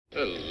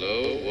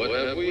Hello, what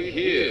have we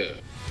here?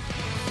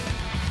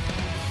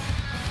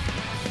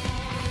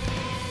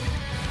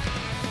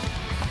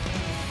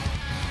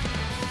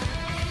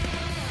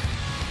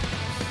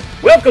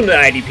 Welcome to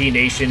IDP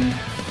Nation,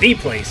 the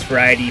place for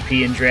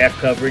IDP and draft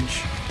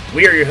coverage.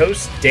 We are your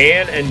hosts,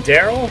 Dan and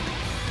Daryl.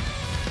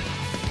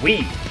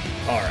 We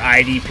are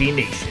IDP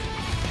Nation.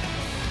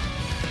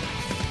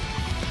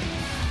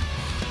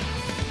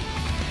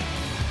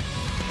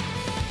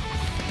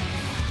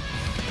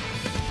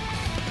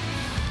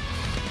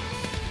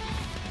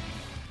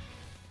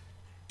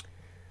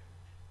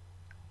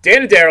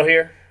 Dan and Daryl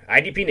here,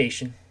 IDP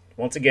Nation.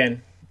 Once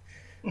again,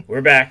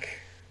 we're back.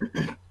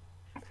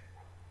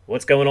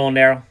 What's going on,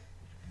 Daryl?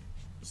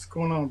 What's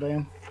going on,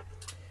 Dan?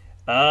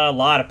 A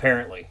lot,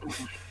 apparently.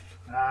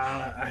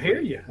 I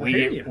hear you.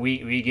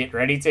 We get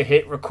ready to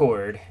hit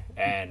record,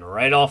 and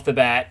right off the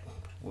bat,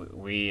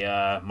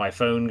 my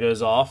phone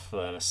goes off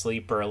on a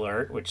sleeper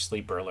alert, which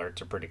sleeper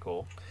alerts are pretty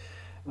cool.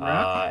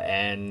 Right.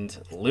 And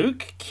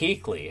Luke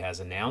Kuechly has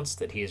announced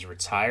that he is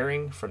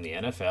retiring from the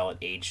NFL at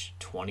age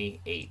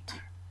 28.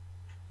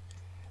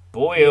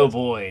 Boy, oh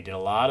boy, did a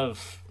lot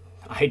of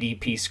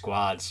IDP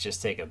squads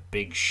just take a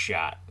big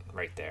shot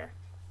right there.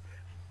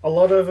 A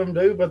lot of them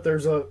do, but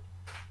there's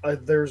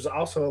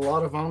also a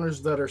lot of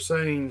owners that are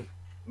saying,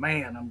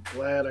 "Man, I'm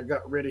glad I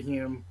got rid of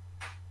him."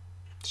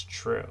 It's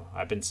true.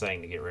 I've been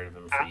saying to get rid of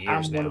him for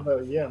years I'm now. one of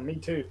those. Yeah, me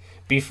too.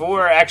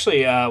 Before,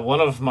 actually,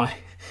 one of my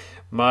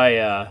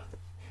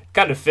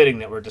kind of fitting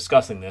that we're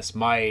discussing this.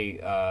 My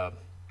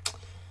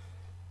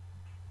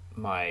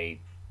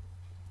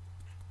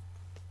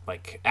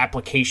like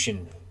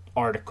application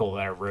article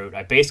that I wrote,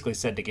 I basically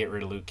said to get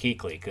rid of Luke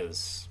Kuechly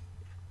because,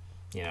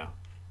 you know,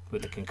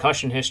 with the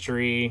concussion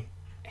history,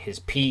 his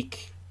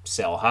peak,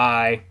 sell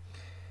high,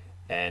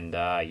 and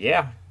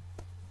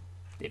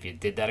if you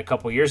did that a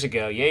couple years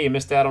ago, you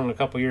missed out on a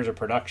couple years of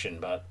production,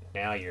 but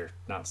now you're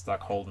not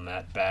stuck holding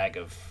that bag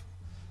of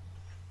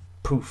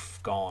poof,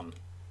 gone,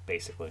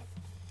 basically.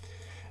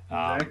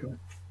 Exactly.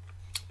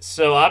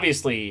 So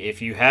obviously,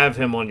 if you have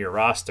him on your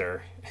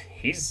roster,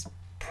 he's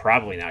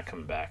probably not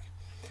coming back.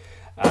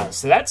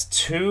 So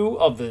that's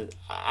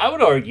I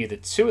would argue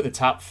that two of the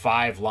top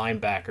 5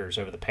 linebackers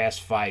over the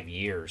past 5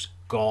 years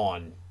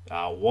gone.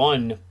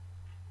 One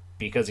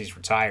because he's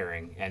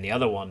retiring, and the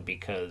other one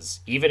because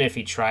even if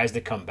he tries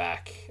to come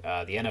back,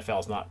 the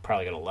NFL is not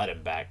probably going to let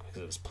him back because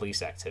of his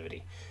police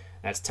activity.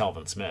 That's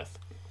Telvin Smith.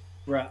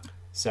 Right.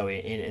 So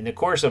in the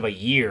course of a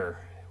year,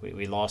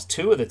 we lost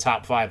 2 of the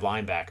top 5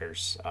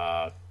 linebackers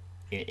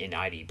in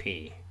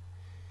IDP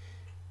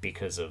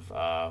because of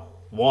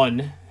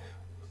one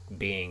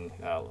being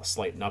a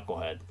slight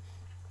knucklehead.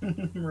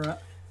 Right.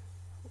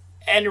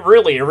 And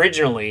really,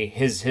 originally,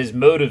 his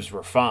motives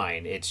were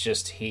fine. It's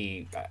just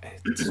he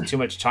too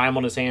much time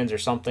on his hands or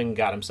something,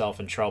 got himself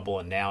in trouble,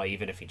 and now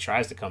even if he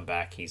tries to come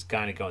back, he's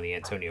kind of going the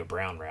Antonio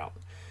Brown route.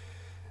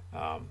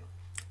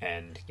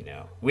 And, you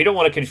know, we don't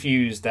want to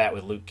confuse that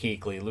with Luke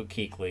Kuechly. Luke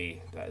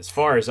Kuechly, as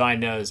far as I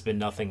know, has been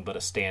nothing but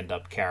a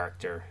stand-up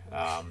character.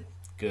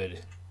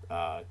 Good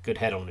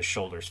head on his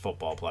shoulders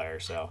football player.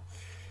 So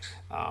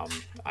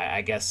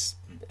I guess,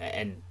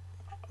 and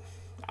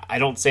I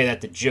don't say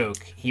that to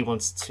joke, he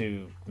wants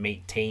to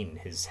maintain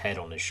his head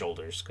on his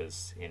shoulders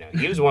because, you know,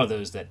 he was one of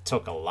those that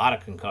took a lot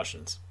of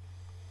concussions.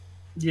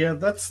 Yeah,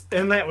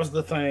 that was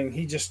the thing.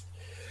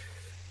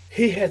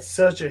 He had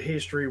such a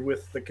history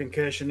with the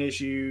concussion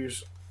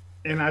issues,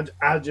 and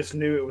I just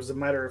knew it was a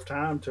matter of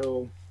time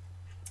till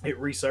it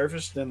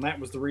resurfaced, and that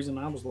was the reason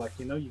I was like,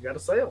 you got to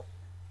sell.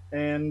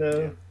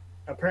 And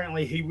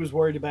apparently he was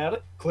worried about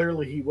it.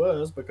 Clearly he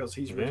was, because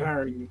he's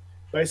retiring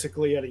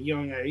basically at a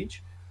young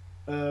age.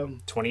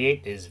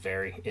 28 is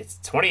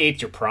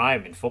 28's your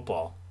prime in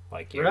football.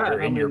 Like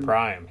you're in your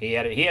prime. He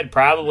had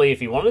probably, if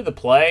he wanted to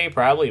play,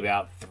 probably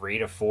about 3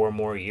 to 4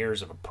 more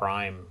years of a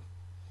prime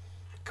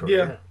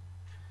career.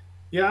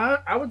 Yeah,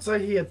 I would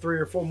say he had 3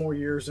 or 4 more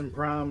years in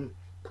prime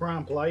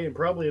play, and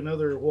probably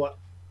another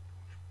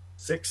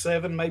 6,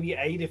 7, maybe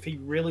 8 if he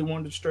really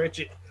wanted to stretch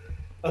it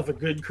of a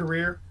good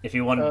career. If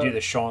you wanted to do the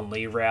Sean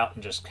Lee route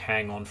and just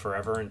hang on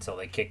forever until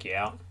they kick you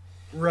out.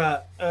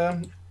 Right.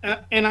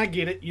 And I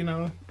get it.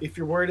 If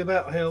you're worried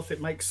about health,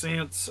 it makes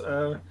sense.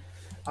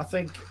 I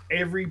think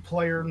every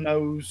player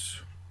knows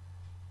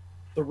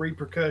the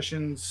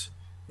repercussions.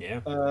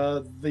 Yeah.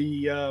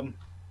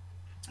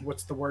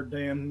 What's the word,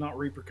 Dan? Not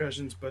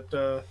repercussions, but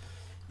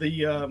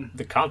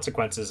the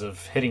consequences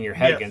of hitting your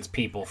head against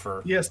people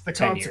for 10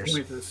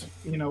 consequences.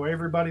 years.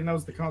 Everybody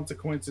knows the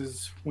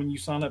consequences when you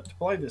sign up to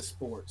play this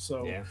sport.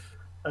 So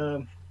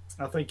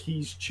I think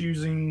he's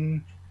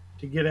choosing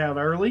to get out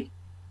early,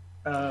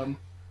 and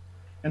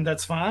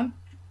that's fine.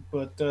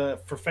 But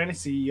for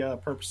fantasy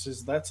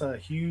purposes, that's a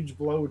huge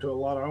blow to a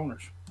lot of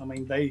owners. I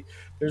mean,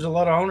 there's a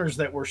lot of owners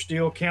that were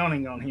still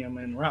counting on him,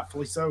 and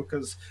rightfully so,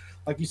 because,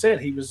 like you said,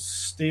 he was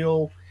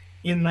still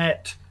in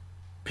that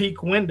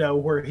peak window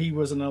where he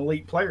was an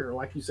elite player.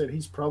 Like you said,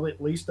 he's probably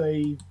at least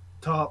a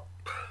top,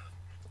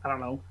 I don't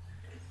know,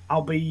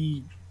 I'll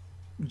be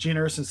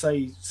generous and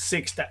say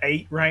 6 to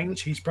 8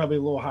 range. He's probably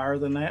a little higher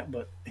than that,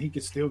 but he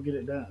could still get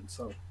it done.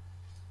 So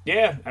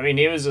Yeah, I mean,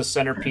 he was a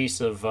centerpiece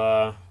of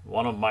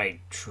one of my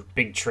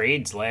big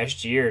trades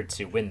last year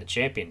to win the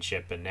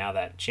championship, and now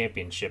that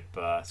championship,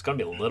 it's going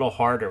to be a little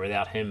harder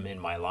without him in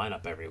my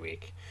lineup every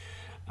week.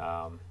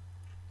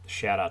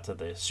 Shout out to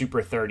the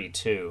Super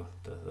 32,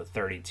 the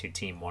 32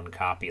 team one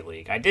copy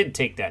league. I did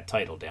take that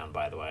title down,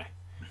 by the way.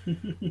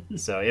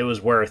 So it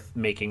was worth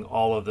making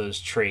all of those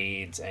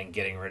trades and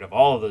getting rid of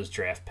all of those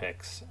draft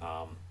picks.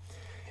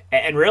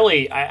 And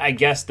really, I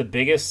guess the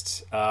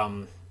biggest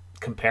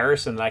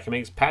comparison that I can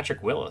make is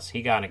Patrick Willis.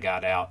 He kind of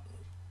got out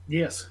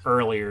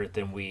earlier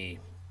than we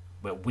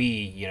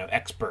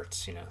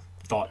experts,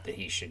 thought that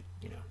he should,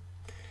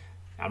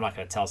 I'm not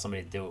going to tell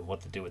somebody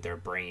what to do with their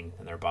brain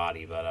and their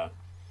body, but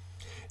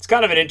it's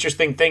kind of an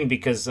interesting thing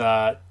because,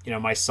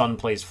 my son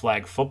plays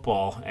flag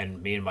football,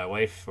 and me and my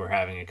wife were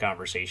having a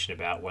conversation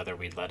about whether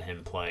we'd let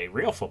him play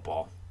real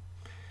football.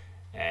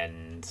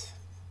 And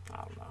I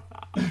don't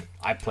know.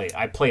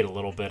 I played a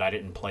little bit. I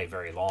didn't play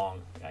very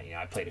long.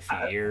 I played a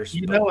few years.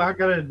 I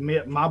got to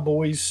admit, my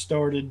boys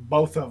started,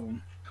 both of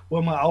them.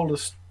 Well, my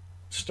oldest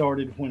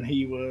started when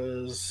he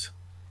was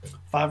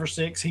 5 or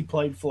 6. He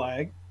played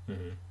flag.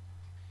 Mm-hmm.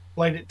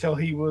 Played it till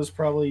he was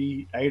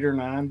probably 8 or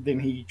 9. Then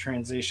he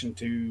transitioned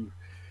to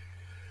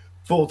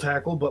full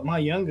tackle. But my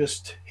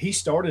youngest, he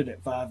started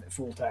at 5 at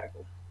full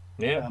tackle.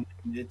 Yeah.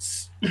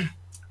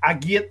 I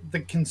get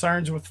the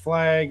concerns with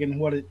flag and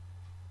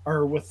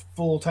or with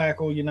full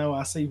tackle.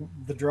 I see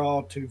the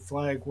draw to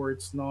flag where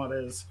it's not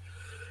as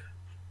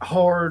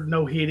hard,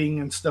 no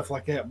hitting and stuff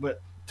like that.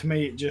 But to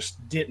me, it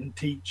just didn't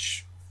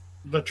teach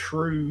the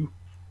true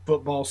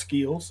football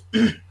skills.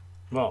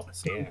 Well,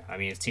 yeah. I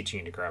mean, it's teaching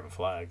you to grab a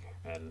flag.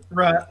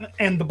 Right.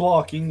 And the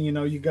blocking,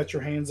 you got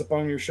your hands up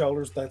on your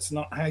shoulders. That's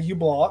not how you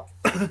block.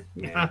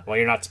 Yeah. Well,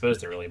 you're not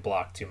supposed to really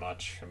block too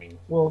much. I mean,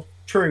 well,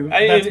 true.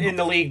 In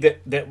the league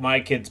that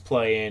my kids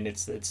play in,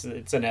 it's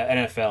an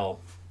NFL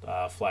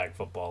flag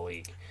football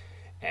league.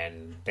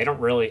 And they don't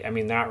really, they're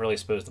not really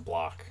supposed to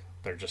block.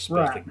 They're just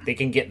supposed to, they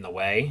can get in the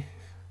way.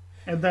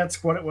 And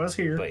that's what it was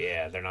here. But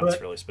yeah, they're not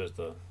really supposed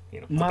to,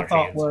 put my their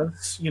thought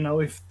hands.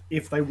 was,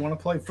 if they want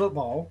to play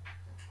football,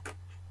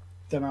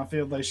 then I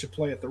feel they should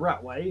play it the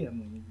right way.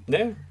 And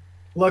yeah,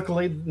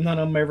 luckily, none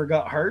of them ever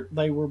got hurt.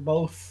 They were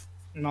both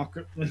not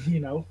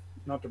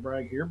to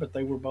brag here, but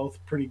they were both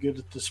pretty good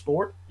at the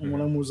sport. Mm-hmm.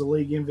 One of them was a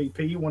league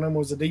MVP. One of them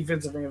was a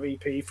defensive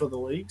MVP for the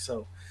league.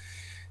 So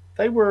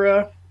they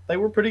were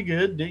pretty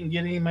good. Didn't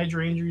get any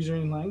major injuries or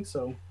anything.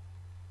 So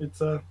it's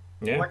like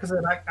I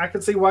said, I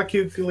can see why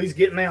Kuechly's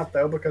getting out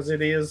though, because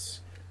it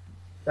is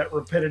that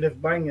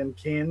repetitive banging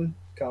can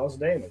cause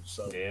damage.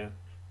 So yeah.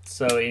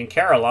 So in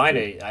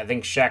Carolina, I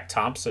think Shaq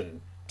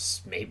Thompson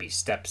maybe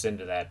steps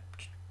into that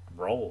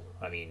role.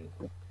 I mean,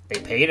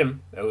 they paid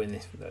him in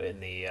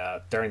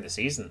the during the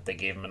season. They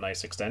gave him a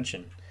nice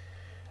extension.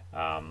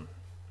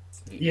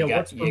 What's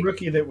the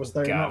rookie that was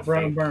there? Not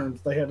Brian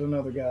Burns. They had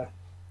another guy.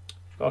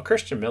 Well,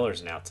 Christian Miller's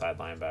an outside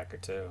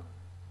linebacker too.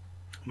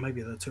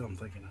 Maybe that's who I'm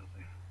thinking of.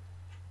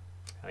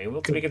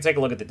 We can take a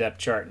look at the depth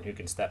chart and who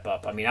can step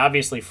up. I mean,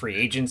 obviously, free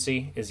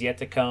agency is yet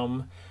to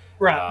come.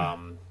 Right.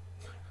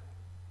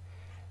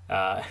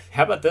 How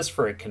about this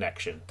for a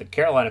connection? The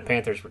Carolina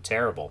Panthers were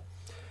terrible.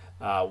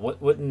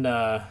 Wouldn't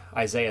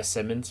Isaiah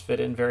Simmons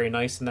fit in very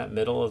nice in that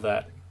middle of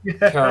that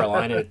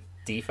Carolina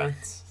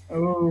defense?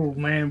 Oh,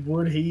 man,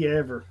 would he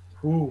ever.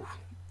 Ooh.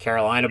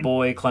 Carolina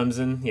boy,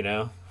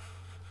 Clemson,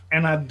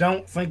 And I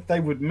don't think they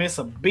would miss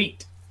a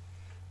beat.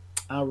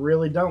 I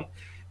really don't.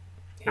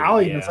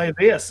 I'll even say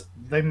this.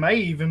 They may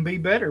even be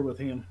better with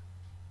him.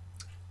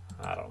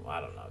 I don't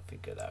know if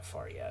he'd go that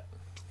far yet.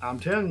 I'm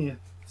telling you,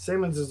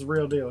 Simmons is the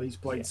real deal. He's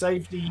played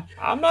safety.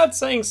 I'm not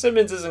saying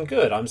Simmons isn't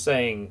good. I'm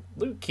saying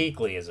Luke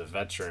Kuechly is a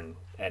veteran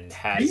and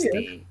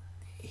Kuechly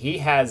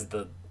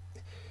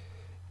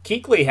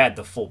had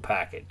the full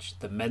package,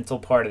 the mental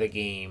part of the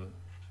game.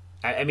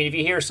 I mean, if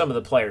you hear some of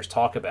the players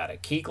talk about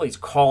it, Kuechly's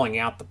calling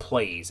out the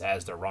plays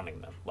as they're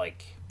running them.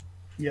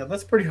 Yeah,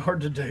 that's pretty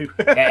hard to do.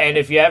 And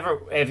if you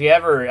ever,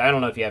 I don't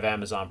know if you have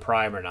Amazon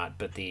Prime or not,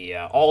 but the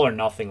All or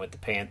Nothing with the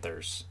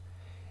Panthers,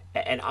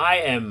 and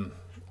I'm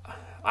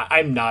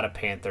not a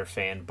Panther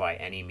fan by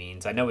any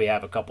means. I know we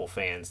have a couple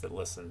fans that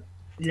listen.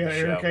 Yeah,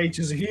 Eric H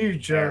is a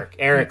huge.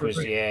 Eric was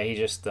he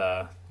just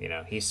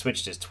he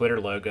switched his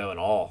Twitter logo and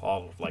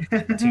all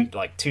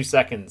like 2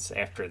 seconds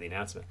after the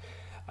announcement.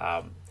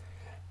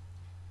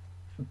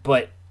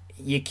 But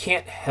you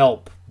can't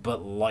help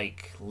but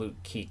like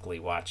Luke Kuechly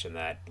watching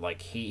that.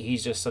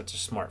 He's just such a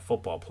smart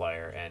football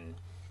player, and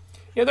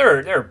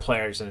there are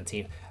players in the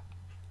team.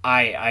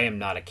 I am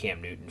not a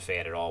Cam Newton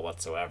fan at all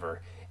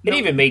whatsoever. It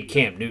even made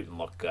Cam Newton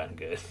look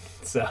good.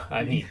 So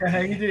I mean,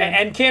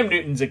 and Cam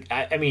Newton's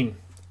I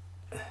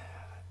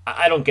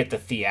don't get the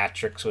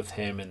theatrics with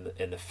him and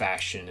the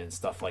fashion and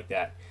stuff like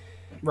that.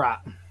 Right.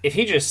 If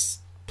he just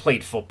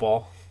played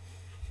football.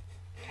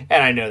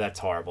 And I know that's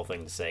a horrible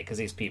thing to say because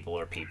these people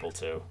are people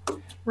too.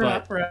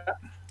 Right.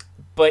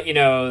 But, you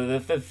know,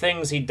 the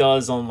things he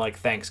does on, like,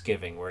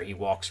 Thanksgiving where he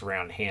walks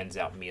around, hands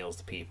out meals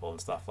to people and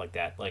stuff like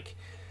that, like,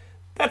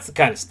 that's the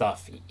kind of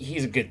stuff.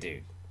 He's a good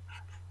dude.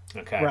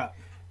 Okay? Right.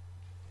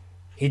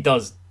 He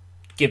does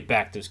give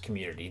back to his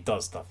community. He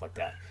does stuff like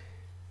that.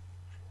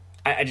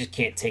 I just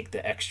can't take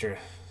the extra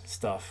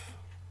stuff.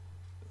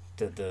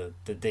 The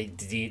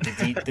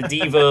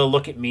diva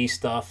look at me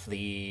stuff.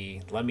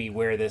 The let me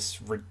wear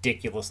this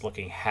ridiculous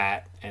looking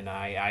hat and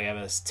I have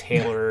a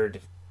tailored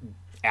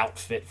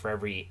outfit for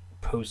every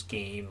post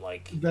game.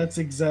 Like That's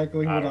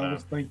exactly what I know.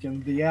 was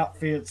thinking. The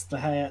outfits, the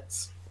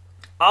hats.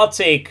 I'll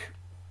take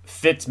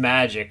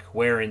Fitzmagic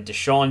wearing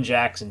Deshaun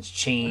Jackson's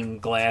chain,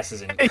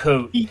 glasses, and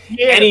coat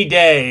any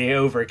day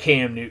over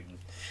Cam Newton.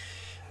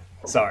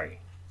 Sorry,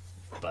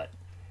 but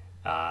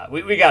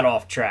we got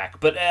off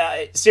track. But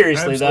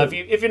seriously though,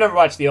 if you never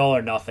watched the All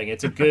or Nothing,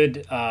 it's a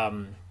good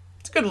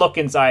look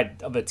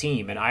inside of a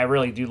team, and I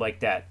really do like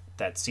that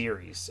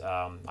series.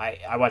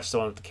 I watched the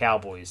one with the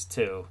Cowboys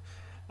too.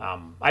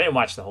 I didn't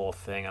watch the whole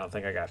thing. I don't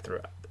think I got through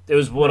it. It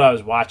was what I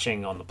was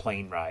watching on the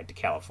plane ride to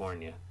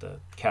California, to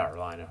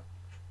Carolina.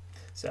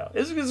 So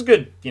it was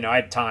good. You know, I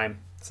had time,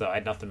 so I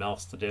had nothing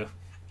else to do.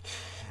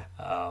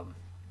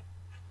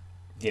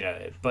 You know,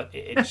 but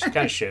it just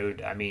kind of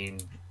showed. I mean,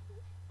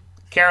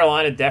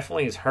 Carolina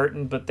definitely is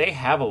hurting, but they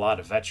have a lot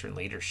of veteran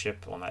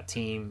leadership on that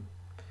team.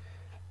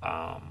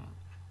 I'm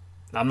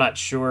not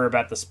sure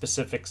about the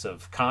specifics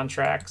of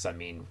contracts. I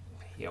mean,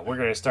 you know, we're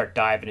going to start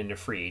diving into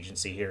free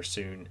agency here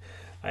soon.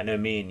 I know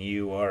me and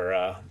you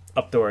are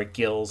up to our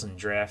gills in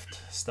draft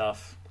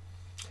stuff.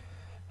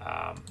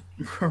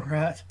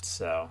 Right.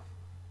 So,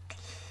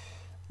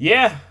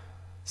 yeah.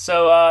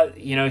 So,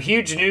 you know,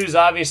 huge news.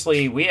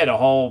 Obviously, we had a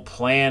whole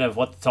plan of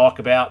what to talk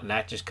about, and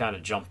that just kind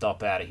of jumped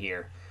up out of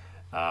here.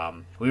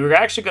 We were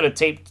actually going to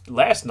tape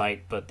last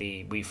night, but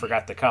we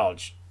forgot the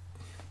college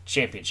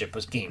championship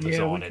game was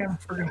on.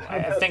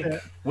 I think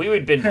we would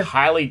have been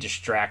highly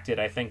distracted,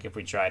 I think, if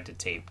we tried to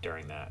tape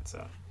during that.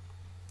 So,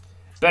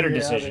 better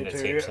decision to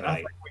tape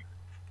tonight.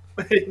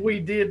 We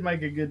did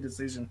make a good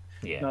decision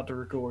not to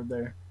record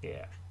there.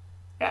 Yeah.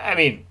 I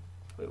mean,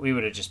 we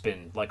would have just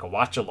been like a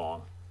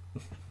watch-along,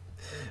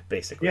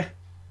 basically. Yeah.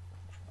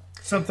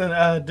 Something,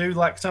 do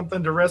like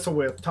something to wrestle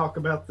with. Talk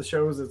about the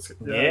shows that's...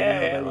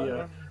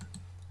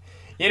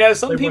 you know,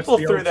 some people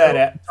threw that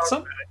at...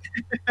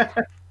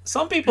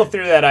 Some people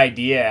threw that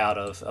idea out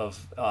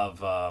of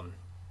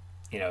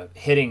you know,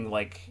 hitting,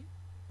 like,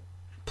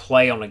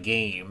 play on a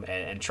game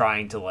and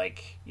trying to,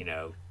 like, you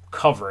know,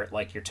 cover it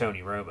like you're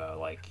Tony Romo,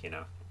 like, you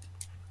know.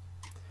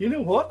 You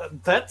know what?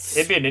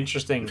 It'd be an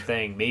interesting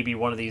thing. Maybe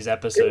one of these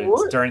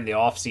episodes during the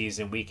off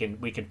season, we can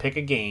pick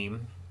a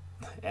game,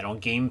 and on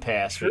Game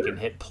Pass we can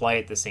hit play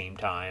at the same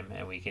time,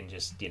 and we can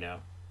just, you know.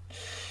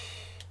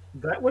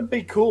 That would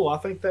be cool. I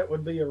think that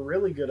would be a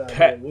really good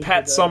idea.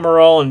 Pat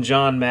Summerall and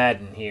John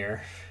Madden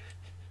here.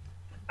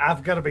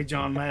 I've got to be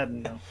John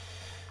Madden though.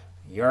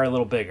 You're a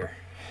little bigger.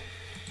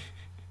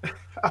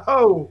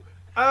 Oh.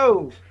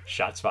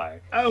 Shots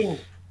fired. Oh.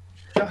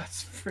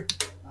 Shots fired.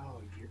 Oh,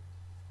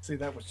 see,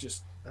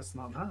 that's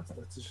not nice.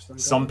 That's just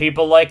some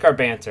people like our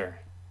banter.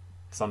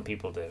 Some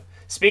people do.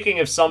 Speaking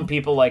of some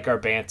people like our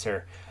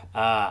banter,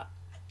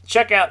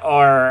 check out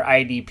our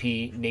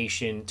IDP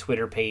Nation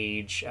Twitter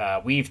page.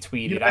 We've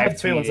tweeted. I've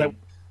tweeted.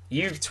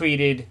 You've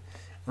tweeted,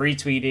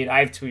 retweeted.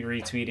 I've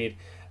retweeted.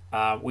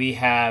 We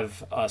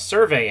have a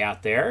survey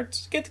out there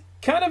to get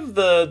kind of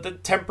the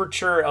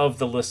temperature of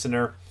the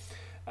listener.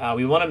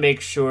 We want to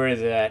make sure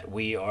that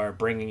we are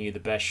bringing you the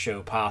best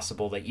show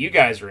possible that you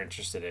guys are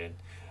interested in.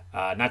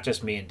 Not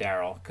just me and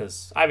Daryl,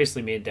 because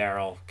obviously me and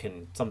Daryl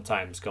can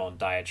sometimes go on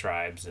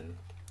diatribes, and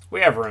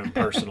we have our own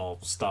personal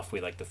stuff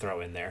we like to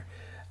throw in there.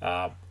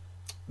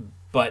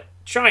 But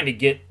trying to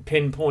get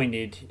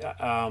pinpointed,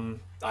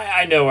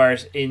 I know our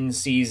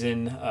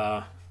in-season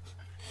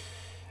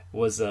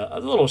was a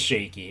little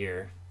shaky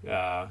here. You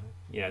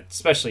know,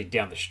 especially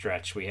down the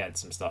stretch, we had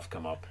some stuff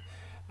come up.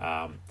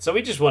 So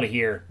we just want to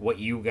hear what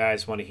you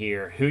guys want to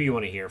hear, who you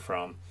want to hear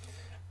from.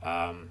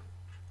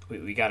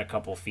 We got a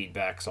couple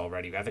feedbacks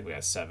already. I think we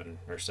got 7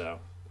 or so.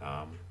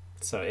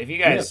 So if you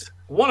guys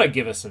want to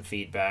give us some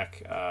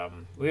feedback,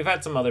 we've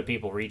had some other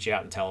people reach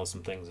out and tell us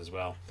some things as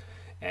well.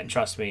 And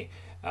trust me,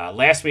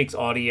 last week's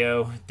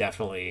audio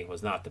definitely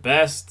was not the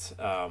best.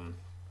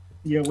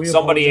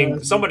 Somebody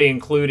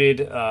included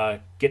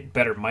get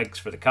better mics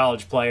for the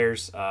college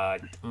players.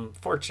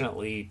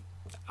 Unfortunately,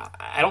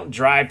 I don't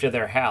drive to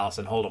their house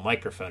and hold a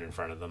microphone in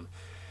front of them.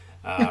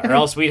 Or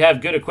else we'd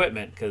have good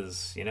equipment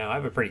because, you know, I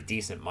have a pretty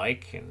decent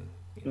mic, and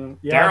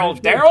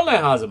Daryl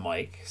now has a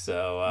mic,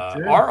 so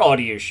our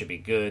audio should be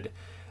good.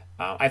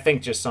 I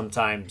think just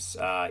sometimes,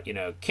 you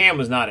know, Cam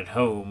was not at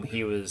home.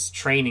 He was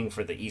training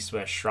for the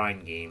East-West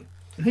Shrine game.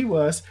 He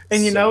was.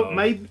 And, you know,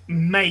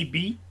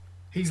 maybe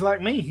he's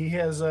like me. He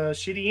has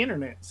shitty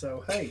internet,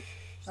 so, hey.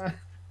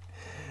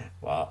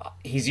 Well,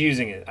 he's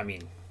using it. I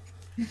mean...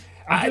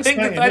 I think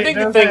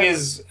the thing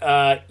is,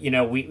 you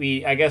know,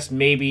 we I guess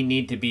maybe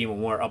need to be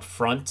more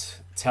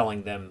upfront,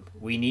 telling them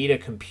we need a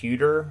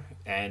computer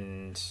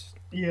and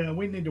Yeah,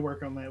 we need to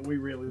work on that. We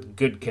really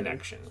Good do.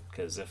 connection,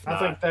 because if I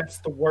think not, that's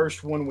the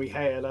worst one we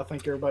had. I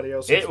think everybody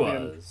else has it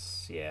been,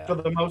 was. Yeah, for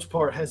the most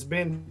part, has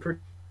been pretty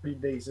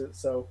decent.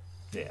 So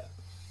yeah,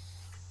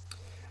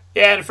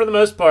 yeah. And for the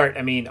most part,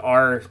 I mean,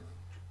 our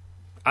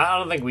I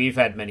don't think we've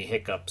had many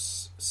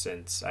hiccups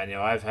since. I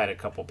know I've had a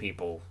couple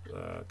people,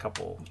 a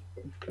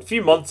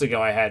few months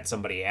ago, I had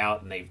somebody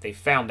out and they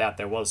found out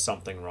there was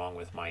something wrong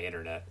with my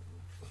internet.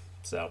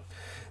 So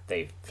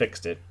they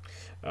fixed it.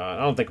 I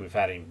don't think we've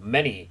had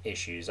many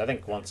issues. I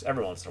think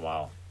every once in a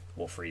while,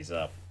 we'll freeze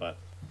up. yeah,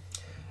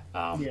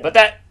 But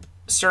that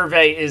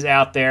survey is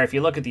out there. If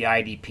you look at the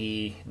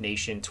IDP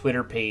Nation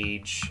Twitter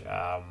page,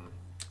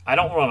 I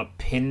don't want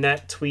to pin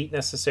that tweet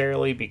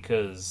necessarily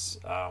because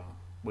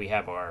we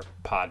have our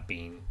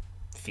Podbean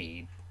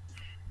feed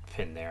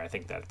pinned there. I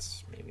think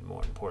that's maybe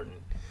more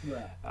important.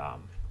 right.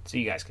 So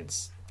you guys can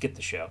get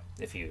the show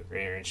if you're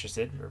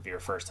interested, or if you're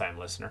a first-time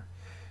listener.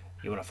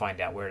 You want to find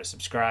out where to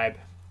subscribe,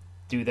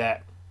 do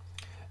that.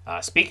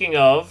 Speaking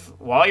of,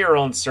 while you're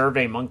on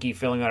Survey Monkey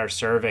filling out our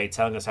survey,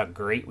 telling us how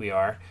great we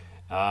are,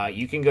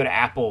 you can go to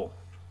Apple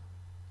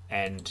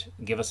and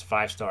give us a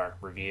 5-star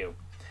review.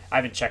 I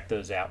haven't checked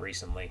those out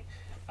recently,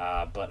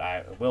 but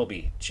I will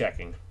be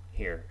checking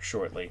here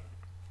shortly.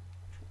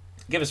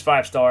 Give us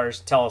 5 stars.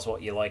 Tell us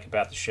what you like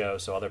about the show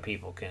so other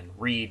people can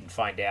read and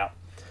find out.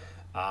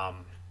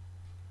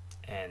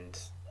 And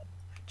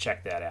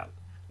check that out.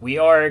 We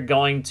are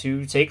going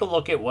to take a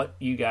look at what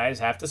you guys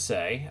have to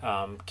say.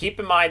 Keep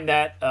in mind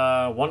that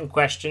one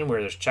question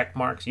where there's check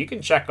marks, you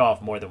can check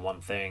off more than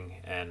one thing,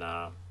 and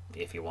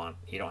if you want,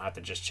 you don't have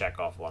to just check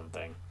off one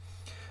thing.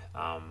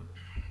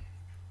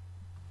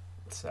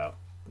 So,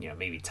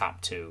 maybe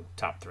top 2,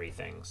 top 3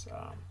 things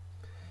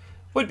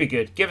would be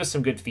good. Give us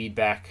some good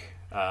feedback.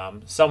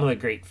 Some of the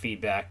great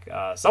feedback.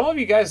 Some of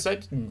you guys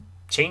said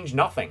change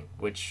nothing,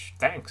 which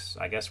thanks.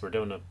 I guess we're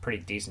doing a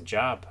pretty decent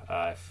job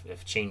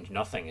if change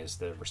nothing is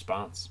the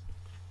response.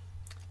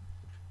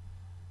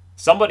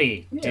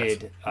 Somebody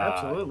did.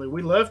 Absolutely.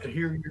 We love to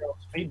hear your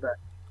feedback.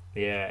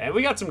 Yeah, and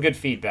we got some good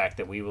feedback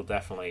that we will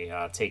definitely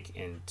take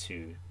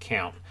into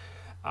account.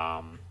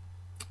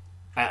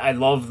 I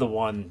love the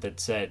one that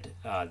said,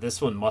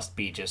 this one must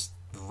be just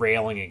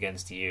railing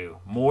against you.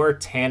 More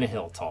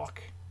Tannehill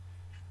talk.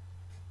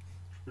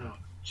 Oh,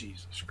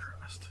 Jesus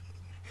Christ.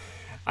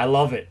 I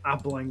love it. I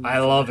blame you. I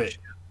love it.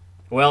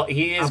 Well,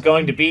 he is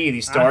going to be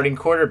the starting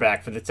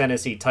quarterback for the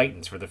Tennessee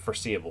Titans for the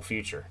foreseeable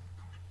future.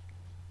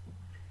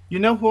 You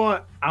know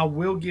what? I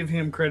will give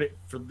him credit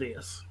for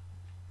this.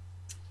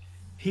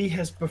 He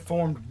has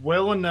performed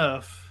well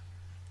enough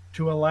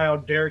to allow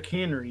Derrick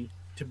Henry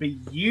to be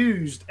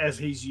used as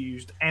he's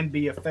used and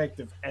be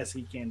effective as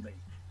he can be.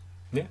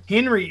 Yeah.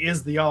 Henry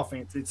is the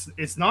offense.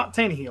 It's not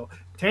Tannehill.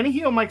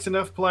 Tannehill makes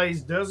enough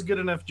plays, does a good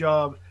enough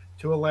job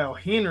to allow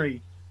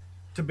Henry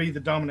to be the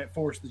dominant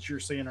force that you're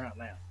seeing right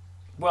now.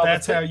 Well,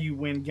 that's how you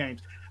win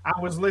games. I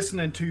was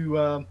listening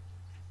to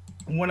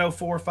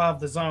 104.5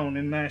 The Zone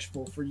in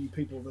Nashville, for you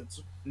people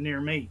that's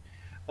near me,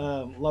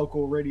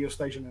 local radio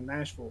station in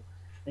Nashville,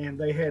 and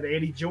they had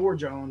Eddie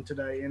George on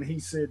today, and he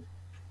said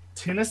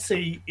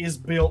Tennessee is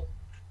built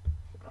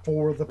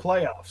for the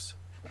playoffs.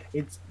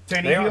 It's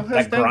Tannehill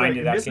has done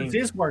great. This is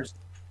his worst.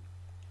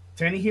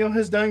 Tannehill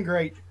has done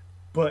great,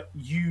 but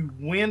you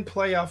win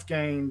playoff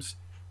games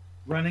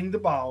running the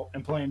ball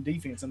and playing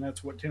defense, and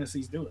that's what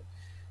Tennessee's doing.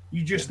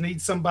 You just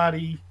need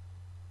somebody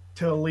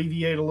to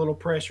alleviate a little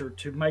pressure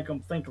to make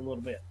them think a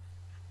little bit.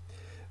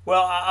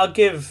 Well,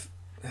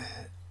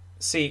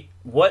 see,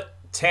 what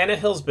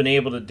Tannehill's been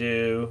able to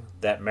do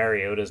that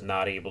Mariota's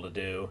not able to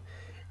do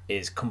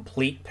is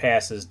complete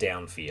passes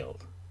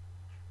downfield.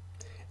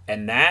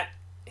 And that,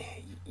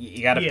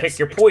 you got to pick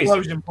your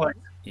poison.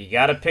 You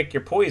got to pick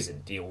your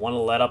poison. Do you want to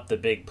let up the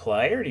big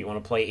play, or do you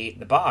want to play 8 in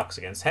the box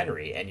against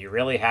Henry? And you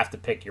really have to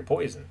pick your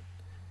poison.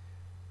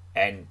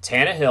 And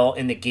Tannehill,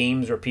 in the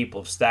games where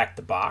people have stacked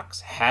the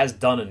box, has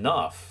done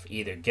enough,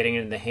 either getting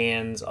in the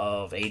hands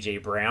of A.J.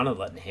 Brown and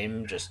letting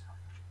him just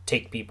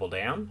take people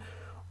down,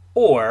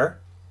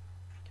 or,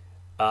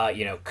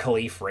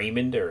 Khalif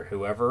Raymond or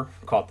whoever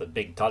caught the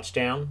big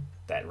touchdown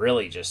that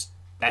really just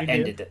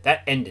ended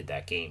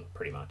that game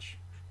pretty much.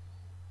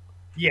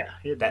 Yeah,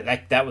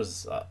 that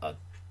was a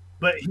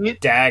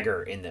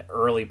dagger in the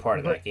early part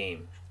of that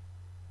game.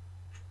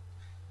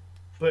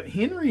 But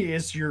Henry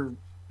is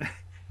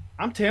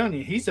I'm telling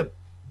you, he's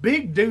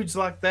big dudes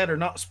like that are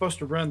not supposed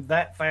to run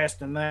that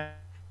fast and that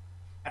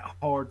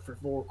hard for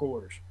 4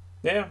 quarters.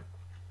 Yeah.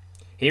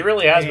 He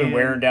really has been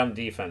wearing down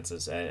the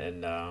defenses.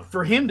 And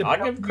for him to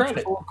I'll give him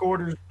credit. 4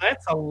 quarters,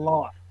 that's a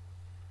lot.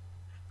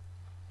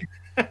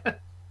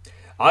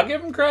 I'll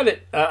give him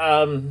credit.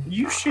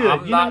 You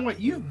should. Know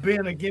what? You've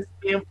been against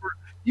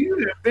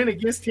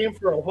him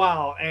for a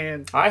while,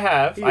 and I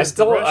have. He is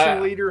the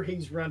rushing leader.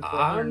 He's run for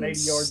 180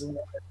 yards in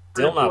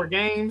 4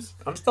 games.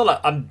 I'm still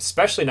not. I'm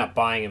especially not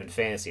buying him in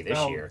fantasy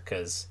this year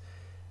because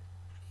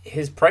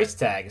his price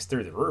tag is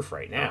through the roof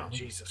right now. Oh,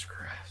 Jesus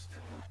Christ!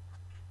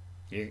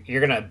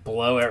 You're gonna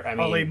blow it. I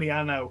mean, believe me,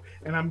 I know,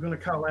 and I'm gonna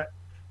call that.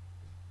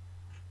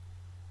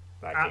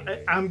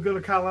 I'm going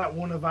to call out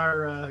one of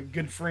our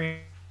good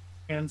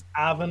friends,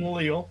 Ivan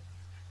Leal.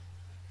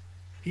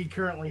 He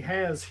currently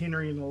has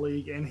Henry in the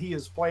league, and he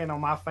is playing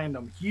on my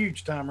fandom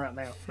huge time right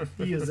now.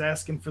 He is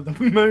asking for the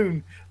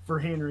moon for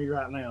Henry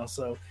right now.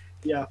 So,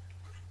 yeah.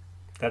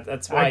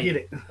 That's why I get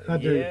it. I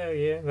do.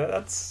 Yeah.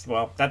 That's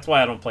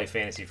why I don't play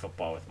fantasy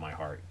football with my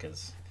heart,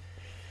 because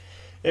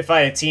if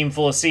I had a team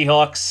full of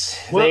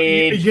Seahawks,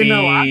 they'd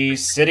be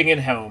sitting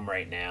at home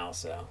right now.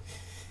 So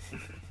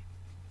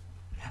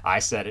I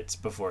said it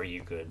before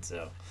you could.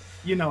 So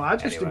I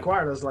just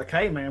inquired. I was like,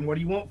 "Hey, man, what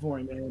do you want for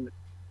him, man?"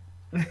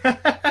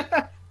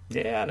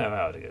 Yeah, I know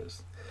how it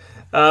goes.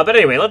 But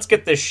anyway, let's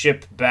get this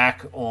ship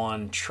back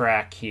on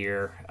track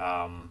here.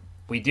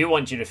 We do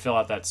want you to fill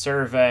out that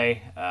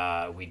survey.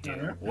 We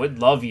would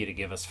love you to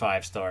give us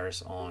 5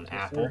 stars on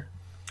Apple. Sir.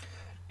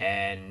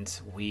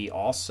 And we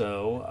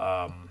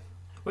also,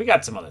 we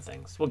got some other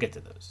things. We'll get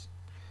to those.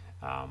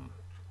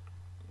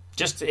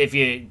 Just if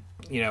you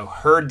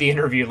heard the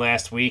interview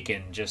last week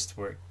and just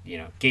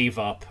gave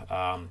up,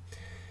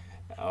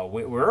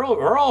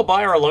 we're all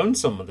by our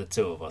lonesome, the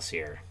two of us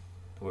here.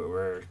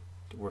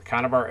 We're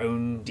kind of our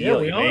own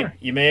deal. Yeah,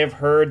 you may have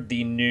heard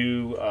the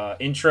new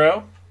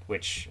intro,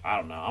 which I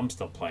don't know. I'm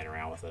still playing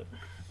around with it,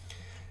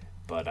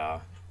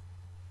 but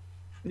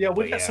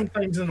we got some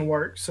things in the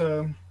works.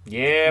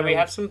 We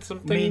have some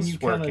things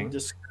working.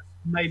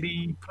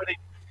 Maybe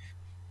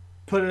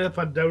put it up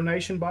a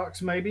donation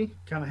box, maybe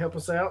kind of help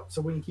us out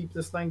so we can keep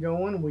this thing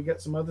going. And we got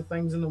some other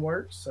things in the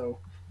works, so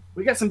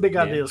we got some big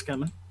ideas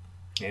coming.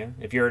 Yeah,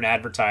 if you're an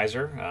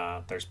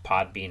advertiser, there's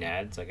Podbean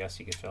ads, I guess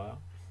you could fill out.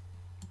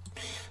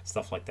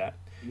 Stuff like that.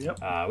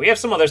 Yep. We have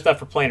some other stuff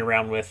we're playing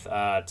around with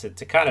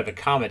to kind of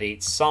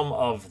accommodate some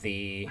of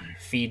the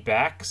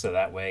feedback, so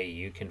that way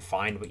you can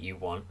find what you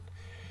want,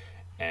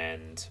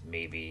 and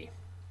maybe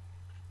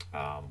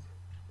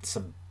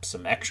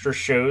some extra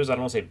shows. I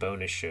don't want to say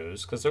bonus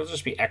shows, because there'll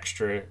just be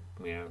extra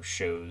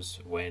shows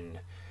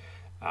when.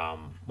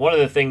 One of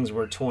the things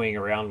we're toying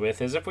around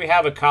with is if we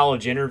have a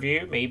college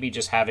interview, maybe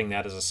just having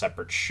that as a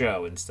separate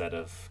show instead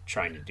of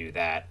trying to do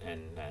that,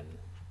 and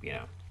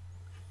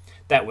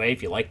that way,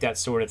 if you like that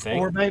sort of thing,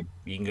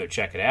 you can go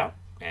check it out,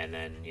 and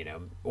then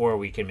or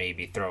we can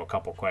maybe throw a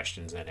couple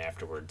questions in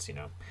afterwards.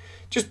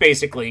 Just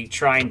basically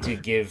trying to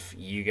give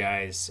you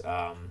guys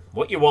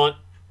what you want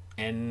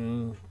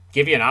and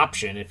give you an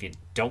option if you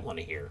don't want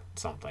to hear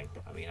something.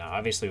 I mean,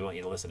 obviously, we want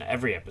you to listen to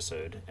every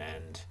episode,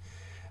 and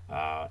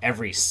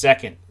every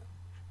second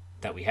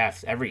that we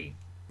have, every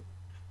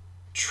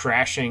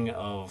trashing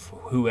of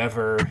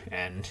whoever,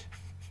 and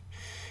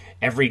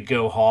every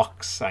Go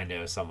Hawks. I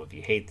know some of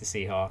you hate the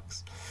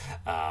Seahawks,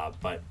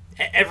 but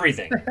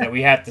everything that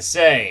we have to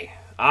say,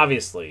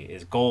 obviously,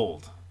 is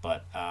gold.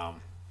 But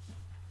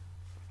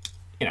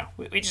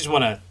we just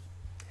want to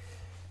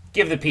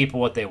give the people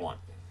what they want,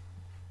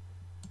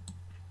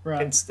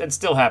 right? And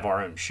still have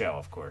our own show,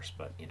 of course.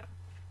 But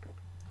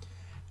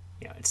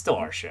it's still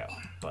our show,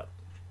 but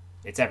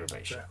it's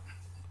everybody's show.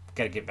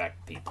 Got to give back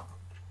to people.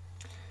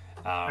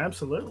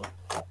 Absolutely.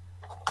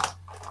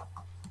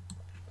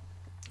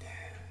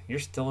 You're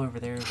still over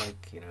there,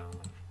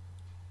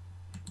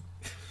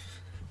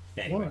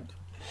 Anyway. What?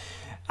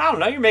 I don't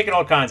know. You're making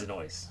all kinds of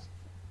noise.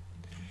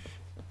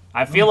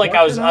 I feel like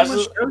I was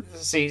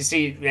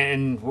see,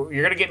 and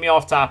you're gonna get me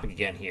off topic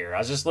again here. I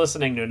was just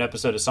listening to an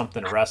episode of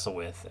Something to Wrestle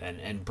With,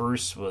 and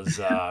Bruce was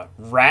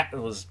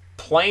was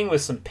playing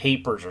with some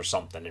papers or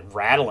something and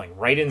rattling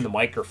right in the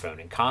microphone.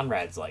 And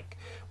Conrad's like,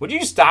 "Would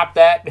you stop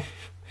that? Would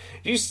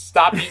you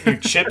stop eating your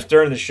chips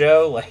during the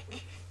show?"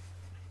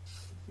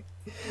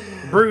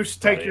 Bruce,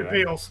 take your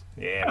pills.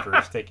 Yeah,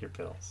 Bruce, take your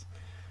pills.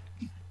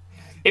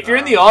 If you're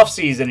in the off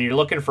season and you're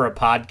looking for a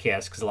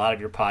podcast, because a lot of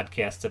your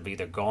podcasts have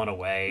either gone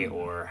away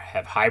or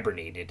have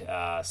hibernated,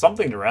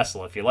 Something to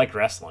Wrestle. If you like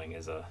wrestling,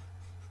 is a.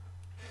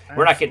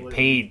 We're not getting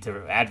paid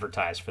to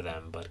advertise for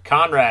them, but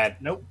Conrad,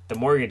 nope, the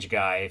mortgage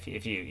guy.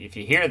 If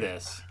you hear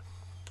this,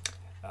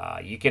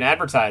 you can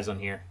advertise on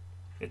here.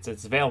 It's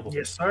available.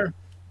 Yes, sir.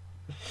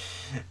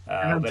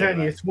 And I'm telling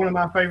you, it's one of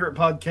my favorite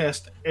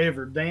podcasts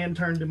ever. Dan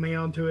turned me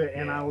onto it,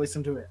 and I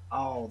listen to it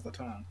all the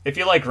time. If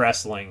you like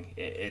wrestling,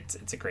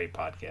 it's a great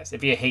podcast.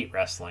 If you hate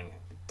wrestling,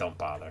 don't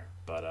bother.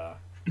 But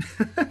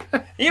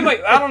you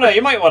might, I don't know,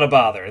 you might want to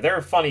bother.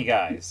 They're funny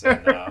guys.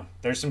 And,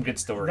 there's some good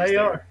stories. They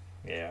are.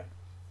 Yeah.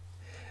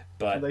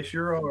 But they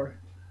sure are.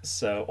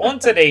 So on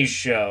today's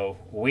show,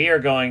 we are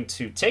going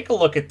to take a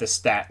look at the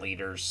stat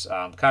leaders,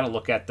 kind of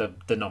look at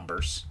the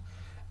numbers.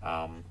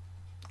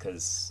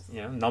 Because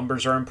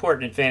numbers are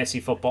important in fantasy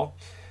football.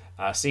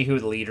 See who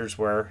the leaders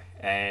were,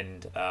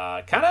 and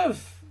kind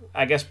of,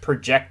 I guess,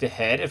 project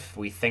ahead if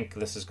we think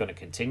this is going to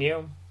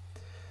continue.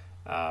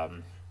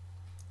 We're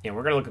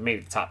going to look at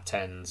maybe the top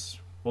 10s.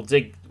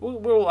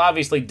 We'll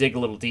obviously dig a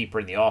little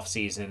deeper in the off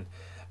season.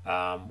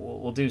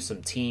 We'll do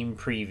some team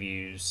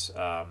previews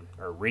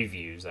or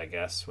reviews, I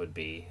guess would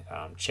be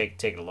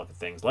taking a look at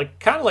things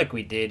kind of like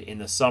we did in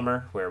the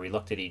summer, where we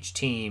looked at each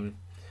team,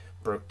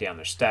 broke down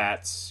their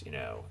stats,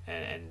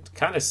 and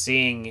kind of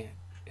seeing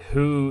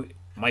who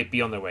might be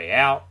on their way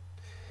out,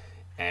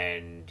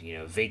 and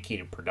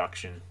vacated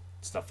production,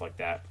 stuff like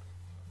that.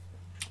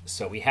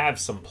 So we have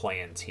some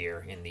plans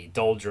here in the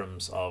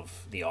doldrums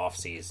of the off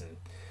season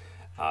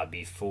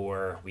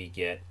before we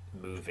get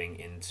moving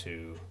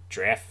into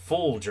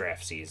full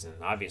draft season.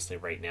 Obviously,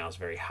 right now is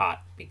very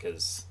hot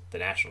because the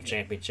national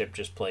championship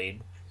just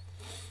played.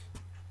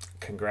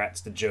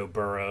 Congrats to Joe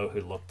Burrow,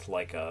 who looked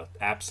like a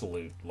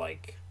absolute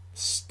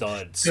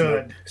stud,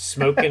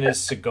 smoking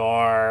his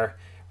cigar,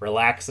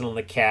 relaxing on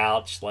the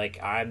couch,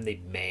 like I'm the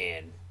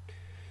man.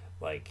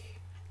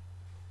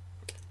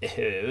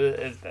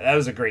 That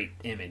was a great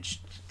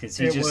image because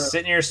he's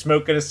sitting here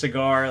smoking a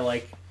cigar,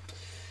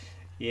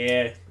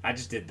 yeah, I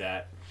just did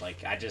that.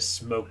 I just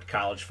smoked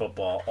college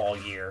football all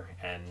year,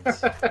 and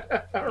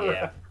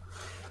yeah,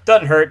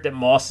 doesn't hurt that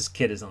Moss's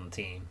kid is on the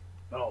team.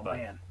 Oh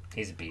man,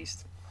 he's a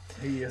beast.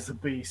 He is a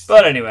beast.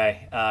 But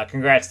anyway,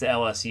 congrats to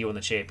LSU on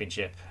the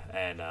championship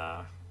and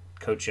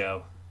Coach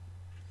O.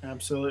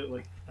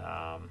 Absolutely.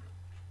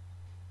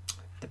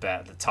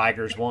 The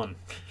Tigers won.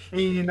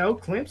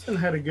 Clemson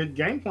had a good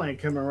game plan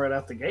coming right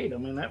out the gate. I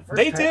mean, that first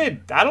they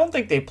did. I don't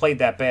think they played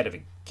that bad of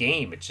a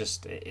game.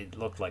 It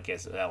looked like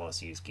it's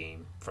LSU's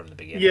game from the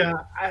beginning. Yeah,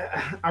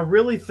 I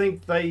really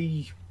think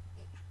they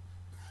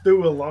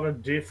threw a lot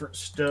of different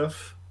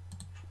stuff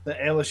that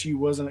LSU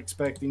wasn't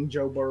expecting,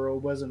 Joe Burrow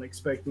wasn't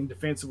expecting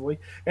defensively,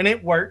 and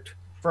it worked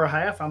for a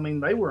half. I mean,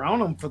 they were on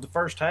them for the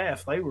first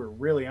half. They were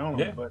really on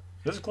them. Yeah, but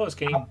this is a close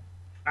game.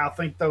 I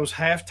think those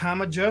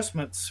halftime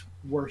adjustments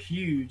were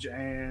huge,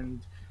 and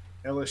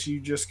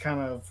LSU just kind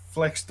of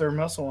flexed their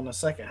muscle in the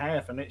second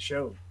half, and it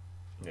showed.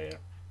 Yeah.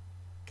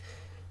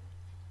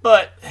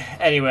 But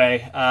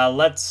anyway,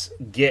 let's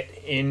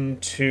get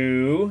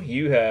into.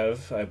 You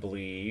have, I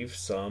believe,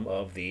 some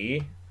of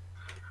the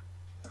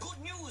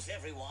good news,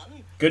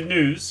 everyone. Good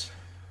news.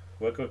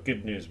 What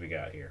good news we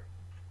got here?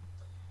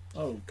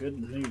 Oh, good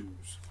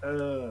news.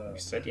 You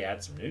said you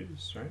had some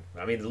news, right?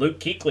 I mean, the Luke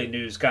Kuechly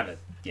news kind of,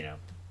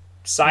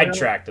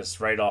 sidetracked us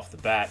right off the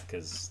bat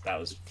because that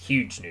was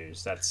huge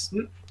news. That's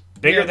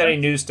bigger than any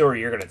news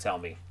story you're going to tell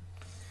me.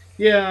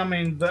 Yeah, I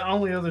mean, the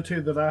only other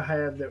two that I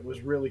had that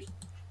was really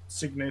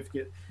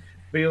significant,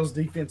 Bills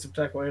defensive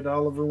tackle Ed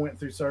Oliver went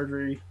through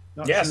surgery.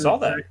 I saw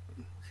that.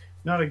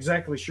 Not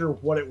exactly sure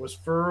what it was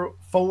for,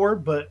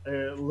 but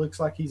it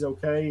looks like he's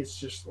okay. It's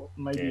just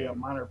maybe a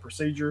minor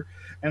procedure.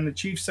 And the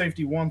chief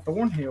safety, Juan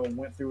Thornhill,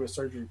 went through a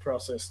surgery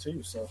process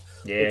too. So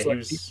yeah,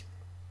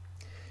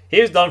 he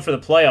was done for the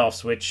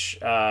playoffs, which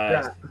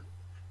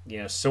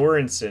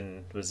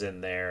Sorensen was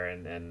in there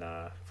and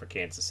for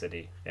Kansas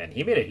City, and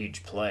he made a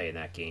huge play in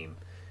that game.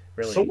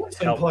 Really,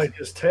 Sorensen played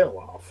his tail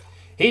off.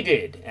 He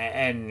did,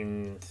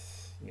 and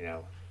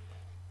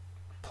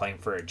playing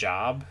for a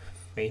job,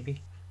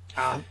 maybe.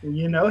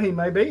 He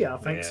may be. I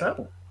think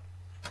so.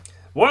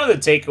 One of the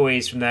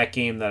takeaways from that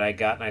game that I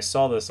got, and I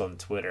saw this on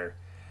Twitter,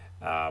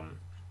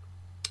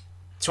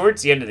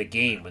 towards the end of the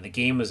game, when the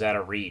game was out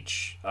of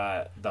reach,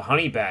 the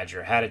Honey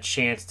Badger had a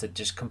chance to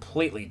just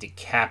completely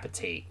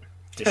decapitate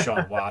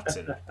Deshaun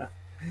Watson,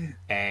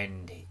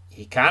 and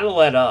he kind of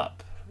let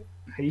up.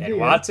 And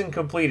Watson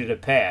completed a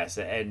pass,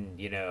 and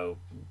the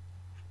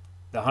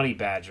Honey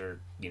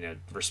Badger,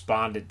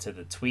 responded to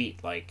the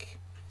tweet like,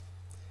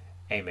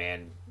 "Hey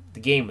man, the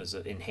game was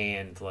in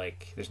hand.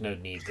 There's no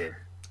need to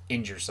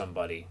injure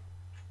somebody.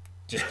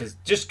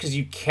 Just because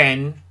you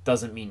can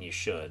doesn't mean you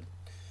should."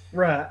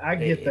 Right, I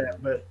get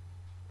that, but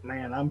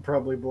man, I'm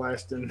probably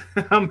blasting.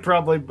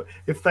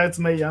 If that's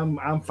me,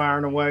 I'm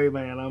firing away,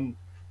 man.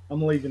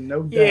 I'm leaving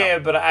no doubt. Yeah,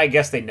 but I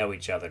guess they know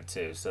each other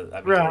too. So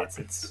I mean,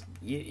 it's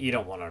you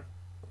don't want to.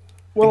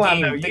 Well,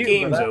 the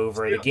game's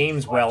over. The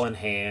game's well in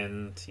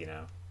hand.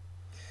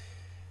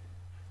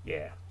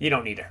 Yeah, you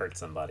don't need to hurt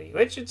somebody.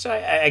 Which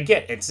I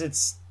get.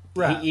 It's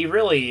right. He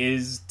really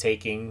is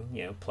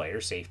taking player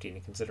safety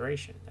into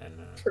consideration, and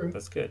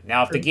that's good.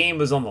 Now, if the game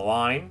was on the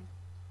line,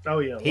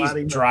 he's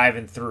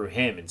driving through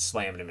him and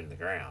slamming him into the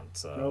ground.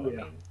 So I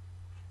mean,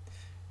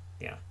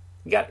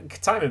 you got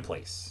time and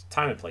place for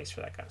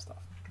that kind of stuff.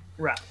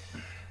 Right.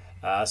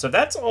 So if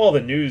that's all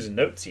the news and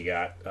notes you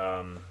got,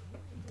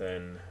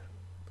 then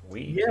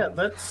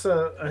that's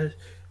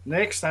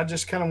next. I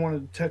just kind of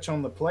wanted to touch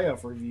on the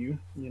playoff review.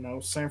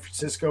 San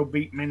Francisco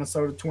beat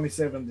Minnesota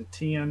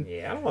 27-10.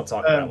 Yeah, I don't want to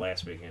talk about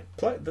last weekend.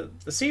 The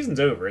season's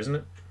over, isn't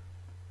it?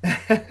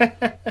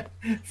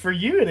 For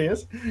you, it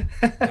is.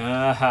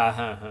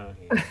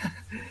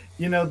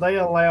 They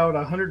allowed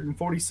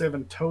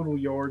 147 total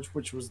yards,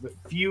 which was the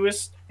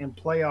fewest in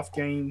playoff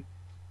game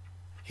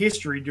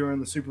history during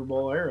the Super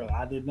Bowl era.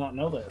 I did not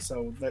know that.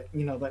 So that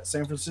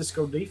San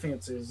Francisco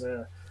defense is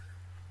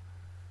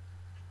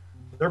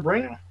they're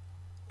bringing.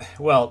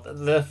 Well,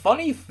 the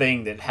funny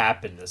thing that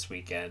happened this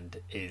weekend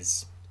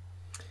is,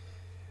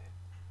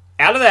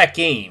 out of that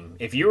game,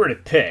 if you were to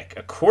pick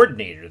a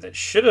coordinator that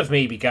should have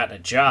maybe gotten a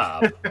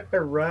job,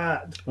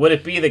 right, would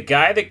it be the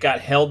guy that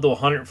got held to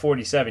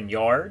 147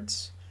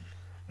 yards,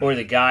 or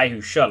the guy who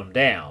shut him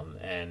down?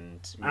 And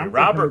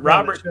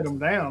Robert shut him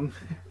down.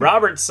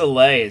 Robert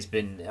Saleh has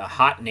been a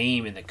hot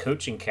name in the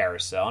coaching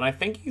carousel, and I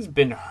think he's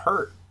been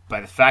hurt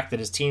by the fact that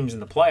his team's in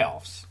the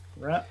playoffs.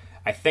 Right.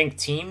 I think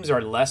teams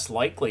are less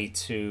likely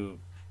to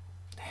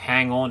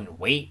hang on and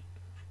wait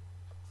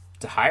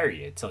to hire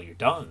you until you're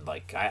done.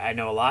 Like I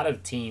know a lot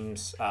of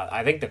teams.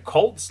 I think the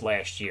Colts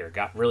last year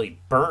got really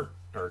burnt,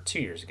 or 2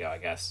 years ago, I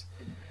guess,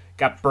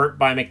 got burnt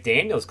by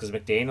McDaniels because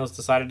McDaniels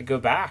decided to go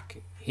back.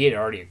 He had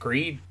already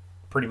agreed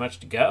pretty much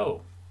to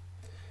go,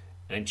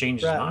 and then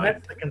changed his mind.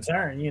 That's the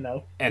concern,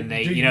 And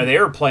they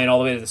were playing all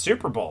the way to the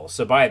Super Bowl.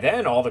 So by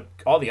then, all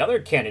the other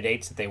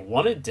candidates that they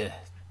wanted to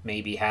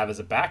maybe have as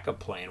a backup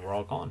plan were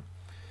all gone.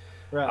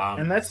 Right,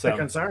 and that's the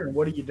concern.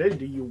 What do you do?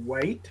 Do you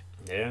wait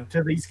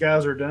till these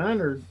guys are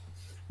done, or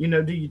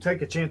do you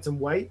take a chance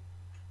and wait,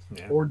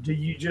 or do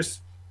you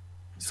just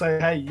say,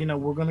 hey,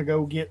 we're going to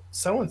go get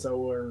so and so,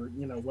 or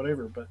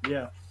whatever? But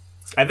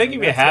I think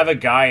if you have a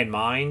guy in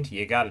mind,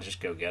 you got to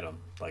just go get him.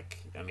 Like,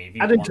 I mean, if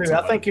you I do want too.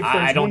 somebody, I think if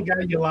there's one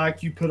guy you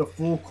like, you put a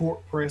full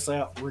court press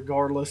out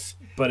regardless.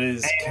 But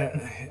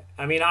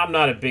I'm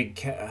not a big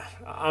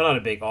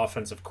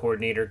offensive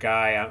coordinator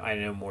guy. I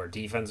know more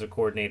defensive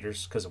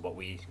coordinators because of what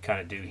we kind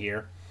of do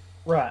here.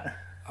 Right.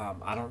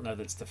 I don't know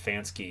that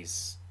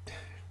Stefanski's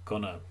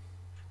gonna.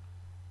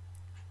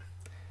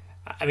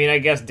 I mean, I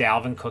guess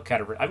Dalvin Cook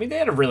they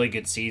had a really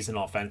good season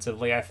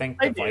offensively. I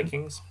think the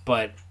Vikings,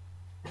 but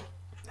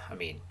I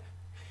mean,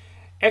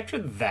 after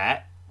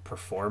that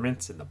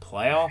performance in the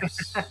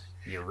playoffs,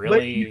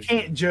 but you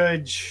can't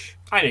judge.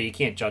 I know you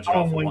can't judge it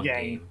off one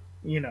game.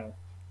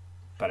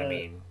 But I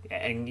mean,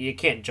 and you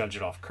can't judge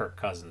it off Kirk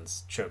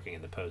Cousins choking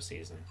in the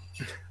postseason.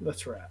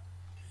 That's right.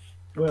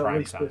 Well, at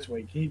least this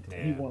week. He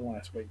won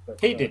last week.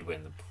 But, he did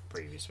win the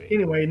previous week.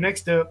 Anyway,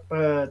 next up,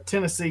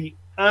 Tennessee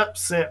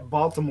upset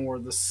Baltimore.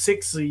 The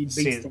 6 seed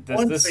beats the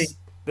 1 seed.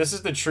 This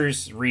is the true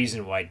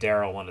reason why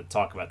Darryl wanted to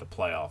talk about the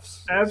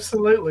playoffs.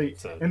 Absolutely.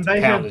 And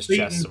they have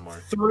beaten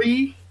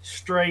 3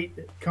 straight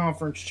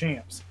conference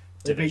champs.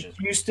 They beat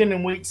Houston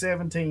in Week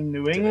 17,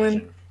 New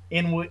England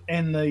in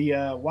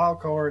the wild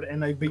card,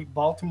 and they beat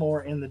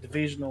Baltimore in the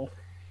divisional.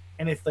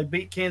 And if they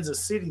beat Kansas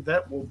City,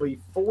 that will be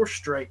 4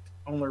 straight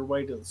on their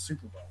way to the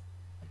Super Bowl.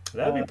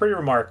 That would be pretty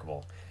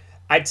remarkable.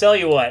 I tell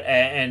you what,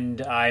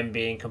 and I'm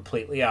being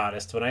completely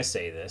honest when I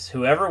say this,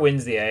 whoever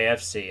wins the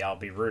AFC, I'll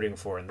be rooting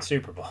for in the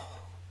Super Bowl.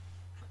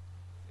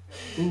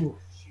 Ooh,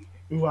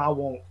 I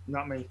won't.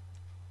 Not me.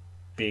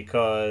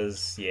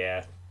 Because,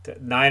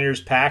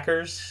 Niners,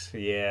 Packers,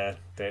 they're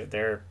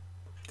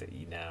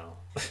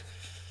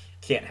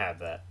can't have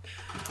that.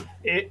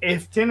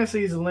 If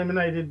Tennessee is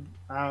eliminated,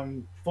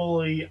 I'm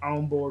fully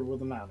on board with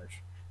the Niners.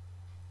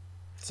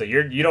 So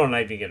you don't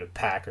even give the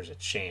Packers a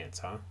chance,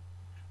 huh?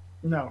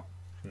 No.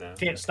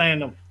 Can't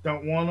stand them.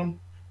 Don't want them.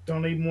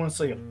 Don't even want to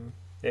see them.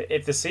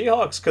 If the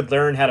Seahawks could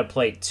learn how to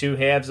play 2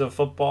 halves of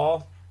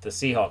football, the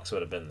Seahawks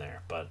would have been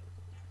there. But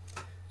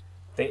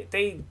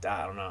they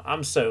I don't know.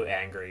 I'm so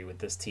angry with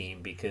this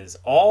team because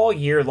all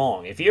year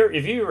long, if you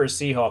were a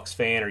Seahawks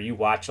fan or you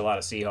watch a lot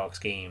of Seahawks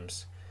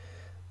games,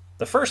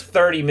 the first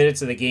 30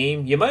 minutes of the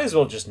game, you might as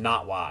well just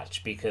not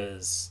watch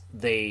because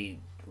they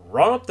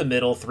run up the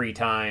middle 3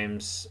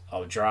 times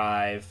a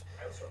drive.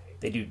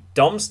 They do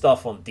dumb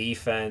stuff on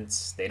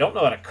defense. They don't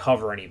know how to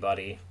cover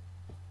anybody.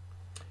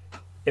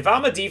 If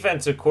I'm a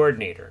defensive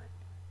coordinator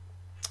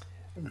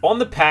on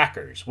the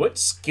Packers, what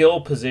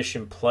skill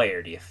position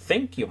player do you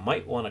think you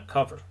might want to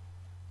cover?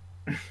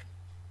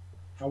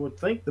 I would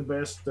think the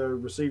best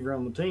receiver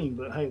on the team,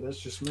 but hey,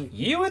 that's just me.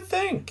 You would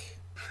think.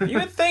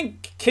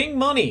 King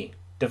Money,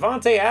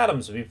 Devontae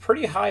Adams would be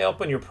pretty high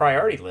up on your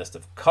priority list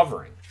of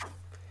covering.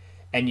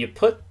 And you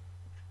put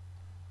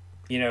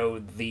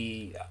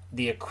the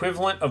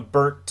equivalent of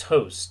burnt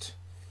toast,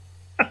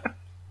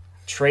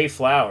 Trey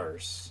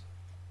Flowers,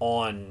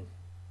 on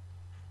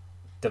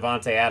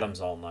Devontae Adams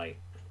all night.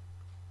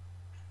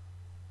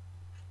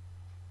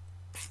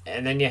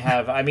 And then you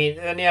have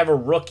a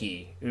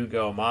rookie,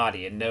 Ugo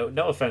Amadi, and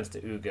no offense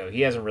to Ugo,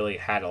 he hasn't really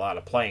had a lot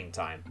of playing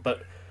time.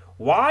 But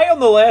why on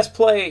the last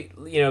play,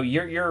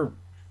 you're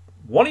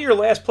one of your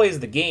last plays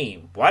of the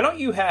game, why don't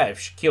you have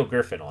Shaquille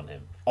Griffin on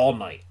him all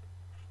night?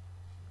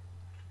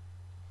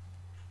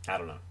 I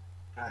don't know.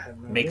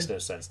 Makes no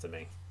sense to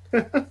me.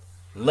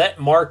 Let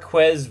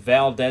Marquez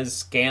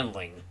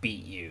Valdez-Scantling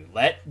beat you.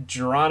 Let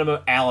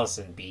Geronimo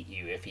Allison beat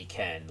you if he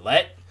can.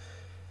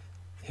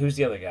 Who's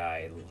the other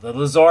guy? The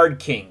Lazard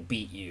King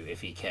beat you if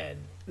he can.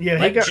 Yeah,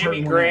 Let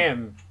Jimmy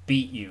Graham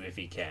beat you if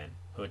he can.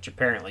 Which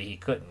apparently he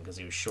couldn't because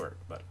he was short.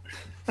 But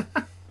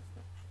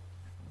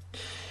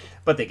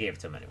but they gave it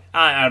to him anyway.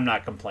 I'm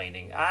not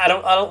complaining. I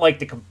don't like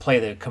to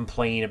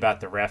complain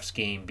about the refs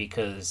game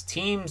because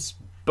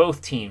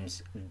both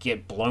teams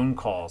get blown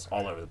calls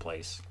all over the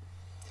place.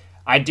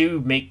 I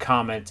do make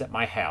comments at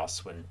my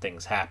house when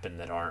things happen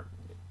that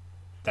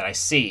I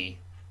see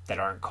that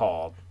aren't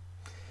called.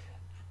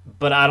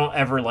 But I don't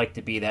ever like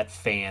to be that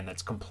fan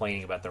that's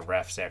complaining about the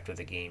refs after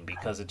the game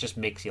because it just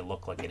makes you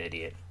look like an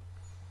idiot.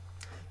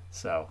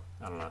 So,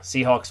 I don't know.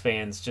 Seahawks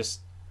fans,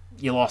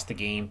 you lost the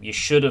game. You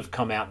should have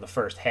come out in the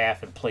first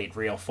half and played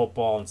real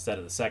football instead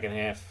of the second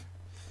half.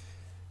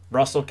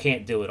 Russell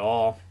can't do it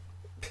all.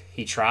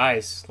 He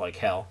tries like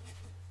hell.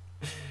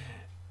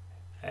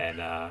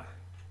 And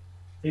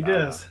He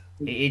does.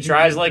 He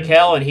tries like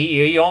hell, and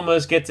he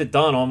almost gets it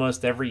done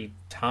almost every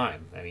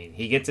time. I mean,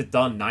 he gets it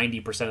done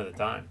 90% of the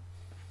time.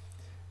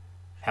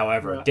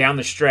 However, Right. down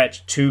the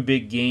stretch, 2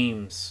 big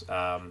games,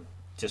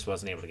 just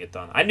wasn't able to get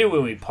done. I knew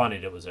when we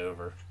punted it was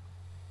over.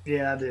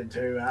 Yeah, I did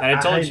too. And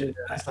I told hated you, it.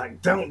 It's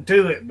like, don't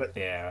do it. But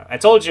yeah, I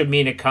told you,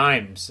 Mina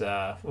Kimes.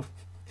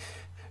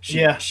 She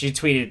Yeah. she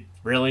tweeted,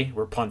 "Really,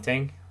 we're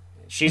punting."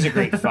 She's a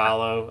great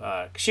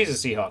follow. She's a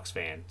Seahawks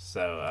fan,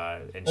 so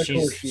and Of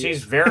course she she's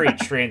is. very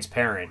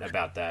transparent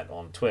about that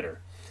on Twitter.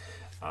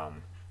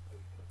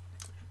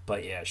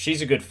 But yeah,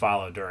 she's a good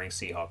follow during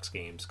Seahawks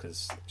games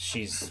because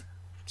she's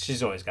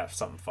always got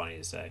something funny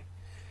to say.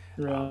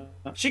 right.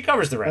 She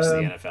covers the rest of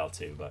the NFL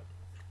too, but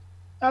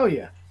Oh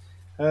yeah,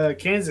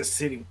 Kansas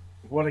City.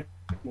 What a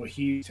well,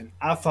 Houston.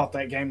 I thought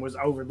that game was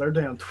over. They're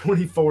down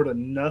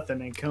 24-0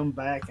 and come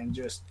back and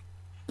just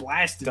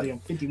blasted them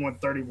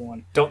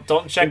 51-31.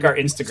 don't check our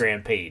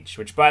Instagram page.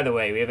 Which, by the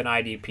way, we have an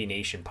IDP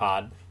Nation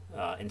Pod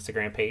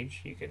Instagram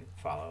page. You can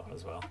follow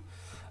as well.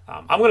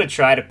 I'm going to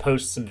try to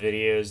post some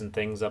videos and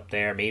things up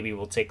there. Maybe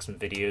we'll take some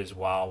videos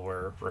while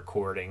we're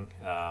recording,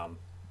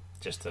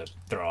 just to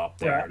throw up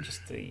there, Right.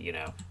 just to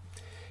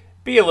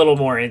be a little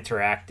more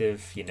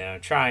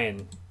interactive. Try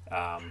and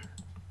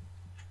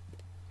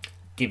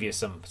give you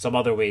some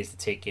other ways to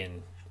take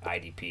in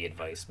IDP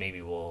advice.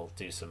 Maybe we'll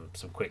do some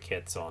quick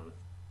hits on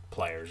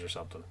players or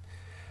something.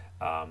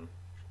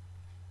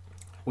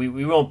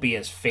 We won't be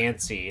as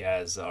fancy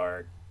as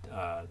our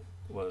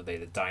what are they,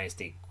 the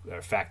Dynasty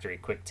or Factory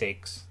quick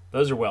takes.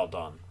 Those are well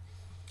done.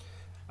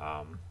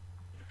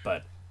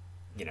 But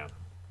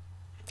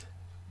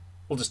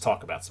we'll just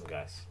talk about some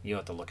guys. You don't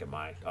have to look at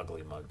my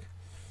ugly mug,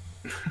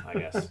 I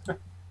guess.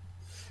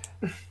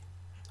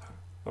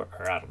 or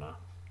I don't know.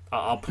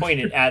 I'll point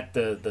it at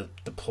the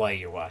play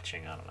you're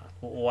watching. I don't know.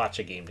 We'll watch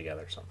a game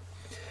together or something.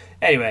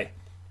 Anyway.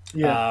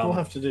 Yeah, we'll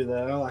have to do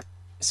that. I like.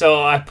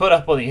 So I put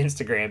up on the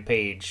Instagram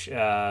page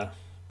a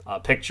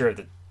picture of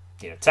the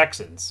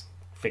Texans,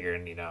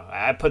 figuring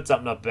I put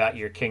something up about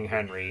your King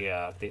Henry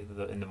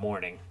in the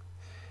morning,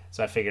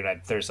 so I figured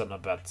I'd throw something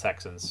up about the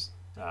Texans,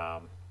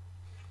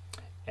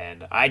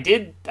 and I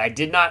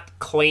did not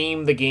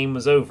claim the game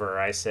was over.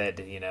 I said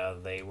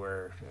they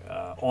were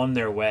on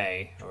their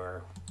way,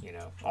 or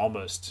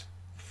almost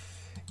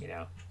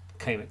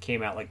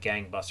came out like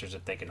gangbusters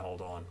if they can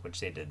hold on, which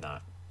they did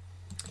not.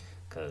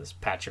 Because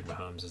Patrick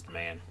Mahomes is the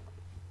man.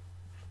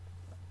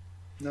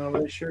 No,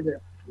 they sure did.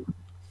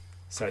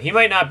 So he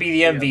might not be the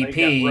Yeah, MVP,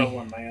 they got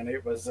rolling, man.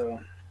 It was.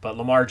 but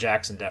Lamar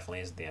Jackson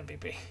definitely isn't the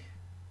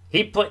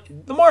MVP.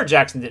 Lamar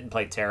Jackson didn't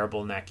play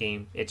terrible in that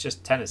game. It's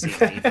just Tennessee's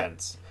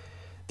defense.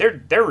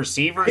 Their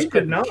receivers He did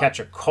couldn't not.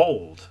 catch a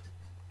cold.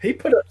 He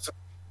put up some.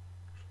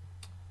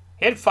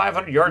 He had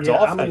 500 yards Yeah,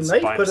 I offense mean,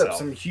 they by put himself. up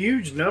some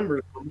huge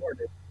numbers. Lamar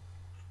did.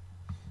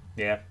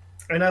 Yeah.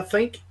 And I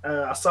think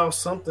I saw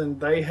something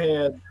they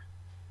had.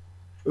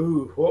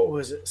 What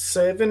was it?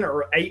 7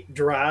 or 8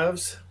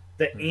 drives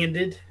that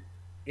ended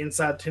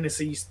inside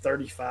Tennessee's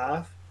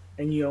 35,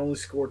 and you only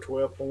scored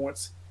 12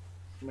 points.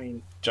 I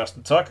mean,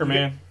 Justin Tucker,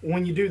 man.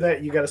 when you do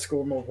that, you got to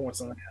score more points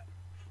than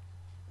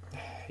that.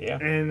 Yeah.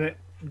 And it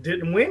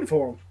didn't win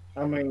for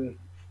them. I mean,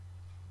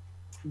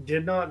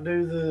 did not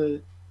do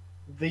the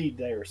deed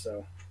there.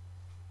 So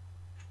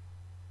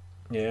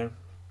Yeah.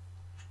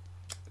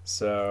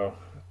 So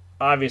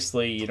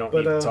obviously you don't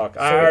But, need to talk. so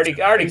I already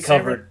it's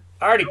covered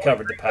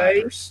the Bay.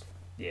 Packers.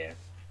 Yeah.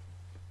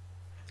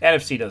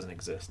 NFC doesn't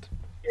exist.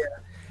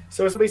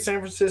 So it's going to be San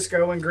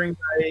Francisco and Green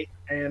Bay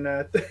and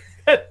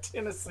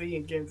Tennessee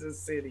and Kansas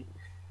City.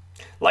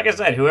 Like I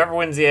said, whoever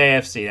wins the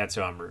AFC, that's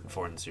who I'm rooting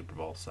for in the Super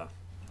Bowl. So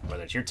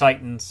whether it's your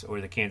Titans or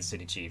the Kansas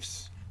City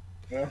Chiefs,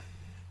 Well,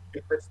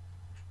 if it's,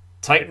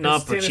 tighten if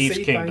up it's for Chiefs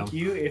Tennessee, Kingdom. thank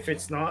you. If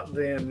it's not,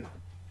 then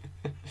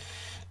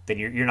Then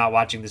you're not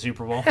watching the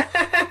Super Bowl.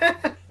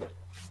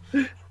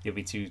 You'll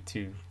be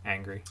too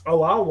angry.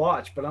 I'll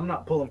watch, but I'm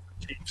not pulling for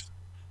the Chiefs.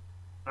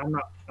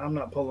 I'm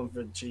not pulling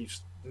for the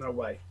Chiefs. No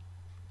way.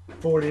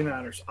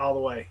 49ers all the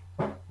way.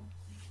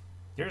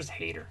 You're just a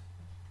hater.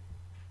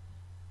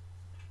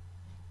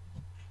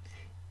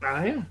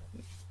 I am.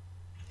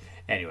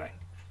 Anyway,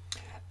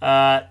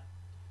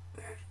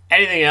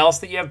 anything else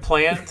that you have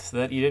planned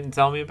that you didn't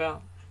tell me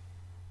about?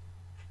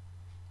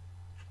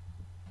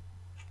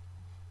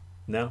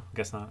 No,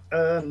 guess not.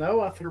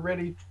 No, I think we're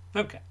ready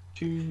Okay.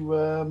 to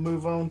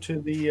move on to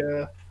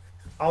the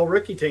all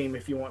rookie team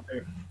if you want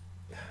to.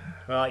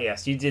 Well,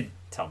 yes, you did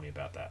tell me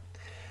about that.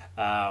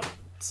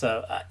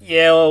 So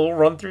yeah, we'll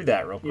run through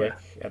that real quick,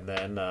 and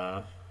then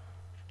let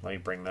me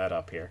bring that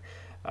up here.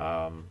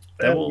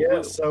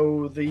 Then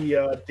So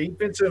the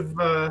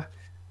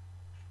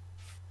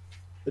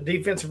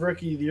defensive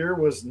rookie of the year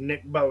was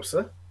Nick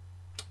Bosa.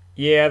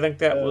 yeah, I think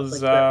that I was.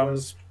 think that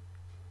was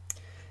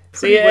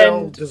pretty see,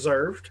 well and-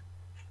 deserved.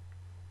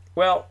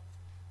 Well,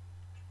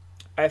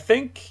 I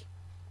think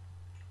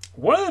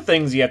one of the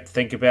things you have to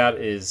think about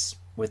is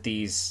with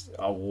these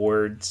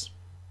awards,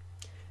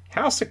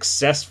 how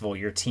successful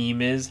your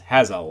team is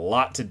has a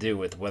lot to do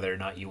with whether or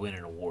not you win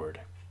an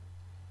award.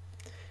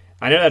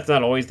 I know that's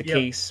not always the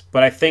case,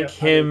 but I think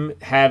him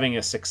having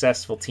a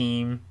successful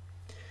team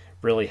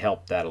really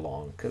helped that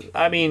along. 'Cause,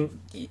 I mean,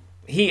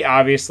 he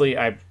obviously,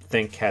 I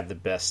think, had the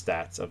best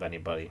stats of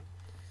anybody.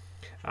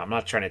 I'm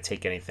not trying to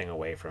take anything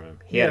away from him.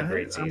 He had a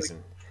great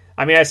season.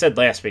 I mean, I said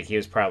last week he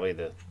was probably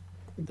the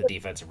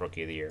defensive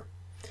rookie of the year.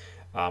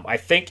 I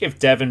think if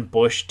Devin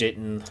Bush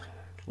didn't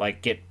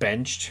get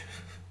benched,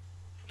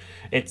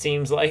 it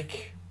seems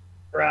like,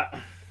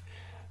 right,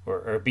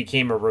 or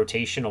became a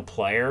rotational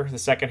player the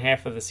second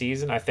half of the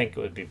season, I think it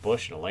would be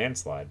Bush in a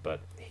landslide.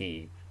 But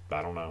I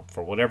don't know,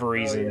 for whatever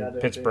reason,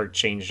 Pittsburgh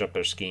changed up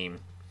their scheme.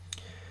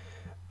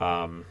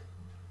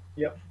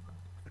 Yep.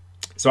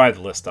 So I have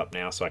the list up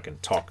now, so I can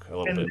talk a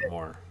little bit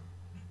more.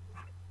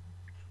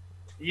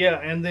 Yeah,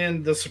 and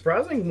then the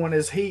surprising one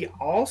is he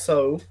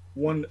also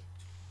won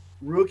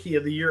Rookie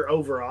of the Year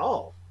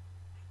overall.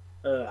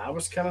 I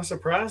was kind of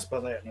surprised by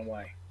that in a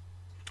way.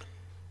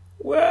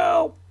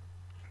 Well,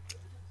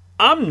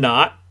 I'm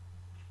not,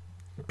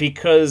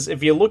 because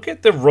if you look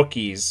at the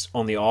rookies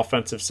on the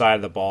offensive side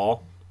of the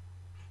ball,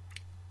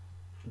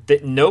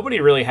 that nobody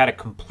really had a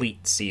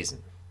complete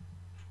season.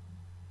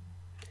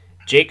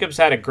 Jacobs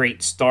had a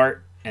great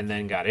start and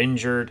then got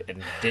injured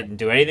and didn't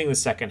do anything the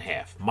second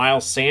half.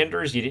 Miles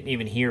Sanders, you didn't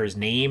even hear his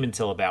name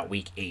until about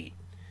week 8,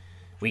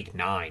 week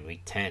 9,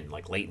 week 10,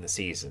 late in the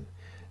season.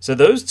 So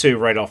those two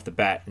right off the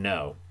bat,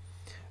 no.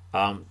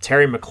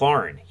 Terry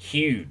McLaurin,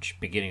 huge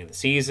beginning of the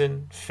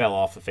season, fell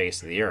off the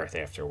face of the earth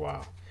after a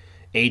while.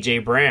 A.J.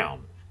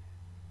 Brown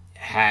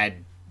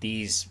had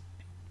these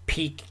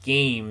peak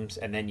games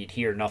and then you'd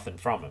hear nothing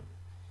from him.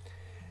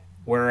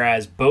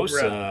 Whereas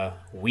Bosa,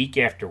 week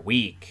after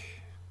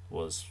week,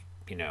 was,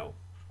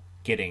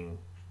 getting,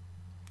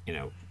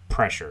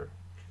 pressure,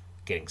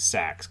 getting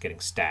sacks, getting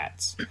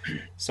stats.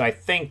 So I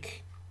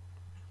think,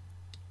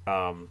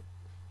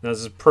 this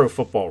is Pro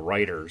Football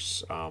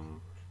Writers,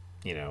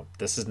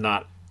 this is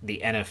not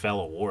the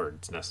NFL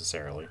awards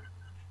necessarily.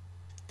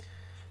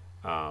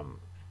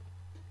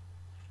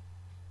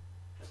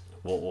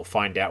 We'll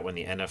find out when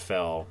the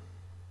NFL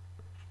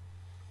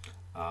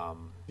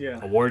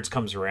awards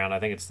comes around. I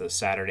think it's the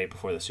Saturday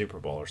before the Super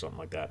Bowl or something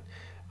like that.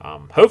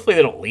 Hopefully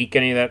they don't leak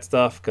any of that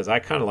stuff, because I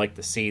kind of like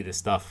to see the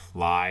stuff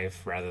live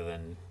rather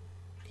than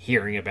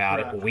hearing about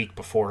it a week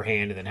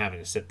beforehand and then having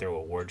to sit through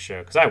an award show,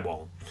 because I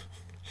won't.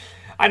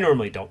 I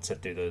normally don't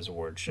sit through those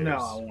award shows. No,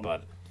 I won't.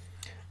 But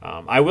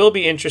I will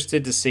be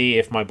interested to see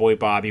if my boy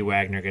Bobby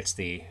Wagner gets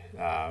the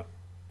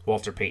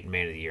Walter Payton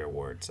Man of the Year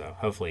award. So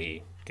hopefully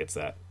he gets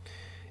that.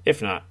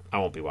 If not, I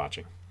won't be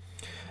watching.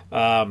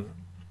 But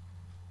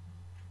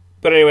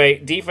anyway,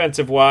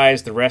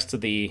 defensive-wise, the rest of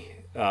the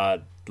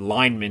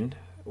linemen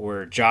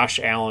were Josh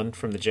Allen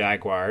from the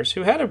Jaguars,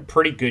 who had a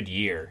pretty good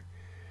year.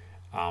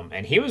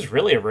 And he was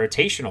really a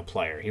rotational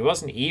player. He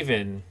wasn't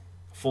even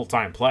a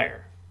full-time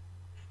player.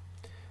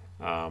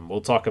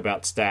 We'll talk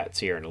about stats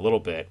here in a little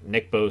bit.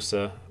 Nick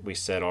Bosa, we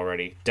said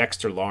already.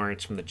 Dexter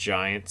Lawrence from the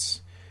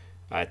Giants,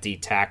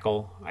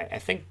 D-tackle. I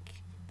think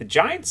the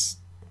Giants,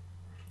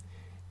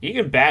 you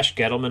can bash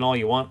Gettleman all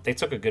you want. They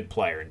took a good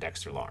player in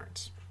Dexter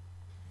Lawrence.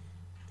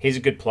 He's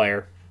a good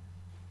player.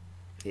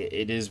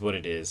 It is what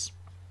it is.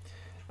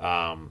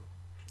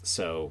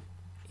 So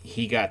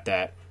he got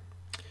that.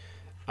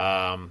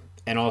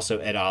 And also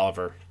Ed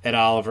Oliver. Ed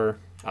Oliver,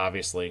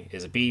 obviously,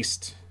 is a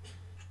beast.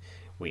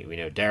 We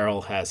know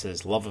Darryl has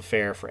his love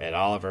affair for Ed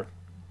Oliver.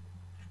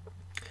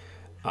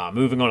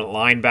 Moving on to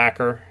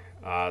linebacker.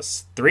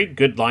 3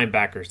 good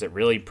linebackers that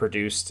really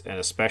produced, and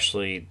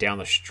especially down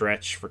the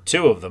stretch for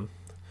 2 of them.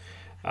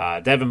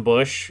 Devin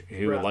Bush,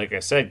 who, like I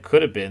said,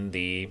 could have been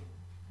the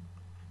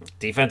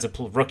defensive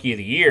rookie of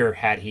the year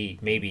had he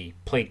maybe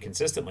played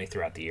consistently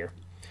throughout the year.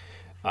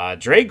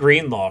 Dre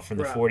Greenlaw from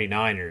the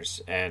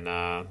 49ers. And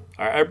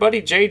our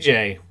buddy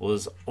JJ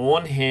was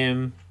on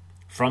him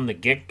from the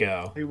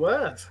get-go. He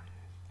was.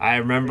 I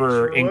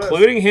remember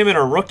including him in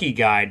a rookie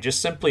guide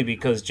just simply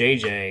because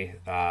JJ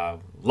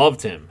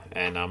loved him.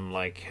 And I'm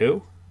like,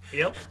 who?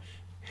 Yep.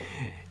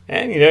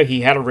 And,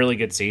 he had a really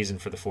good season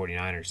for the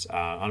 49ers.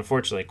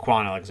 Unfortunately,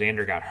 Quan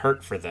Alexander got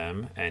hurt for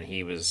them, and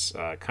he was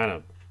kind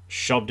of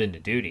shoved into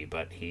duty,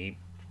 but he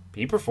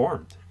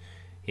performed.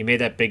 He made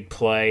that big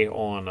play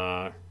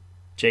on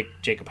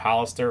Jacob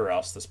Hollister, or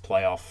else this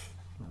playoff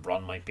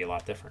run might be a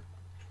lot different.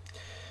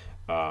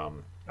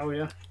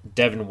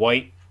 Devin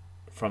White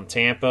from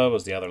Tampa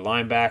was the other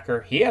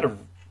linebacker. He had a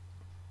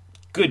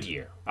good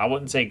year. I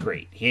wouldn't say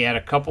great. He had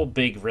a couple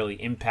big,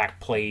 really impact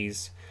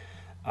plays,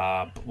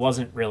 but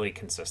wasn't really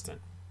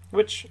consistent,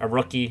 which a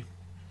rookie,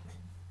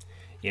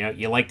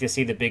 you like to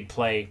see the big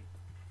play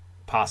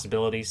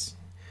possibilities.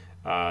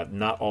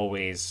 Not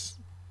always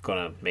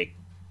going to make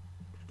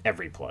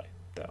every play,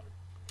 though.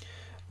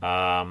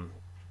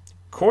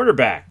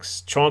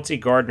 Cornerbacks, Chauncey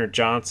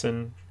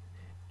Gardner-Johnson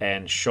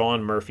and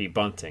Sean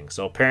Murphy-Bunting.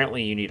 So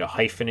apparently you need a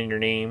hyphen in your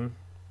name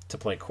to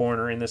play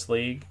corner in this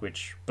league,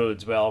 which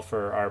bodes well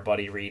for our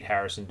buddy Reed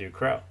Harrison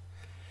Ducrow.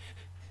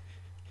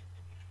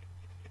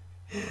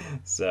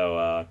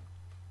 So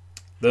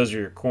those are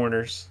your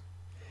corners.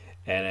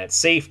 And at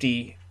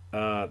safety,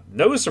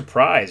 No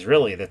surprise,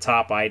 really. The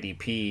top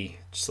IDP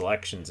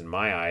selections in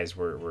my eyes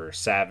were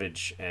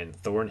Savage and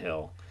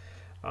Thornhill.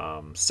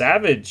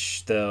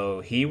 Savage,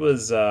 though,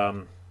 he's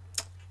about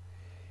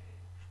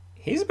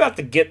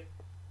to get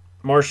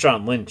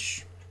Marshawn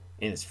Lynch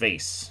in his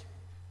face.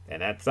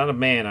 And that's not a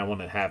man I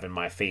want to have in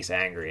my face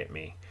angry at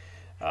me.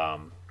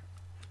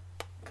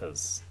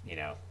 Because,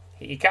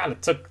 he kind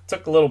of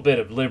took a little bit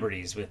of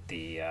liberties with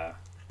the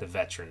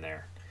veteran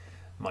there,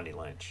 Money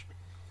Lynch.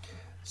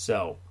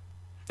 So,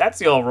 that's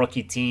the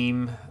all-rookie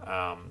team.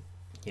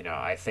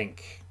 I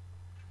think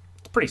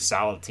it's a pretty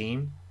solid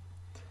team.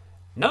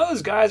 None of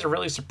those guys are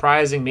really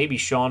surprising. Maybe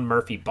Sean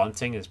Murphy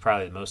Bunting is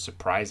probably the most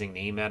surprising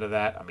name out of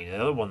that. I mean, the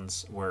other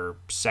ones were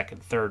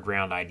second, third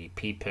round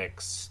IDP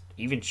picks.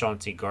 Even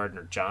Chauncey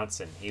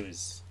Gardner-Johnson, he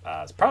was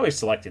probably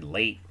selected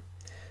late,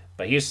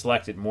 but he was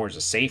selected more as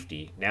a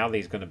safety. Now that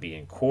he's going to be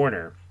in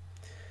corner,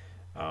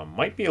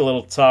 might be a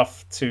little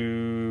tough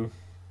to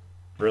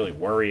really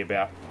worry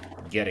about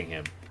getting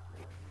him.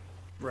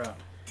 Right.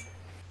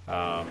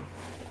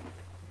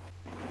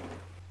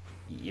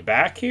 You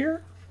back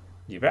here?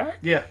 You back?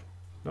 Yeah.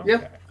 Okay.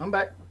 Yeah, I'm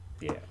back.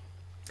 Yeah.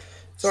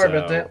 Sorry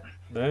about that.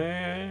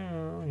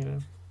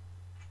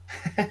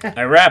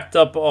 I wrapped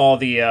up all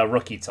the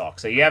rookie talk.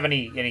 So you have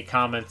any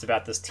comments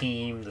about this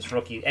team, this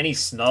rookie? Any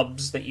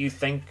snubs that you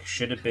think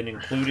should have been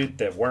included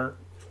that weren't?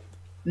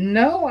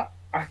 No,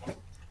 I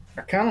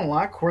kind of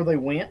like where they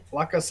went.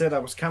 Like I said, I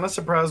was kind of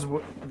surprised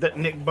that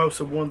Nick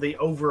Bosa won the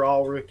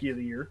overall Rookie of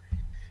the Year.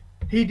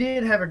 He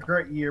did have a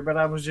great year, but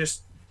I was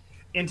just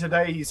in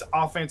today's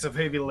offensive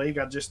heavy league.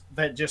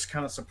 That just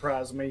kind of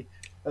surprised me.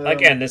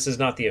 Again, this is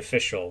not the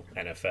official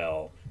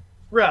NFL.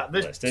 Right,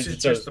 this list. is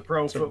just the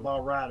Pro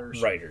Football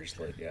Writers.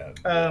 Yeah.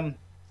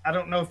 I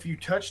don't know if you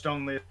touched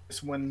on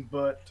this one,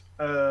 but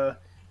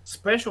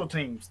special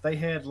teams, they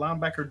had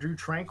linebacker Drew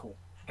Tranquil.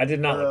 I did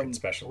not look at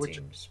special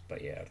teams,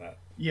 but yeah.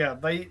 Yeah,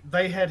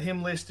 they had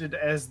him listed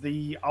as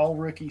the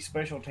all-rookie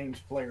special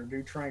teams player,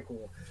 Drew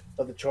Tranquil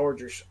of the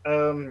Chargers.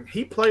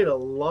 He played a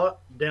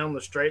lot down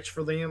the stretch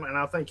for them, and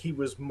I think he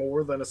was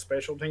more than a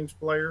special teams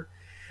player.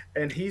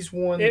 And he's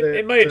one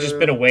it might have just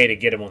been a way to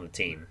get him on the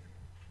team.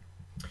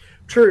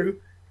 True,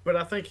 but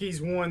I think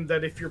he's one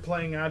that if you're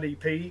playing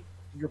IDP,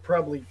 you're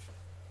probably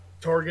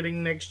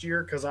targeting next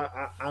year because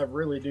I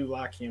really do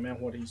like him and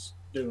what he's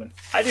doing.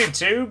 I do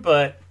too,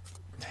 but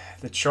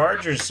the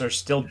Chargers are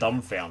still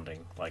dumbfounding.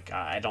 Like,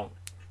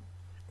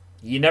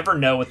 you never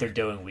know what they're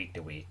doing week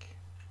to week.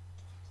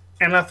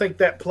 And I think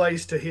that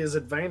plays to his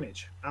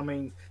advantage. I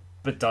mean,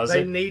 but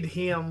they need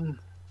him.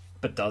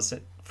 But does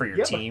it? For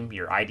your team,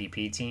 your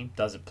IDP team,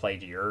 does it play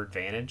to your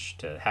advantage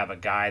to have a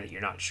guy that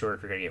you're not sure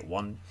if you're going to get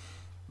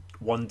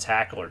one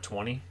tackle or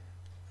 20?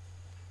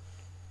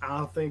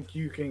 I think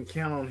you can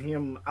count on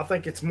him. I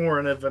think it's more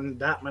of an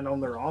indictment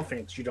on their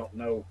offense. You don't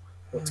know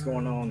what's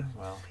going on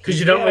because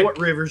you don't know what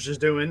Rivers is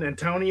doing.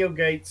 Antonio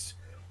Gates,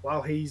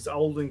 while he's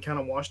old and kind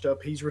of washed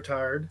up, he's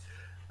retired.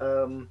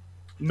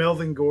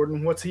 Melvin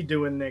Gordon, what's he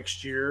doing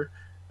next year?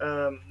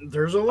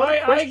 There's a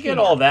lot. I get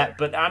all that,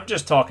 but I'm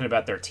just talking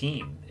about their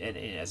team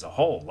as a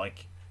whole.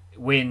 Like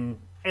when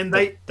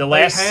they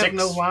have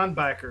no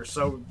linebacker,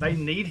 so they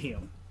need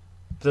him.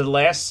 The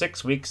last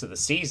 6 weeks of the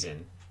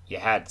season, you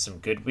had some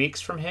good weeks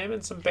from him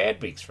and some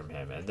bad weeks from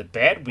him. And the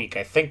bad week,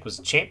 I think, was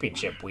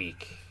championship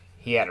week.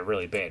 He had a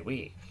really bad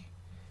week.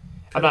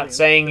 I'm not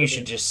saying you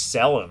should just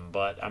sell him,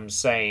 but I'm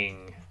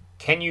saying,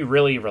 can you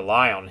really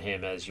rely on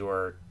him as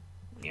your,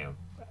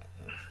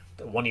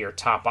 one of your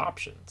top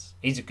options?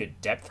 He's a good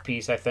depth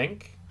piece, I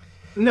think.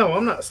 No,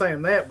 I'm not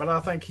saying that, but I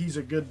think he's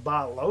a good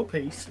buy low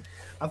piece.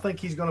 I think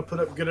he's going to put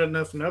up good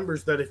enough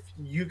numbers that if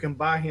you can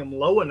buy him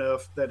low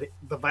enough that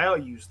the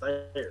value's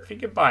there. If you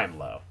can buy him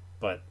low,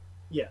 but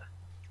yeah,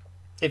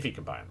 if you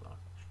can buy him low.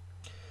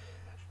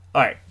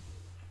 All right,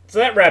 so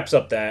that wraps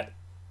up that.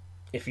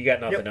 If you got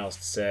nothing else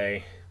to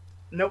say,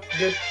 nope,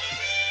 good.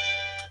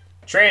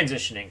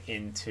 Transitioning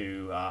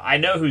into, I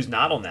know who's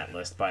not on that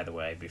list, by the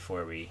way.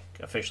 Before we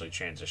officially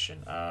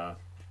transition,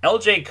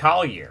 LJ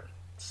Collier.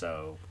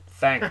 So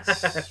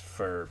thanks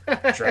for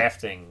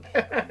drafting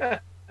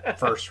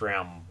first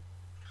round.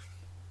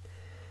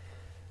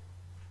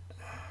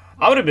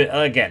 I would have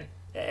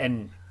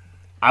been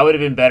I would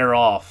have been better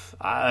off.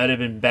 I would have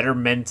been better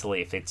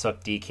mentally if they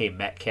took DK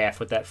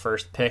Metcalf with that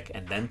first pick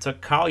and then took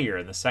Collier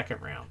in the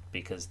second round,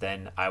 because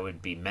then I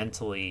would be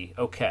mentally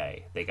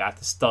okay. They got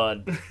the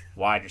stud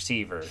wide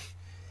receiver,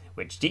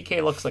 which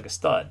DK looks like a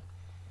stud.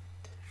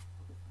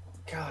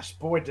 Gosh,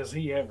 boy, does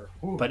he ever.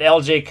 Ooh. But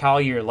LJ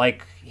Collier,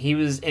 he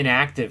was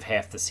inactive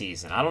half the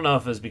season. I don't know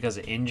if it was because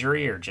of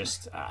injury or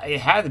just it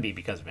had to be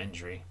because of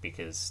injury,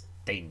 because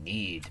they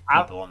need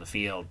people on the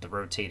field to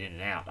rotate in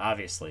and out,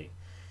 obviously.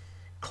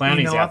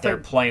 Clowney's out there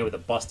playing with a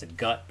busted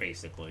gut,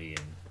 basically.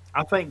 And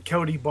I think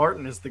Cody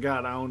Barton is the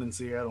guy to own in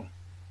Seattle.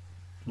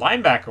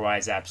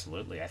 Linebacker-wise,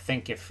 absolutely. I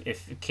think if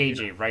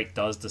KJ Wright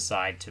does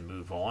decide to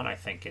move on, I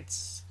think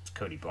it's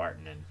Cody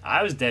Barton. And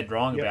I was dead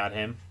wrong about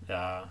him.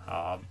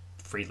 I'll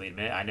freely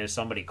admit. I know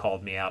somebody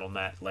called me out on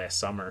that last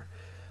summer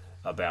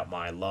about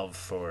my love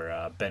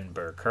for Ben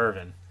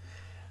Burr-Kirvin.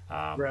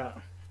 Right.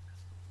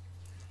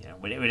 You know,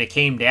 when it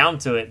came down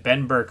to it,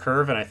 Ben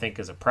Burke-Irvin, I think,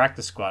 is a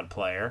practice squad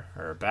player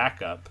or a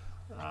backup.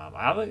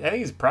 I think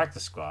he's a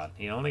practice squad.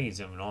 I don't think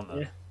he's even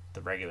on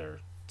the regular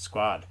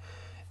squad.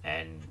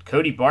 And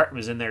Cody Barton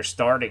was in there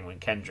starting when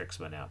Kendricks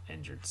went out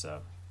injured.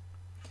 So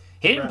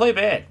he didn't play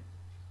bad.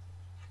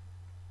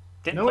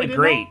 Didn't play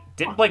great.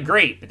 Didn't play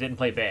great, but didn't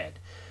play bad.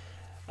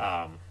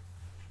 I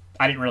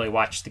didn't really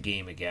watch the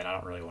game again. I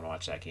don't really want to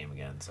watch that game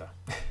again, so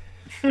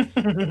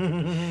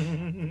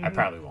I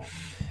probably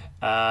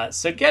won't.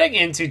 So getting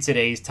into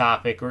today's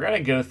topic, we're going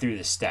to go through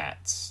the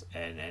stats.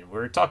 And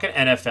we're talking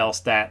NFL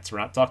stats. We're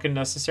not talking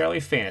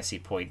necessarily fantasy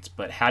points,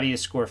 but how do you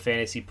score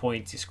fantasy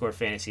points? You score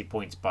fantasy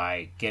points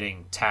by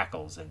getting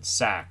tackles and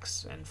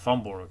sacks and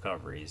fumble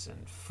recoveries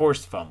and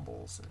forced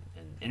fumbles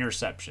and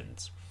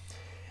interceptions.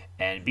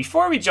 And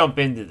before we jump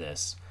into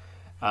this,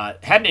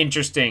 had an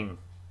interesting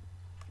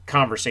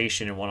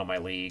conversation in one of my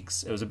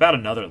leagues. It was about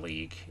another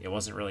league. It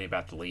wasn't really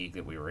about the league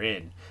that we were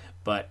in,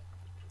 but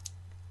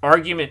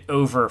argument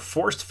over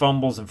forced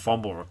fumbles and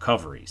fumble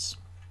recoveries.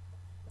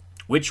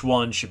 Which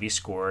one should be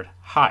scored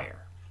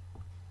higher?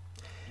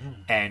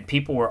 And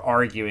people were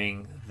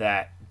arguing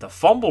that the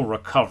fumble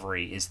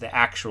recovery is the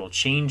actual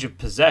change of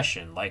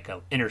possession, like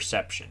an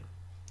interception.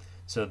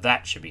 So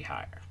that should be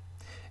higher.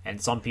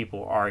 And some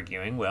people were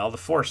arguing, well, the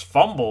forced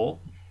fumble,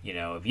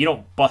 if you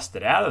don't bust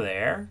it out of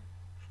there,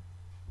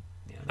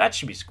 that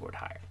should be scored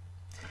higher.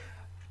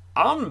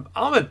 I'm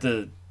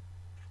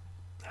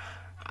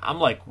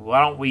like, why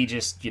don't we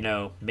just,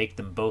 make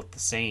them both the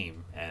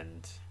same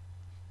and,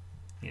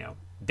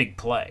 big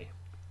play.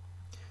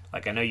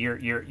 Like, I know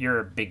you're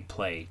a big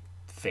play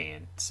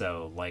fan,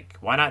 so like,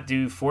 why not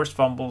do forced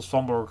fumbles,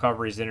 fumble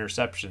recoveries,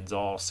 interceptions,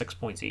 all 6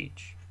 points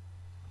each?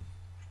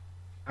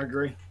 I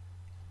agree.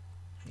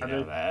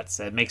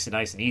 That makes it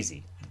nice and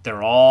easy.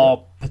 They're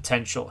all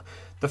potential.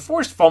 The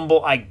forced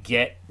fumble, I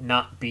get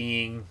not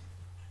being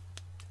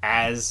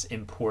as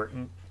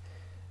important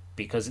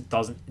because it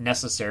doesn't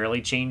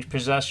necessarily change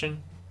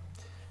possession.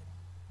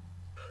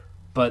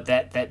 But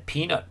that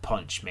peanut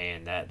punch,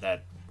 man,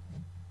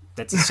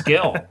 that's a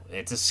skill.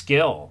 It's a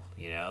skill,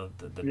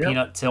 the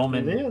Peanut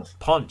Tillman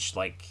punch,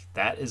 like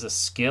that is a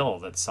skill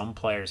that some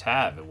players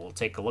have, and we'll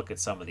take a look at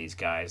some of these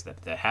guys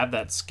that have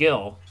that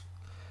skill,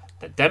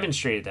 that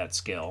demonstrated that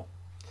skill.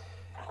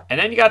 And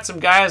then you got some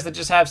guys that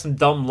just have some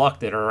dumb luck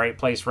that are right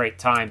place, right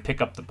time,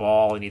 pick up the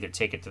ball and either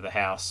take it to the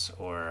house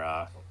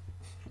or,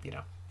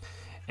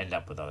 end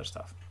up with other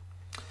stuff.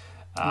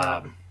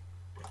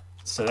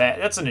 So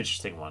that's an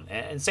interesting one.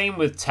 And same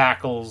with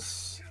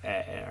tackles,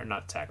 or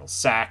not tackles,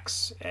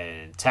 sacks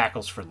and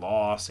tackles for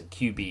loss and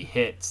QB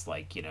hits.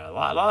 Like, a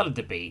lot of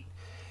debate.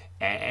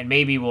 And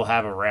maybe we'll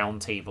have a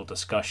roundtable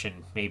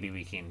discussion. Maybe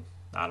we can,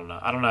 I don't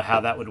know how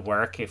that would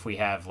work if we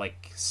have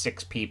like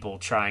 6 people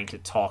trying to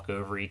talk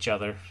over each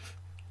other.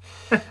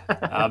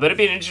 But it'd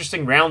be an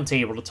interesting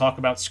roundtable to talk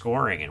about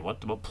scoring and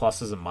what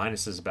pluses and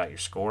minuses about your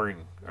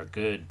scoring are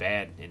good,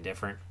 bad,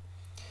 indifferent.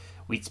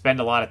 We spend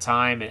a lot of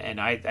time, and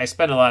I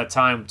spend a lot of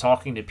time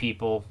talking to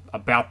people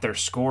about their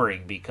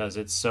scoring because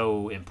it's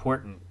so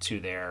important to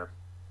their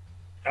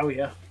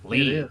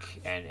league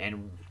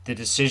and the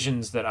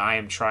decisions that I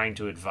am trying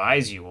to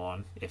advise you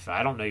on. If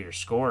I don't know your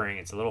scoring,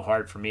 it's a little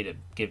hard for me to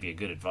give you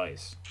good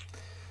advice.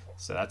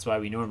 So that's why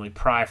we normally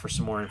pry for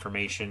some more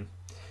information.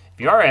 If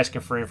you are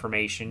asking for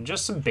information,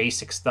 just some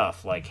basic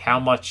stuff like how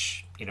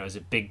much, is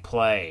it big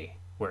play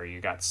where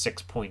you got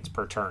 6 points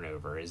per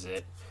turnover? Is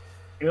it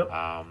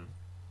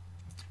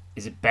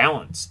is it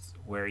balanced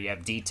where you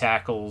have D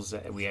tackles,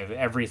 we have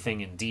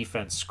everything in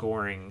defense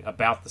scoring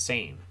about the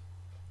same?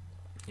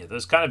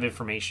 Those kind of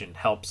information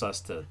helps us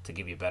to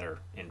give you better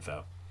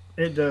info.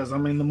 It does. I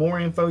mean, the more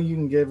info you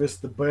can give us,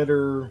 the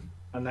better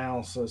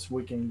analysis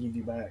we can give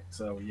you back.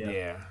 So,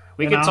 yeah.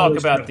 We can talk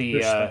about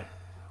the...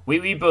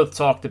 We both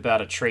talked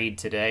about a trade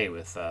today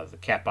with the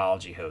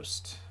Capology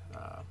host.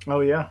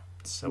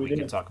 So we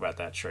can talk about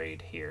that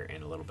trade here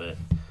in a little bit.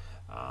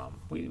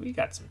 We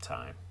got some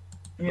time.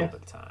 A little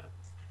bit of time.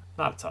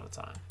 Not a ton of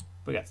time.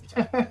 We got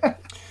some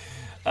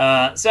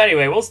time. So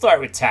anyway, we'll start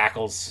with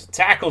tackles.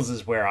 Tackles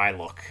is where I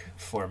look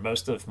for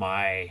most of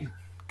my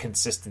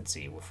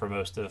consistency, for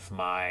most of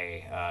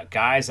my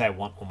guys I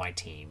want on my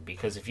team.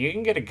 Because if you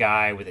can get a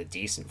guy with a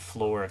decent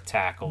floor of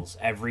tackles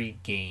every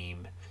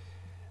game,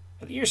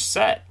 you're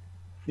set.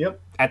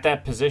 Yep. At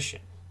that position.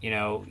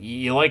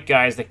 You like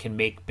guys that can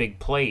make big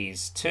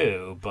plays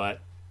too, but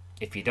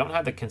if you don't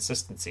have the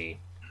consistency,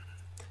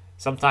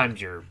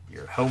 sometimes you're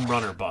home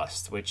run or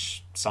bust,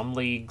 which some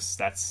leagues,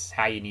 that's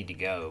how you need to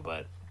go.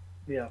 But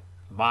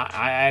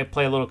I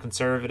play a little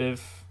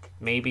conservative,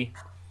 maybe,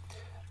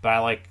 but I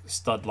like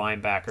stud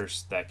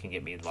linebackers that can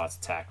get me lots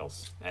of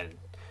tackles. And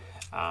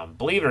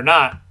believe it or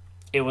not,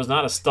 it was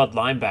not a stud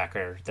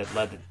linebacker that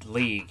led the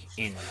league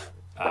in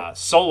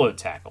solo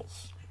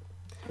tackles.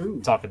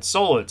 Ooh. Talking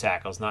solo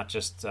tackles, not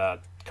just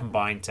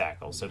combined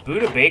tackles. So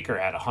Budda Baker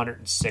had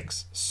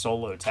 106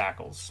 solo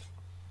tackles.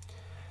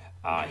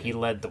 He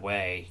led the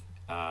way.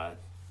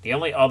 The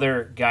only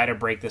other guy to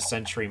break the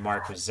century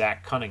mark was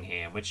Zach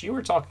Cunningham, which you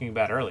were talking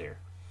about earlier.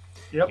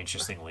 Yep.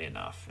 interestingly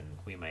enough, and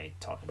we may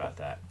talk about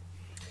that.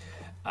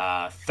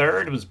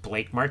 Third was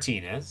Blake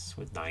Martinez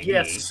with 98.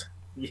 Yes.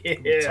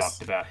 We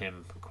talked about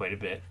him quite a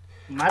bit.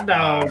 My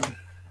dog.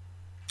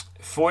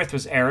 Fourth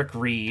was Eric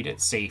Reed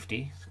at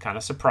safety. Kind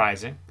of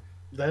surprising.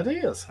 That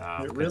is.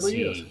 It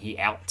really is. He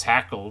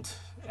out-tackled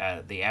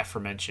the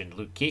aforementioned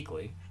Luke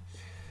Kuechly.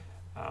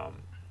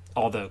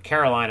 Although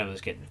Carolina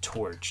was getting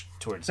torched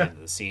towards the end of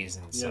the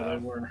season, so they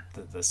were.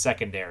 The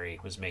secondary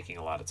was making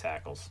a lot of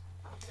tackles.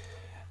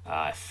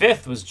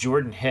 Fifth was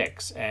Jordan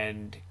Hicks,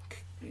 and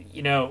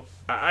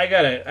I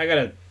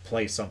gotta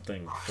play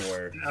something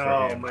for him.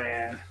 Oh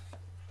man,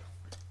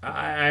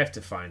 I have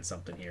to find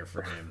something here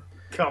for him.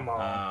 Come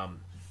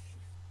on.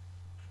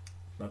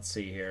 Let's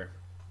see here.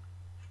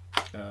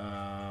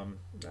 I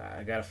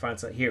gotta find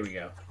something. Here we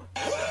go.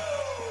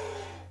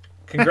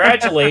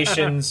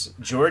 Congratulations,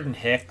 Jordan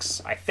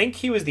Hicks. I think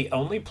he was the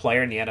only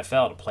player in the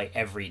NFL to play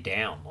every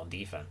down on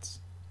defense.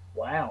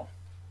 Wow.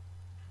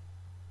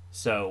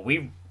 So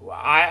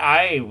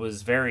I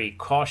was very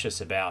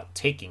cautious about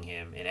taking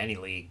him in any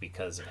league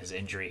because of his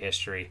injury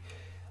history.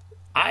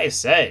 I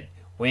said,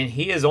 when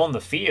he is on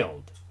the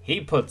field, he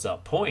puts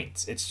up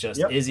points. It's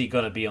just, is he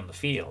going to be on the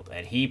field?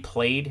 And he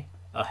played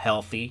a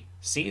healthy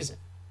season.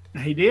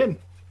 He did.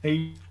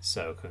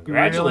 So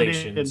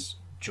congratulations, really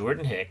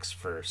Jordan Hicks,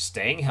 for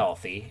staying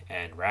healthy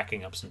and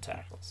racking up some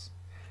tackles.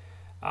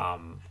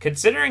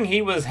 Considering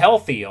he was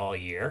healthy all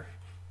year,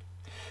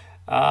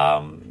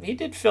 he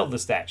did fill the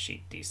stat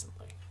sheet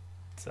decently.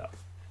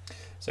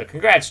 So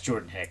congrats,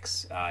 Jordan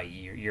Hicks.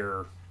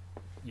 Your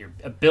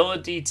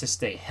ability to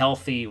stay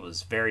healthy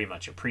was very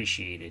much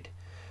appreciated.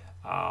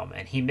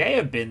 And he may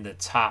have been the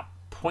top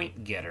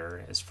point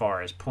getter as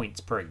far as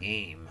points per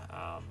game,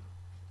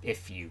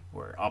 if you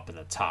were up in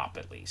the top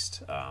at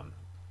least.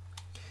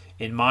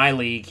 In my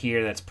league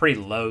here, that's pretty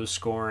low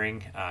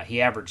scoring.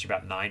 He averaged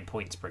about 9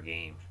 points per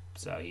game.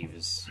 So he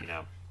was,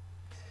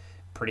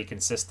 pretty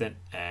consistent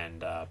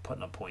and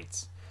putting up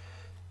points.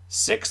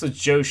 Sixth was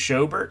Joe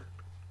Schobert.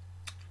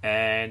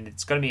 And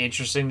it's going to be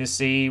interesting to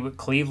see what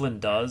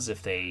Cleveland does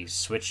if they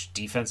switch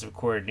defensive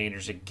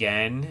coordinators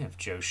again, if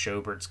Joe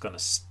Schobert's going to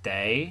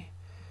stay.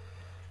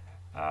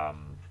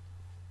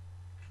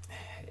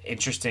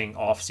 Interesting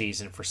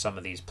offseason for some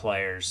of these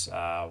players.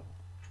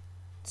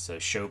 So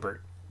Schobert,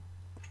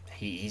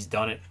 he's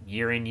done it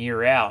year in,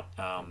 year out.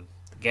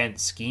 Again,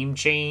 scheme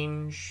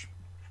change.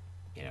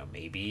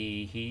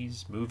 Maybe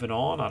he's moving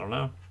on. I don't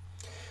know.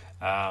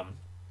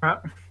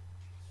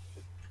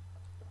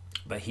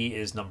 But he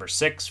is number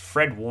 6.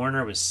 Fred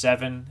Warner was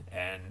 7,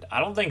 and I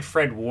don't think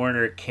Fred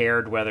Warner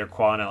cared whether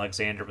Quan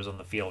Alexander was on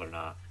the field or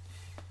not.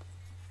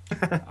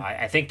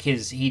 I think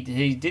he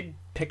did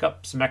pick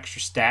up some extra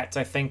stats,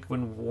 I think,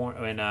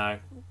 when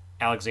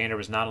Alexander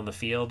was not on the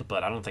field,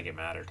 but I don't think it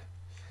mattered.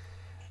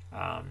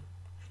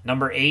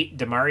 Number 8,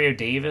 Demario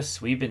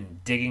Davis. We've been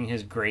digging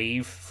his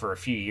grave for a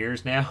few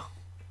years now.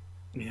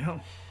 Yeah.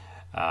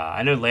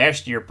 I know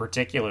last year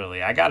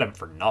particularly, I got him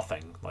for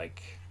nothing. I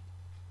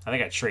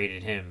think I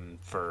traded him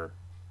for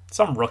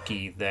some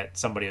rookie that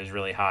somebody was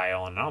really high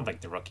on. I don't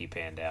think the rookie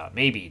panned out.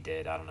 Maybe he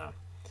did. I don't know.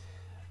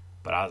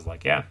 But I was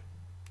like, yeah,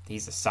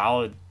 he's a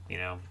solid,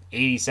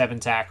 87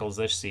 tackles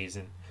this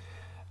season.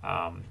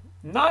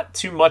 Not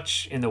too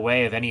much in the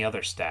way of any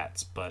other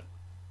stats, but,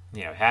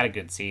 had a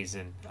good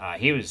season.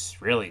 He was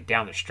really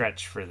down the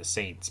stretch for the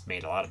Saints,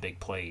 made a lot of big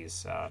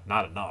plays.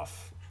 Not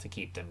enough to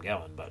keep them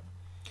going, but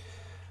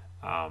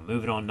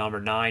moving on,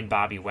 number 9,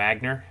 Bobby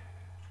Wagner.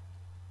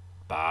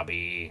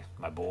 Bobby,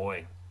 my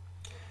boy.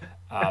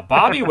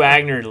 Bobby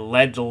Wagner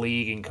led the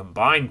league in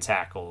combined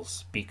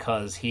tackles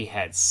because he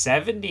had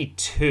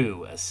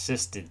 72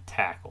 assisted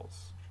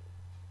tackles.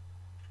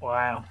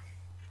 Wow.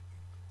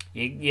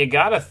 You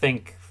got to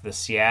think the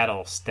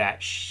Seattle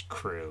stat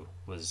crew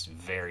was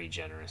very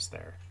generous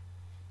there.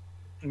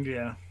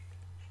 Yeah.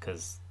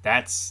 Because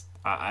that's,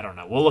 I don't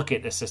know. We'll look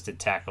at assisted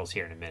tackles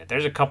here in a minute.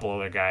 There's a couple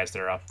other guys that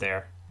are up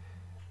there.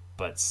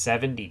 But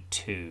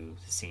 72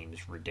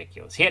 seems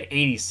ridiculous. He had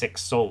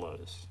 86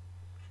 solos.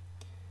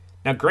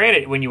 Now,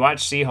 granted, when you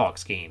watch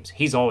Seahawks games,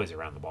 he's always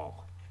around the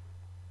ball.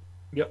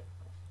 Yep.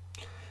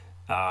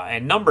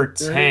 And number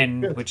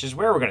 10, which is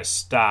where we're going to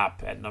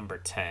stop at number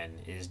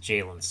 10, is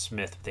Jalen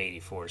Smith with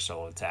 84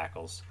 solo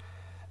tackles.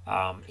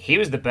 He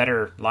was the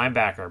better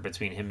linebacker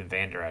between him and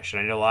Van Der Esch.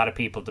 And I know a lot of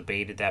people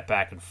debated that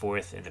back and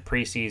forth in the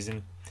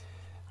preseason.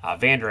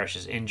 Van Der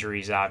Esch's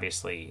injuries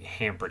obviously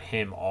hampered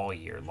him all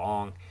year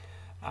long.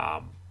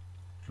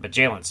 But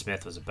Jalen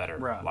Smith was a better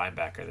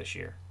linebacker this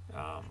year.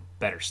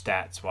 Better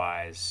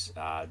stats-wise.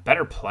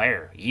 Better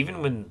player.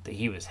 Even when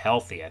he was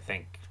healthy, I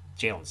think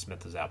Jalen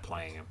Smith was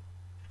outplaying him.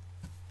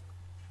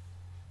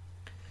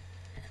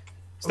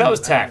 So that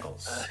was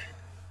tackles.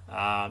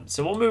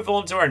 So we'll move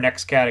on to our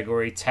next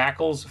category,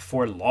 tackles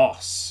for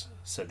loss.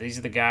 So these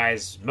are the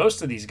guys,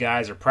 most of these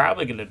guys are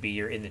probably going to be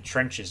your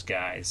in-the-trenches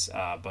guys,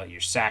 but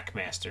your sack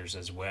masters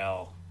as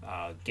well,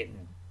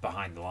 getting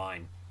behind the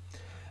line.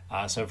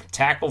 So for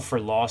tackle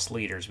for loss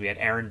leaders, we had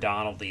Aaron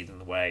Donald leading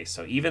the way.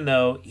 So even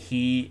though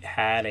he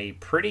had a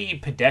pretty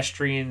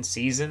pedestrian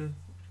season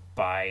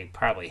by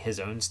probably his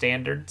own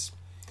standards,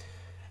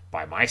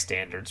 by my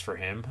standards for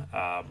him.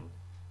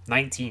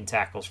 19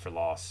 tackles for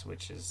loss,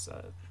 which is,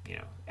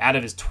 out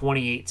of his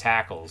 28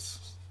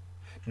 tackles,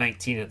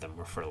 19 of them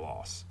were for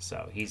loss.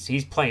 So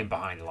he's playing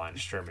behind the line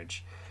of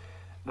scrimmage.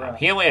 Right.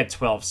 He only had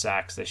 12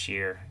 sacks this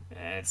year,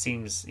 and it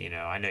seems,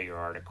 I know your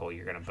article,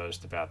 you're going to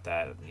boast about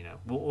that.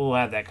 We'll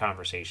have that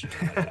conversation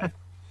about that.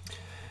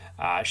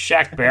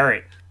 Shaq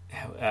Barrett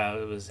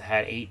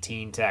had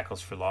 18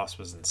 tackles for loss,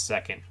 was in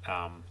second.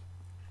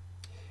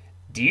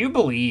 Do you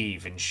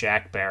believe in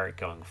Shaq Barrett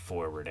going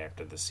forward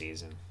after the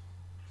season?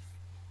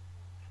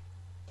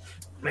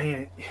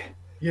 Man,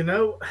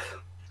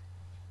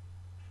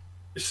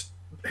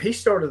 he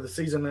started the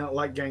season out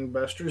like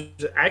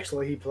gangbusters.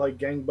 Actually, he played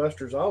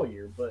gangbusters all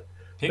year, but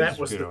that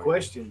was the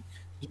question.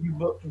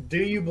 Do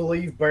you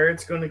believe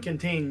Barrett's going to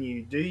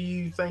continue? Do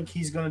you think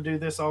he's going to do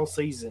this all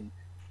season?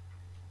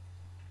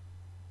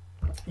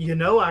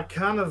 I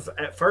kind of,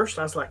 at first,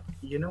 I was like,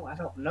 I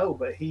don't know.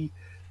 But the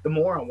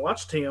more I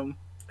watched him,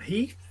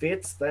 he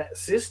fits that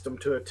system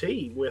to a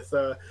T with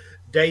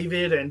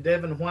David and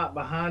Devin White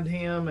behind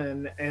him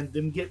and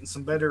them getting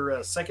some better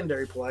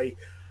secondary play.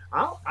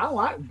 I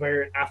like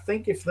Barrett. I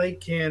think if they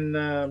can,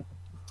 and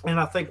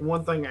I think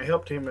one thing that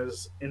helped him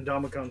is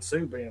Ndamukong Suh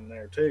being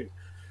there too.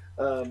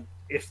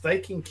 If they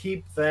can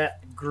keep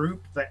that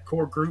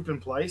core group in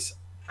place,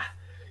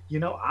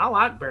 I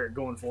like Barrett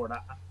going forward.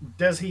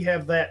 Does he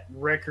have that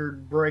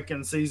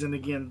record-breaking season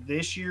again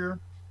this year?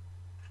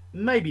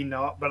 Maybe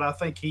not, but I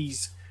think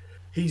he's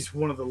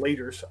one of the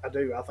leaders. I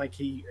do. I think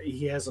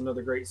he has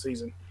another great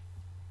season.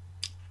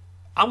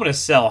 I'm going to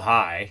sell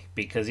high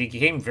because he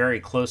came very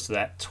close to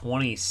that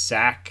 20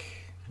 sack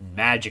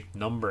magic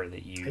number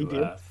that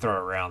you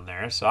throw around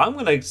there. So I'm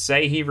going to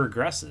say he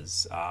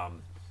regresses.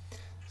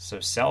 So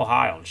sell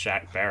high on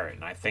Shaq Barrett,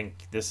 and I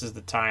think this is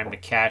the time to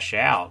cash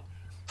out.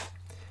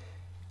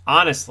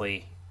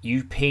 Honestly,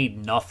 you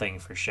paid nothing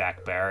for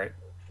Shaq Barrett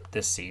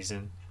this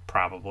season,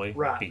 probably,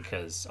 right?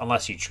 Because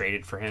unless you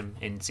traded for him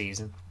in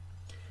season,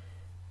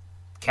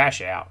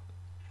 cash out.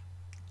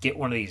 Get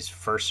one of these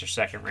first or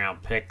second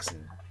round picks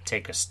and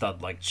take a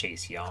stud like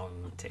Chase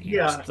Young.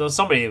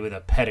 Somebody with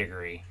a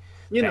pedigree.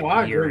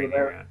 I agree with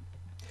that.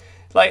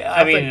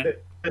 I mean, think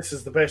this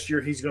is the best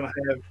year he's going to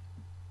have.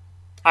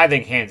 I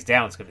think hands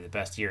down it's going to be the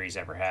best year he's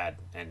ever had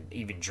and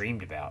even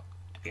dreamed about,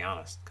 to be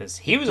honest. Because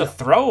he was a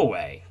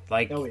throwaway.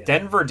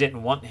 Denver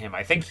didn't want him.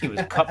 I think he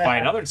was cut by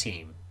another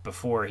team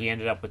before he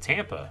ended up with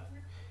Tampa.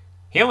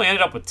 He only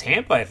ended up with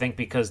Tampa, I think,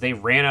 because they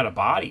ran out of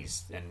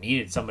bodies and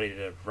needed somebody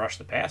to rush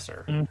the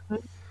passer. Mm-hmm.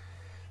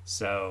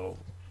 So,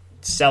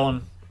 sell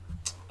him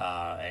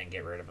and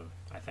get rid of him,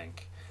 I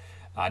think.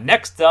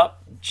 Next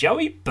up,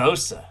 Joey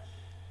Bosa.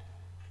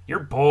 Your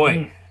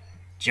boy,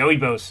 Joey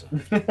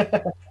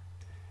Bosa.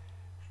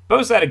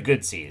 Bosa had a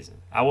good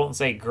season. I won't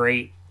say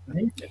great.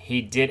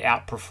 He did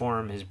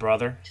outperform his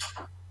brother.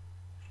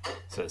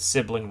 So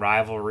sibling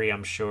rivalry,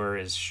 I'm sure,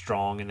 is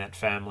strong in that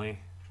family.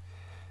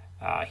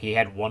 He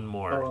had one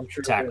more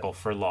tackle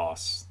for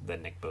loss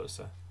than Nick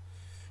Bosa.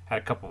 Had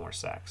a couple more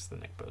sacks than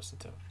Nick Bosa,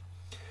 too.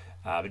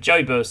 But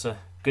Joey Bosa,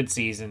 good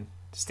season.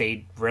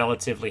 Stayed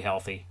relatively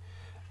healthy.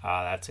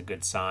 That's a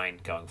good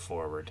sign going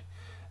forward.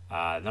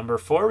 Number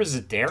 4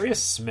 was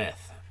Darius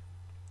Smith.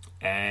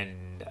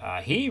 And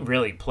he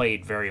really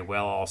played very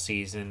well all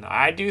season.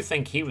 I do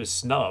think he was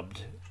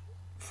snubbed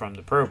from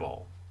the Pro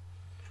Bowl.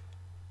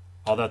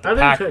 Although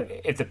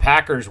if the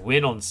Packers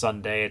win on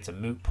Sunday, it's a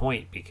moot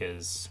point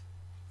because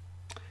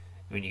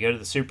when you go to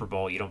the Super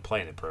Bowl, you don't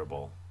play in the Pro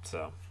Bowl.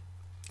 So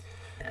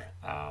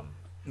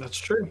that's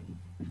true.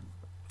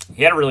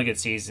 He had a really good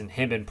season.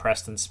 Him and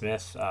Preston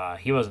Smith.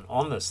 He wasn't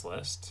on this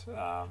list,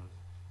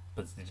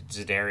 but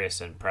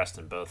Za'Darius and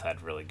Preston both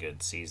had really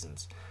good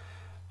seasons.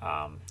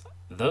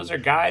 Those are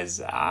guys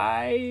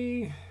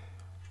I'm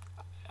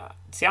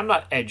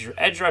not edge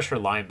rusher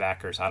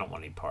linebackers. I don't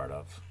want any part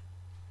of.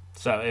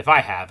 So if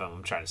I have him,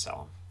 I'm trying to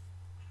sell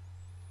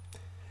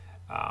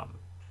him.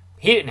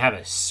 He didn't have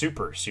a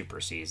super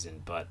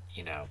season, but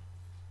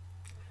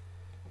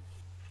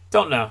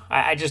don't know.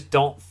 I just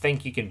don't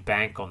think you can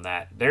bank on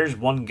that. There's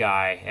one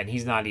guy, and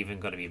he's not even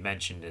going to be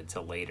mentioned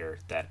until later,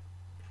 that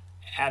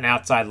an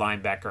outside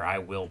linebacker I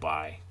will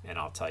buy, and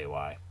I'll tell you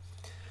why.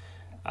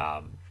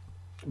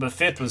 But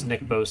 5th was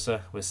Nick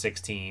Bosa with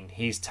 16.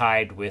 He's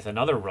tied with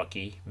another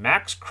rookie,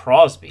 Max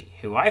Crosby,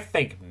 who I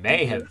think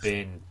may have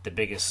been the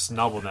biggest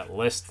snub on that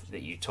list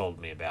that you told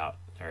me about,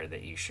 or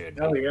that you showed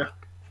me. Oh, yeah.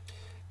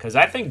 Because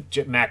I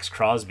think Max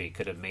Crosby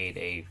could have made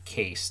a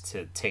case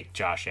to take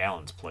Josh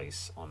Allen's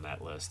place on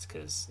that list.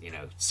 Because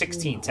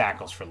 16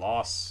 tackles for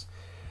loss.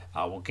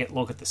 We'll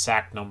look at the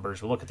sack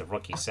numbers. We'll look at the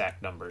rookie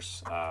sack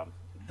numbers.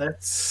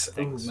 That's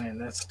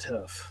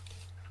tough.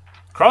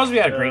 Crosby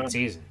had a great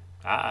season.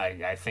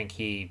 I think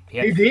he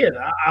did.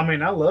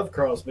 I love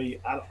Crosby.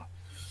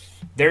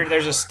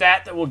 There's a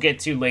stat that we'll get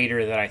to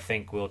later that I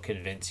think will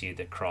convince you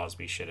that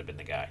Crosby should have been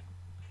the guy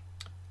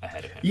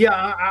ahead of him. Yeah,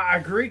 I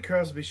agree.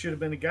 Crosby should have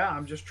been the guy.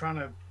 I'm just trying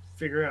to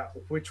figure out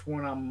which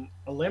one I'm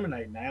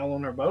eliminating,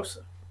 Allen or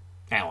Bosa.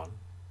 Allen.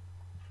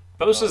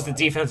 Bosa's the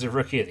defensive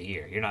rookie of the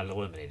year. You're not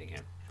eliminating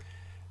him.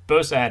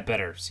 Bosa had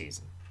better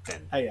season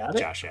than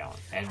Josh Allen.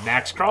 And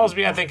Max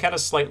Crosby, I think, had a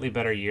slightly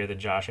better year than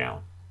Josh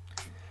Allen.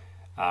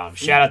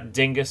 Shout out to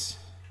Dingus.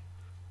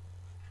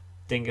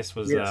 Dingus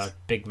was a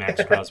big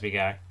Max Crosby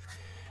guy.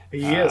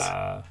 He is.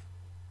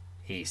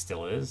 He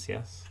still is,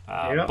 yes.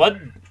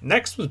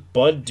 Next was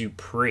Bud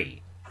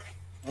Dupree.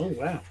 Oh,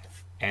 wow.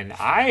 And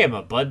I am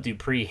a Bud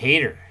Dupree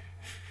hater.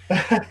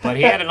 But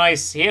he had a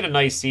nice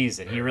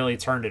season. He really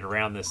turned it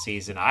around this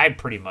season. I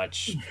pretty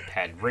much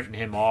had written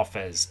him off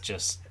as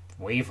just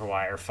waiver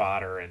wire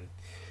fodder, and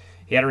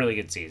he had a really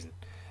good season.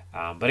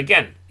 But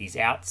again, these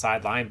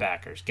outside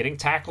linebackers getting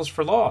tackles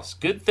for loss,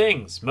 good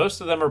things.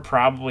 Most of them are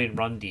probably in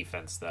run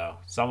defense, though.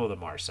 Some of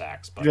them are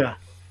sacks, but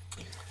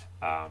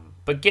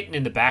but getting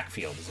in the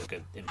backfield is a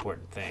good,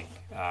 important thing.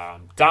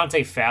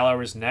 Dante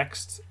Fowler is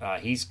next.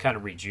 He's kind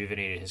of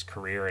rejuvenated his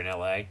career in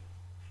LA,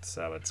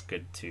 so it's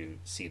good to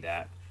see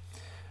that.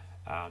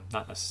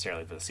 Not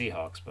necessarily for the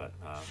Seahawks, but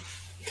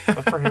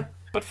for him.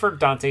 But for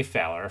Dante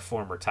Fowler, a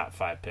former top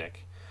 5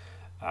 pick,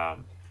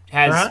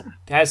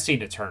 has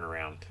seen a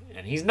turnaround,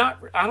 and he's not.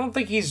 I don't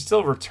think he's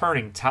still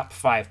returning top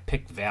 5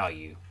 pick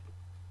value.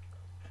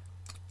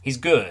 He's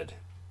good.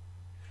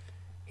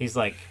 He's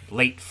like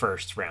late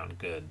first round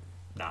good,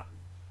 not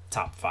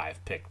top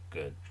 5 pick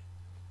good.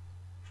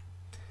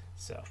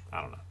 So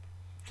I don't know.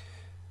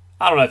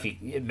 I don't know if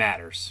it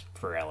matters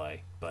for LA,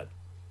 but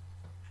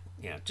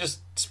just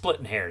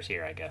splitting hairs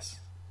here, I guess.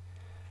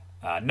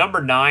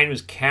 Number 9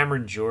 was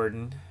Cameron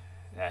Jordan.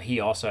 He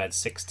also had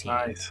 16.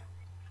 Nice.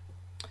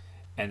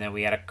 And then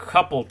we had a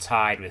couple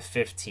tied with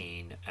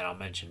 15, and I'll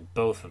mention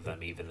both of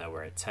them even though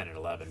we're at 10 and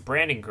 11.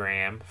 Brandon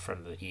Graham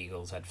from the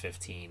Eagles had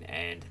 15,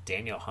 and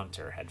Daniel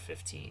Hunter had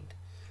 15.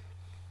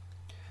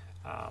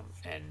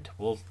 And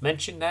we'll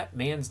mention that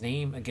man's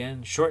name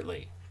again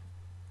shortly.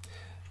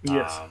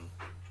 Yes.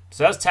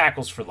 So that's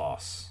tackles for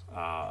loss.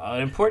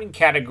 An important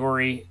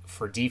category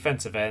for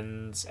defensive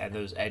ends and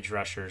those edge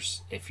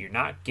rushers. If you're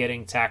not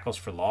getting tackles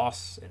for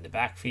loss in the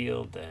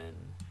backfield,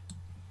 then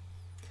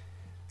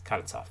it's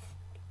kind of tough.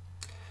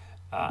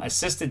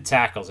 Assisted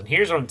tackles, and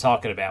here's what I'm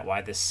talking about,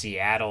 why the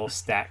Seattle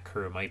stat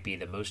crew might be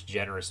the most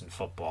generous in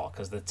football,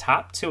 because the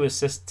top 2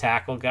 assist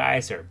tackle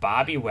guys are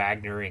Bobby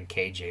Wagner and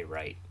KJ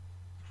Wright.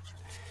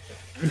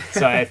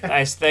 So I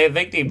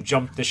think they've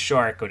jumped the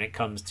shark when it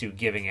comes to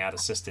giving out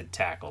assisted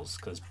tackles,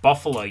 because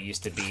Buffalo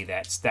used to be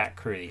that stat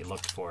crew that you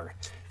looked for.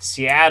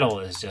 Seattle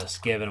is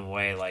just giving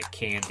away like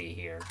candy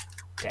here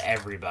to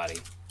everybody.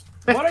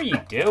 What are you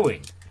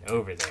doing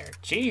over there?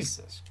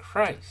 Jesus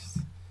Christ.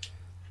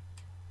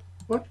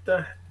 What the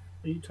are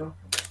you talking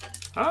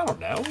about? I don't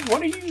know.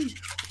 What are you...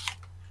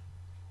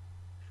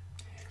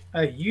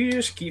 Hey, you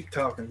just keep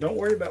talking. Don't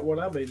worry about what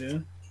I'll be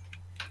doing.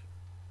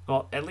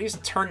 Well, at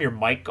least turn your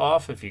mic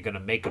off if you're going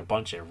to make a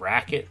bunch of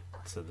racket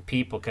so the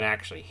people can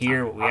actually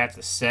hear what we have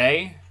to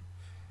say.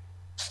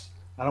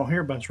 I don't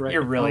hear a bunch of racket.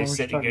 You're really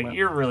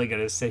You're really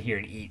going to sit here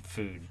and eat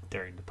food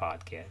during the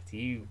podcast.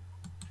 You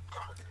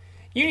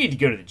need to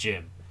go to the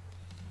gym.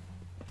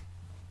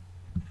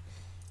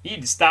 You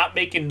need to stop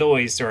making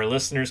noise so our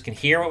listeners can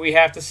hear what we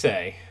have to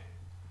say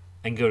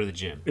and go to the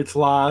gym. It's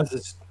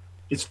lies.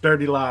 It's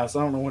dirty lies.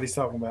 I don't know what he's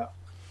talking about.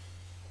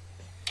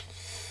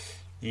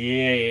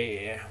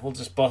 Yeah. We'll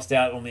just bust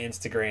out on the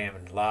Instagram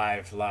and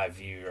live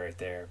view right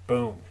there.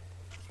 Boom.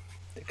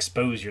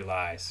 Expose your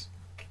lies.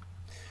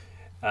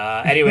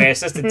 Anyway,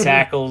 assisted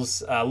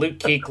tackles. Luke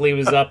Kuechly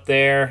was up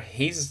there.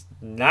 He's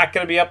not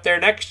going to be up there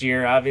next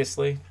year,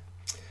 obviously.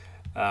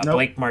 Nope.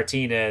 Blake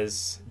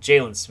Martinez,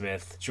 Jalen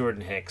Smith, Jordan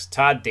Hicks,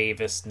 Todd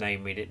Davis,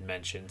 name we didn't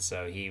mention,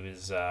 so he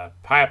was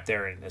high up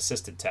there in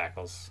assisted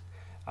tackles.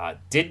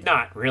 Did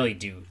not really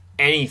do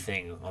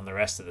anything on the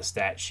rest of the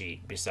stat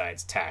sheet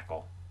besides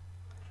tackle.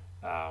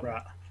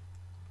 Right.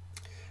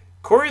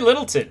 Corey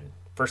Littleton,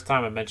 first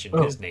time I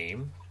mentioned his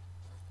name.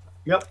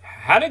 Yep.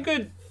 Had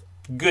a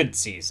good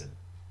season.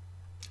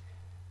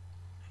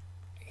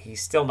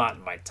 He's still not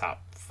in my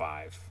top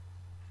 5.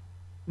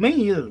 Me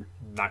either.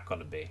 Not going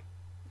to be.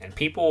 And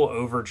people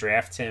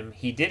overdraft him.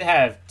 He did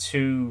have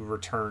 2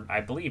 returns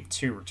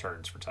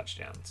for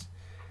touchdowns.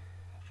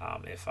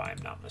 If I'm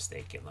not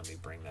mistaken. Let me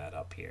bring that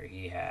up here.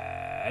 He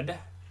had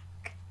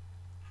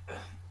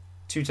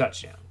 2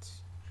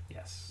 touchdowns.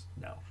 Yes.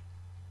 No.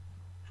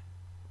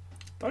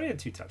 Thought he had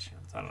 2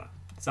 touchdowns. I don't know.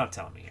 It's not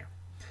telling me here.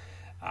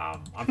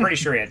 I'm pretty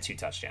sure he had 2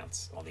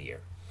 touchdowns on the year.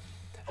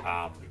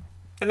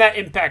 And that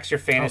impacts your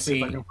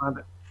fantasy. I'll see if I can find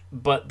it.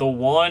 But the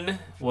one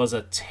was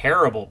a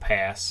terrible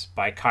pass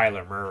by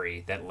Kyler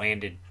Murray that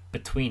landed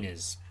between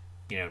his,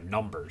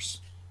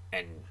 numbers,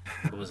 and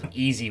it was an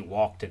easy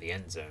walk to the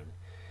end zone.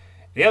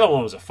 The other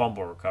one was a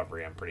fumble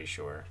recovery, I'm pretty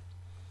sure.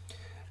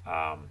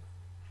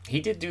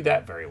 He did do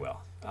that very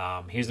well.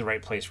 He was in the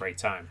right place, right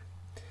time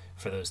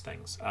for those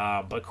things.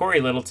 But Corey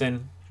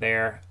Littleton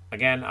there,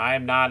 again, I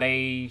am not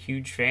a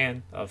huge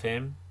fan of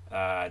him.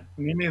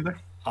 Me neither.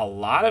 A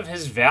lot of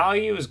his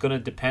value is going to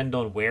depend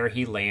on where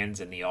he lands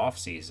in the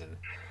offseason.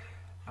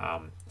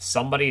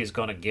 Somebody is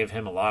going to give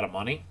him a lot of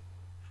money.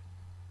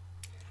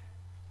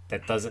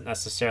 That doesn't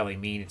necessarily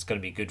mean it's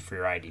going to be good for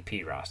your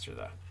IDP roster,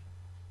 though.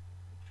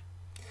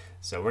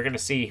 So we're going to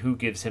see who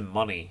gives him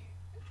money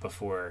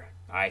before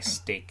I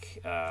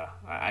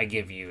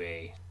give you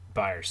a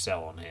buy or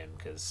sell on him,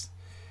 because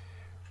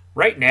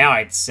right now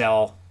I'd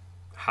sell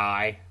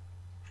high.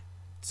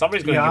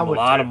 Somebody's going to give him a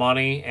lot of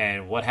money,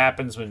 and what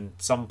happens when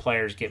some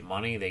players get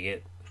money?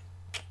 Their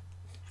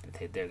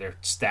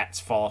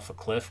stats fall off a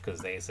cliff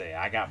because they say,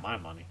 "I got my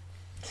money,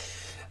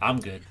 I'm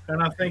good."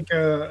 And I think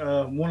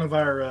one of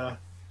our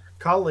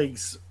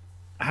colleagues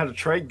had a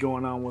trade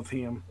going on with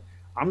him.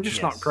 I'm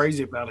just not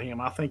crazy about him.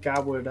 I think I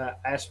would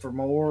ask for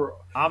more.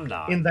 I'm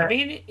not. I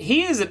mean,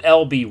 he is an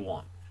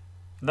LB1.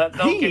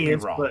 Don't get me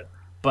wrong.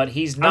 But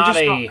he's not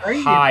a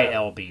high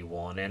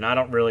LB1, and I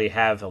don't really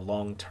have a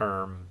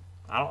long-term...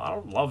 I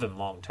don't love him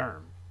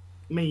long-term.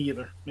 Me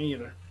either.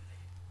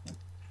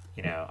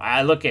 You know,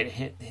 I look at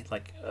him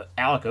like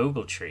Alec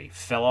Ogletree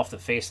fell off the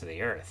face of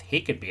the earth.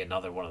 He could be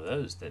another one of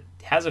those that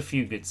has a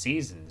few good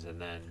seasons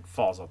and then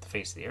falls off the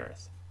face of the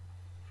earth.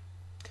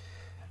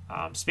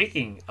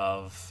 Speaking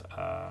of,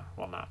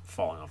 not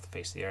falling off the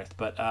face of the earth,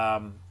 but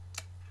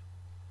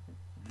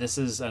this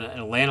is an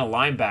Atlanta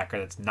linebacker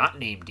that's not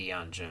named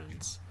Deion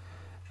Jones.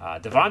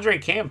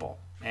 Devondre Campbell.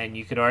 And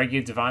you could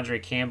argue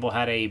Devondre Campbell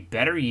had a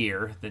better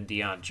year than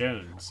Deion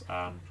Jones.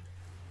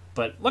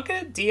 But look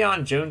at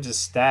Deion Jones'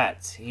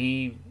 stats.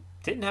 He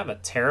didn't have a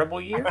terrible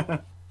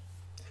year.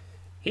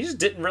 He just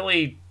didn't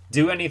really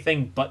do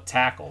anything but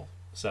tackle.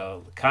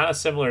 So kind of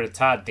similar to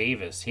Todd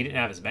Davis. He didn't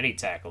have as many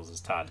tackles as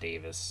Todd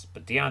Davis.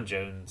 But Deion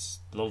Jones,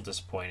 a little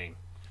disappointing.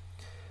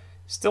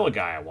 Still a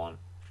guy I want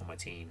on my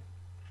team.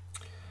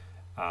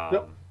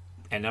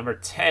 And number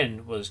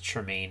 10 was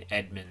Tremaine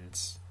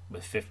Edmonds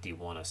with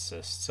 51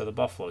 assists. So the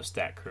Buffalo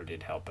stat crew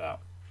did help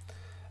out.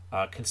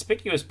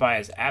 Conspicuous by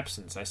his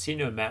absence, I see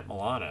no Matt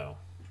Milano.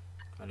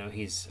 I know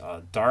he's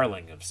a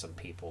darling of some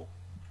people.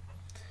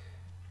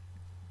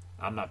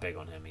 I'm not big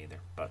on him either,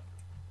 but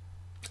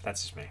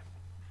that's just me.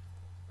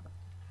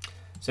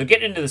 So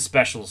getting into the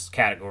specials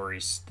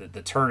categories,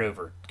 the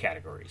turnover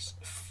categories.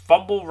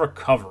 Fumble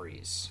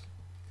recoveries.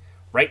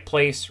 Right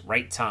place,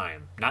 right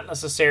time. Not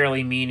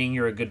necessarily meaning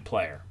you're a good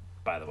player,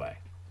 by the way.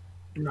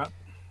 No.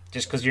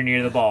 Just because you're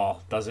near the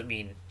ball doesn't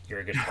mean you're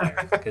a good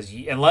player. Because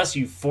unless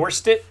you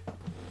forced it,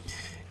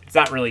 it's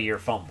not really your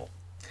fumble.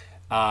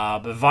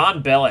 But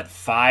Von Bell had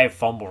 5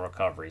 fumble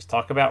recoveries.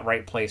 Talk about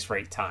right place,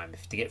 right time.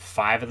 If to get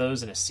 5 of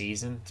those in a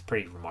season, it's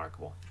pretty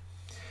remarkable.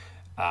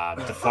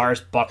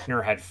 DeForest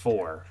Buckner had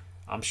 4.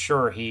 I'm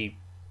sure he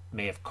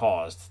may have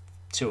caused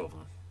 2 of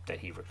them that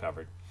he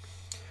recovered.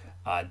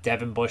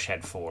 Devin Bush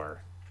had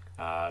 4.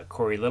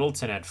 Corey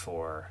Littleton had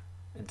 4.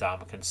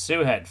 Ndamukong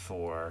Suh had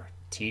 4.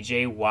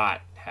 TJ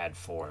Watt had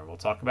 4. And we'll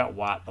talk about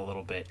Watt a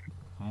little bit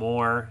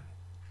more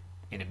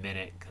in a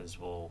minute because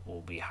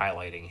we'll be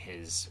highlighting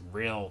his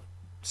real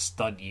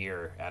stud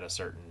year at a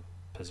certain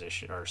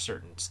position or a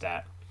certain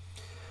stat.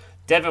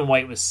 Devin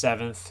White was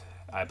 7th.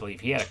 I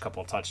believe he had a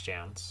couple of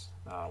touchdowns.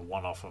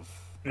 One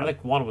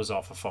was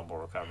off a fumble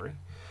recovery.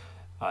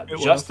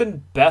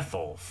 Justin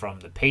Bethel from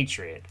the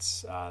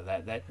Patriots,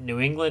 that New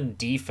England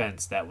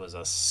defense that was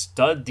a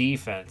stud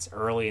defense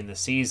early in the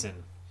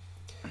season.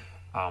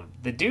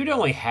 The dude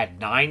only had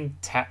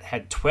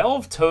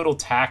 12 total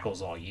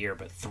tackles all year,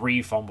 but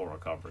 3 fumble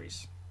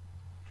recoveries.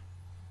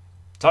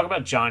 Talk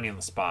about Johnny on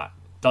the spot.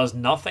 Does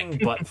nothing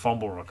but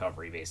fumble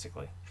recovery,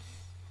 basically.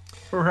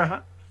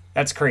 Right.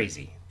 That's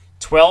crazy.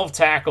 12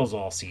 tackles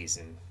all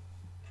season.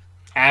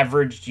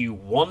 Averaged you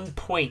 1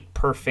 point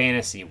per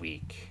fantasy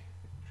week,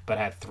 but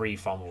had 3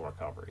 fumble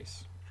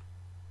recoveries.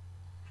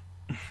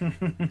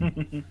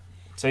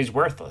 So he's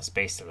worthless,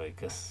 basically,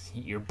 because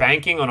you're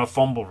banking on a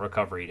fumble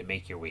recovery to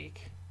make your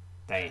week.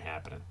 That ain't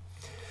happening.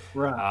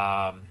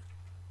 Right.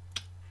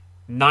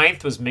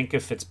 9th was Minka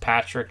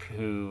Fitzpatrick,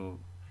 who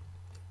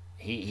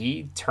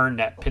he turned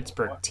that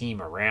Pittsburgh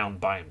team around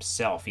by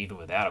himself, even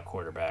without a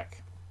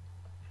quarterback.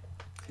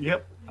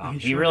 Yep.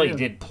 He really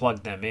did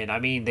plug them in. I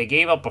mean, they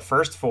gave up a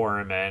first for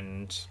him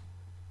and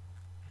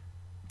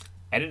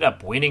ended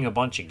up winning a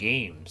bunch of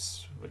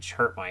games, which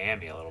hurt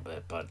Miami a little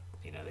bit, but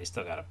they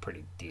still got a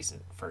pretty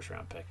decent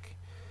first-round pick.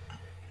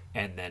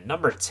 And then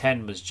number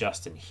 10 was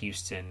Justin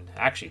Houston.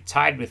 Actually,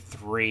 tied with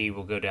 3.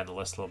 We'll go down the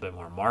list a little bit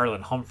more.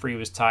 Marlon Humphrey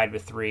was tied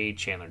with 3.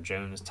 Chandler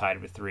Jones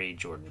tied with 3.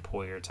 Jordan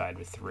Poyer tied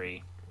with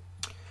 3.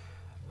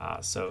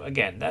 So,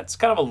 again, that's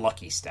kind of a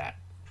lucky stat.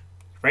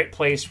 Right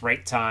place,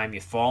 right time. You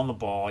fall on the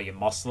ball. You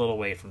muscle it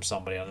away from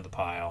somebody under the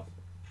pile.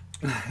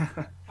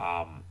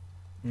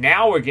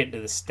 Now we're getting to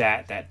the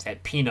stat,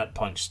 that peanut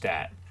punch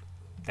stat,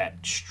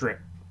 that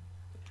strip,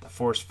 the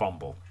forced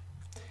fumble.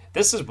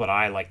 This is what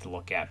I like to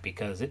look at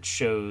because it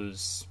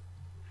shows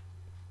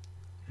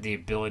the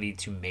ability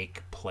to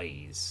make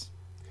plays.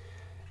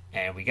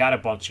 And we got a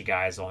bunch of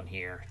guys on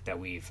here that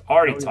we've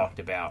already talked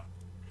about.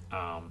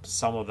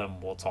 Some of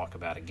them we'll talk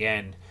about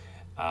again.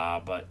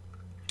 But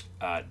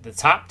the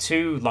top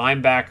 2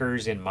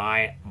 linebackers in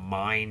my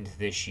mind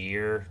this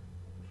year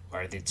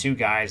are the 2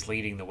 guys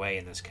leading the way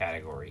in this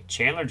category,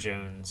 Chandler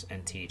Jones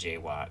and TJ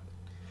Watt.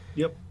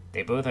 Yep.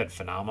 They both had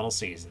phenomenal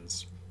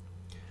seasons.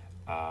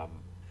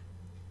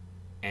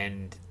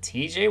 And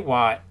TJ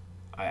Watt,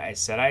 I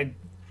said I'd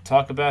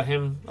talk about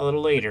him a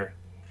little later.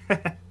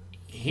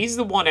 He's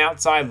the one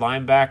outside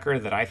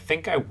linebacker that I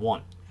think I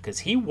want because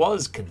he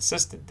was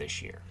consistent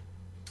this year.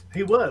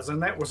 He was,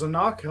 and that was a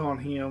knock on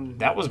him.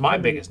 That was my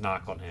biggest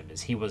knock on him,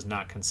 is he was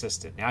not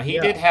consistent. Now, he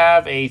did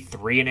have a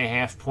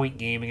 3.5-point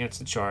game against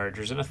the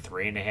Chargers and a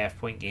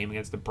 3.5-point game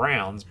against the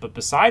Browns, but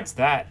besides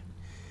that,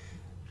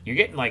 you're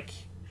getting like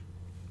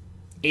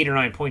 8 or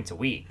 9 points a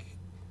week.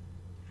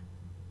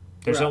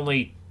 There's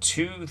only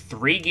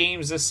 2-3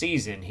 games this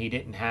season he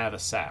didn't have a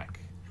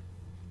sack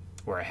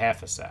or a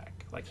half a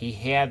sack. Like, he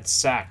had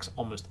sacks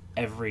almost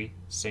every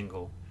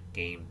single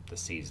game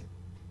this season,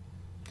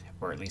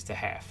 or at least a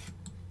half.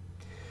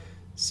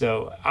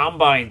 So I'm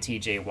buying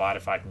TJ Watt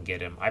if I can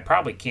get him. I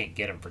probably can't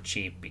get him for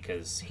cheap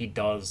because he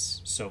does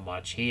so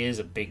much. He is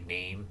a big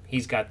name.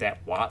 He's got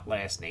that Watt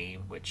last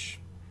name, which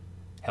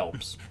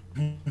helps.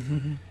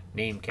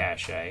 Name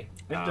cachet.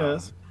 It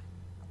does.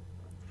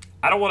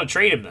 I don't want to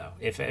trade him, though.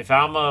 If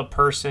I'm a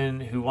person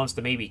who wants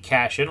to maybe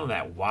cash in on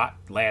that Watt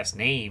last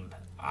name,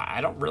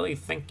 I don't really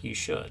think you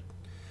should.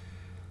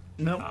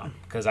 No. Nope.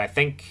 Because I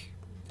think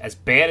as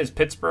bad as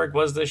Pittsburgh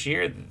was this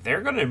year,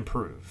 they're going to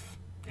improve.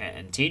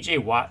 And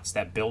TJ Watt's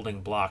that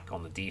building block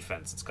on the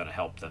defense. It's going to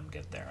help them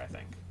get there, I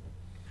think.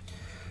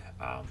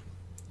 I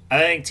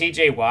think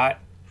TJ Watt,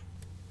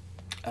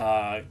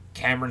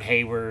 Cameron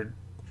Hayward,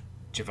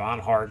 Javon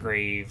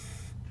Hargrave,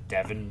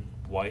 Devin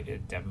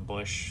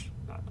Bush,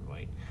 not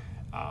White,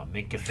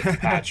 Minkah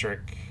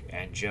Fitzpatrick,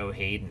 and Joe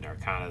Hayden are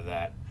kind of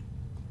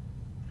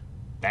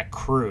that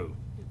crew.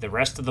 The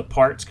rest of the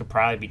parts could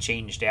probably be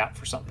changed out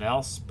for something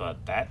else,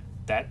 but that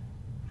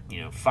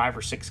 5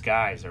 or 6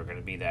 guys are going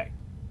to be that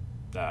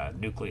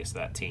nucleus of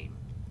that team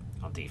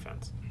on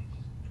defense.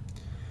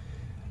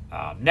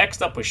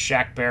 Next up was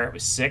Shaq Barrett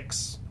with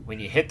 6. When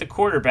you hit the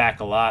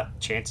quarterback a lot,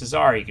 chances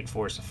are you can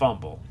force a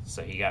fumble.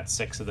 So he got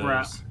 6 of those.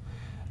 Right.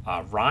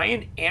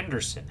 Ryan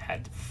Anderson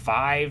had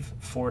 5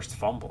 forced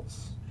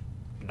fumbles.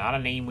 Not a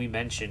name we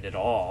mentioned at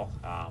all.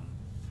 Kind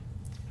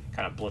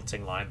of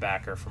blitzing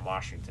linebacker from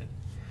Washington.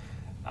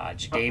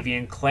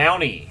 Jadeveon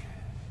Clowney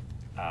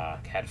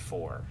had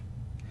 4.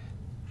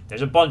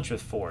 There's a bunch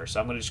with 4,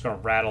 so I'm just going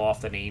to rattle off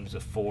the names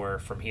of 4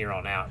 from here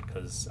on out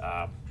because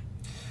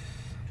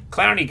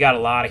Clowney got a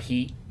lot of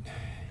heat.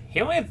 He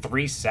only had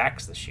 3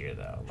 sacks this year,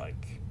 though.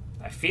 Like,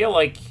 I feel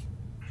like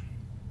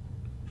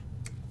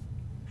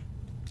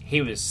he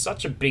was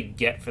such a big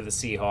get for the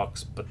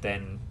Seahawks, but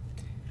then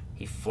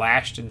he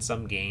flashed in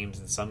some games.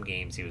 In some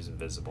games, he was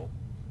invisible.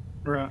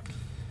 Right.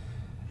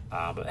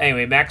 But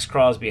anyway, Max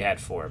Crosby had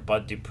 4.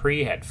 Bud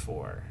Dupree had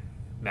 4.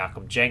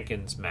 Malcolm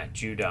Jenkins, Matt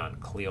Judon,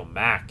 Khalil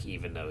Mack,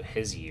 even though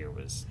his year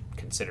was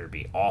considered to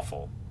be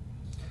awful.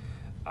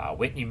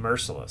 Whitney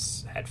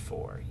Merciless had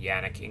 4.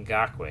 Yannick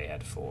Ngakoue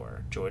had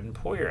 4. Jordan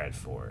Poyer had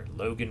 4.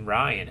 Logan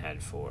Ryan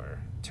had 4.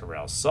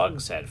 Terrell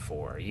Suggs had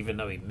 4, even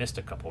though he missed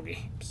a couple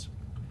games.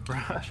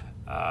 Right.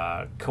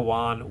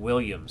 Kawan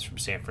Williams from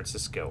San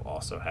Francisco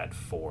also had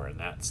 4, and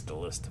that's the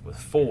list with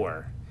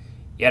 4.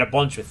 You had a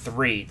bunch with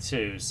 3,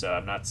 too, so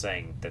I'm not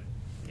saying that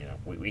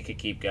we could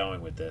keep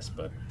going with this,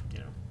 but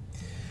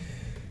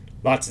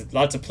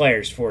lots of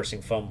players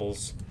forcing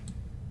fumbles.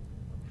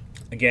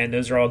 Again,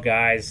 those are all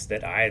guys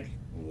that I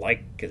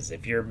like because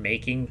if you're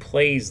making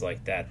plays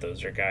like that,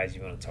 those are guys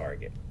you want to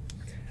target.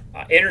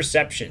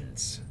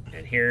 Interceptions,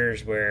 and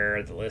here's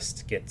where the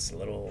list gets a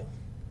little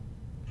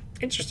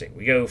interesting.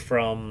 We go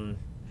from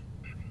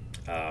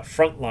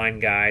frontline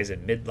guys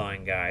and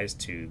midline guys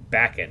to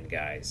back-end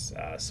guys.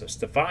 So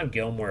Stephon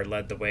Gilmore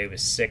led the way with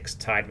 6,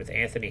 tied with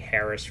Anthony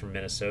Harris from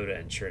Minnesota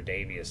and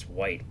Tre'Davious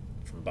White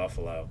from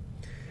Buffalo.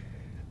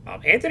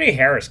 Anthony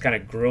Harris kind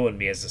of grew on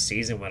me as the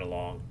season went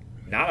along.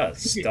 Not a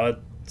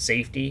stud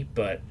safety,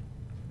 but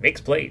makes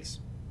plays.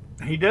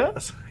 He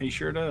does. He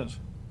sure does.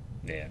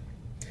 Yeah.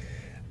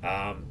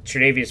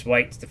 Tre'Davious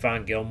White,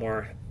 Stephon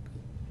Gilmore,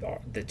 are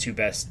the 2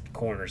 best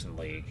corners in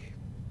the league.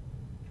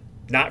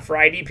 Not for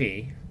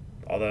IDP,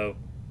 although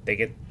they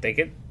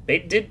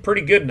did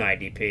pretty good in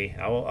IDP.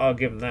 I'll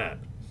give them that.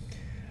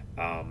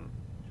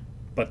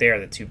 But they are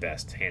the 2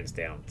 best, hands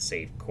down,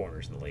 safe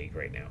corners in the league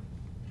right now.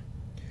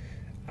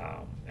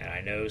 And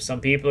I know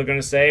some people are going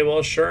to say,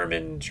 well,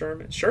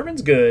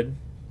 Sherman's good.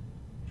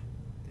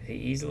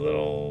 He's a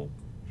little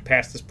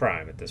past his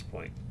prime at this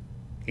point.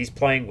 He's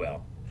playing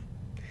well.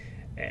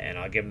 And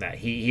I'll give him that.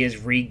 He has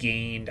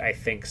regained, I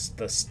think,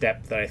 the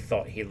step that I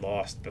thought he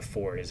lost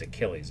before his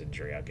Achilles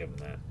injury. I'll give him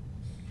that.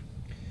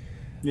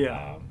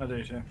 Yeah, I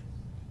do too.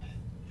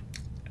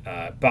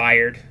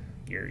 Byard,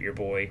 your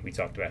boy, we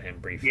talked about him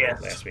briefly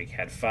last week,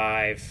 had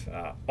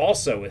 5.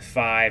 Also with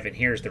 5, and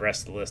here's the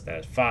rest of the list that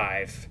has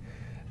 5.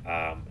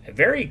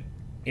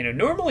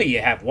 Normally you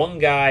have one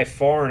guy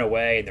far and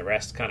away and the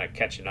rest kind of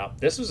catching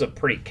up. This was a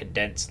pretty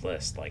condensed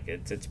list. Like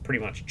it's pretty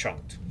much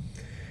chunked.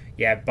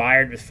 You have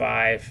Byard with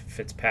 5,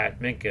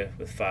 Minkah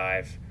with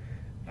 5,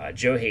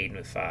 Joe Hayden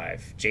with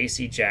 5,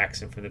 J.C.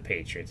 Jackson from the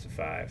Patriots with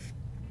 5,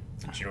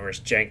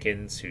 Janoris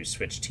Jenkins, who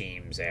switched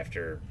teams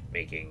after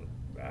making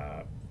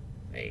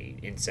a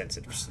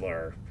insensitive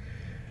slur.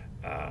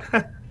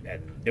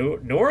 And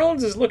New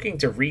Orleans is looking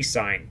to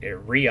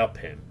re-up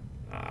him.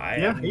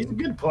 He's a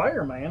good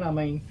player, man. I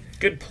mean,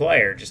 good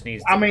player, just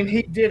needs to... I mean,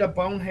 he did a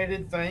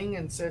boneheaded thing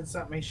and said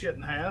something he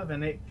shouldn't have,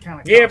 and it kind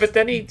of... Yeah, but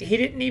then he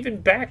didn't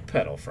even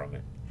backpedal from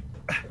it.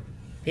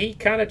 He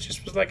kind of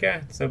just was like,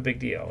 it's no big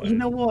deal. You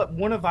know what?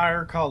 One of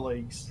our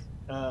colleagues,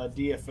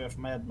 DFF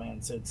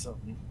Madman, said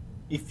something.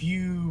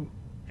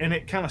 And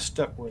it kind of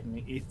stuck with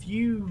me. If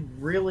you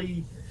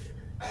really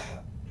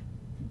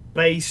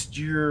based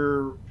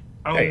your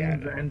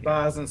own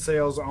buys and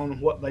sells on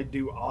what they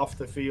do off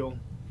the field,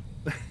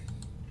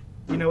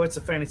 it's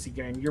a fantasy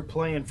game. You're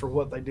playing for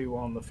what they do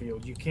on the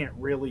field. You can't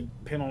really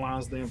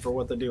penalize them for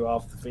what they do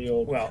off the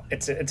field. Well,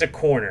 it's a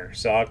corner,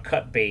 so I'll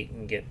cut bait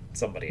and get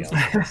somebody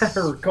else.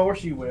 Of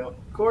course you will.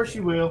 Of course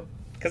you will.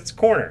 Because it's a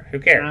corner. Who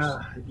cares?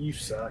 You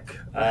suck.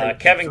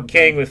 Kevin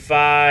King with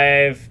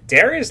 5.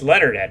 Darius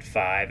Leonard had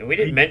 5. And we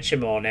didn't mention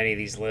him on any of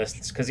these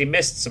lists because he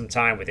missed some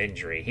time with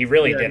injury. He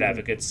really did have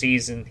a good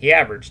season. He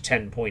averaged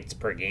 10 points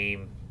per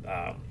game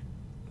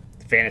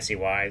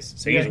fantasy-wise.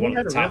 So he's one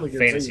of the top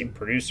fantasy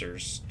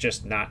producers,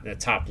 just not in the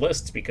top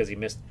lists because he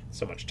missed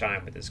so much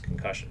time with his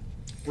concussion.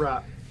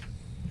 Right.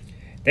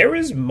 There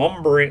was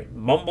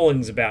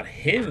mumblings about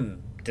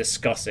him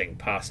discussing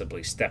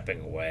possibly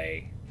stepping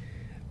away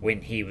when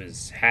he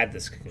had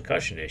this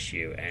concussion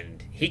issue,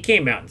 and he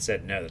came out and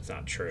said, no, that's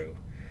not true.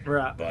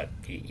 Right. But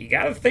you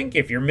got to think,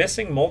 if you're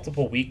missing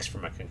multiple weeks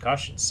from a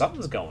concussion,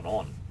 something's going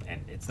on,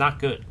 and it's not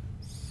good.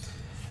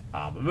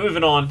 But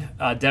moving on,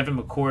 Devin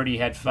McCourty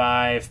had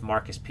 5,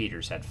 Marcus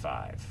Peters had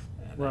 5.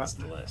 And that's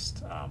the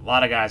list. A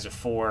lot of guys with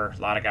 4,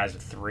 a lot of guys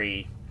with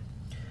 3.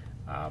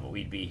 But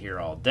we'd be here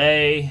all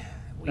day.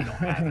 We don't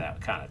have that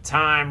kind of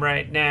time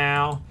right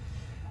now.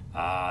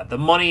 The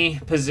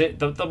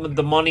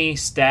money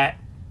stat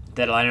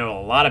that I know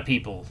a lot of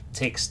people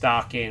take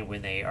stock in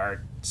when they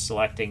are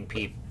selecting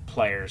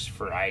players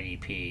for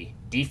IDP,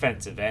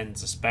 defensive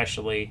ends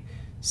especially,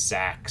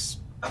 sacks.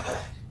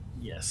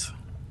 Yes.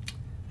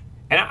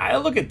 And I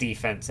look at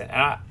defense, and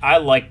I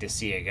like to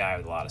see a guy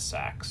with a lot of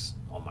sacks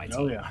on my team.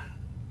 Oh, yeah.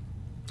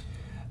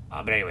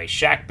 But anyway,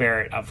 Shaq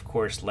Barrett, of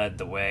course, led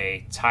the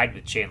way, tied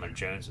with Chandler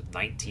Jones with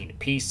 19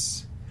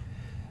 apiece.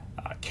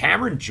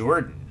 Cameron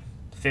Jordan,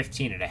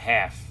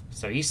 15.5.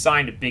 So he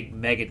signed a big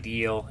mega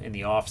deal in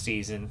the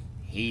offseason.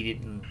 He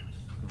didn't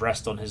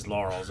rest on his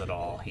laurels at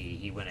all.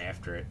 He went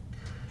after it.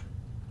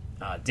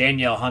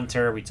 Danielle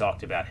Hunter, we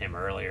talked about him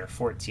earlier,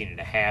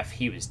 14.5.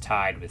 He was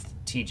tied with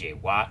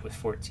TJ Watt with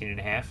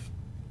 14.5.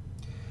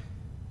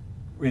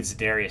 With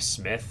Zadarius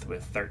Smith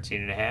with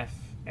 13.5.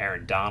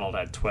 Aaron Donald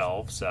had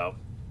 12. So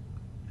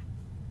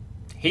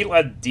he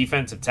led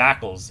defensive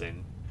tackles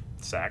in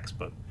sacks,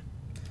 but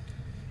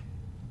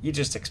you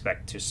just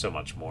expect so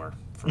much more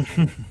from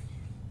him.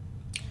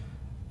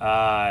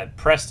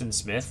 Preston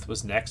Smith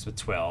was next with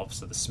 12.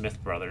 So the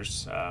Smith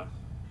brothers,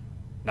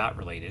 not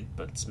related,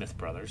 but Smith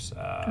brothers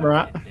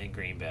in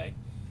Green Bay.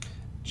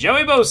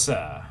 Joey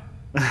Bosa.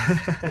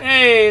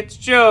 Hey, it's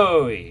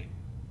Joey.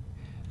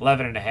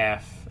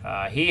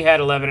 11.5. He had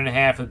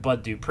 11.5 with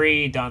Bud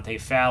Dupree, Dante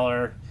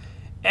Fowler,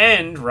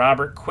 and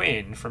Robert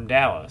Quinn from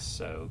Dallas.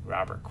 So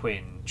Robert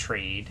Quinn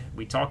trade.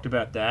 We talked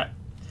about that.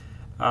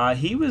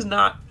 He was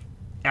not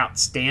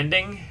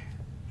outstanding,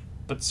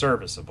 but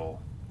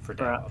serviceable for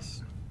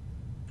Dallas.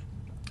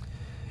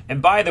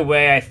 And by the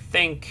way, I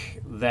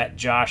think that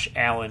Josh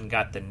Allen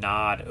got the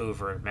nod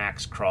over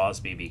Max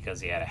Crosby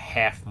because he had a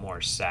half more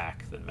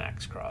sack than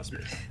Max Crosby.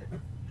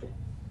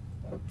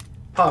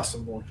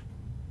 Possible.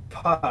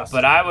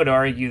 But I would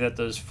argue that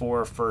those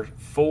four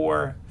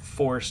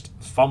forced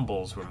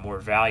fumbles were more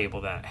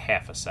valuable than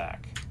half a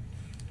sack.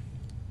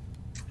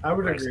 I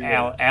would agree.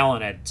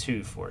 Allen had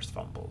 2 forced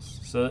fumbles.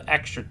 So the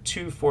extra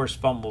 2 forced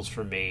fumbles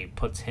for me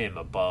puts him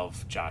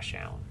above Josh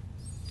Allen.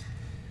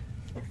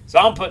 So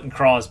I'm putting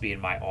Crosby in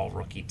my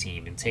all-rookie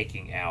team and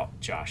taking out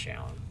Josh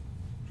Allen.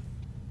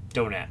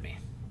 Don't at me.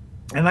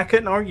 And I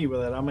couldn't argue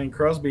with that. I mean,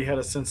 Crosby had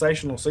a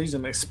sensational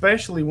season,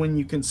 especially when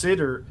you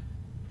consider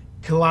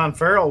Kalon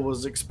Farrell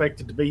was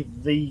expected to be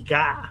the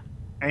guy.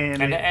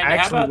 And it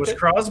actually was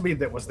Crosby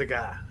that was the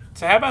guy.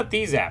 So how about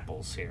these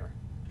apples here?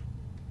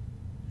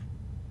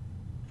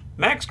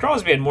 Max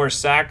Crosby had more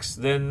sacks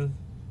than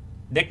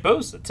Nick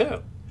Bosa,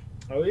 too.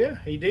 Oh, yeah,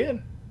 he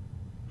did.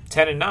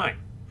 10 and 9.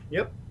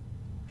 Yep.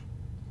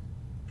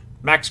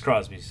 Max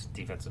Crosby's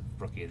defensive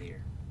rookie of the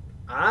year.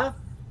 I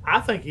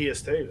think he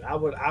is too. I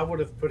would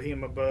have put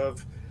him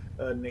above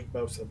Nick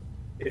Bosa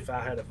if I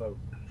had a vote.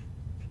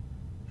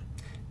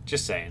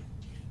 Just saying.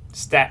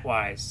 Stat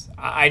wise,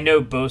 I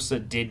know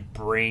Bosa did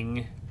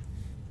bring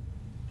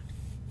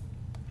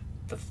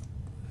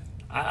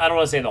I don't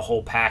want to say the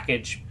whole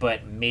package,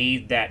 but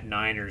made that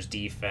Niners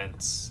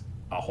defense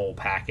a whole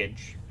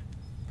package.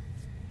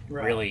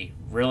 Right.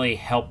 Really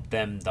helped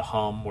them to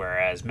hum,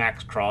 whereas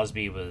Max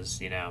Crosby was,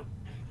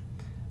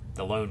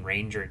 the Lone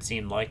Ranger, it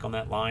seemed like, on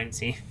that line.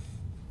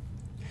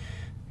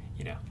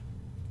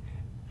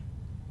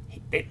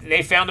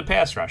 They found a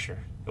pass rusher.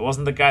 It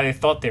wasn't the guy they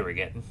thought they were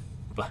getting,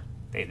 but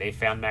they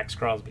found Max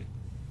Crosby.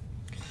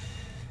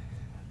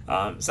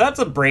 So that's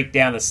a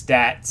breakdown of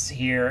stats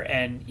here,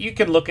 and you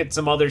can look at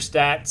some other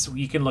stats.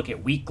 You can look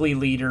at weekly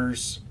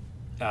leaders.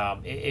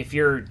 If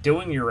you're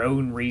doing your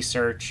own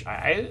research,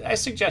 I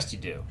suggest you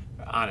do,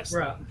 honestly.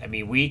 Right. I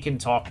mean, we can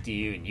talk to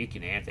you, and you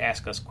can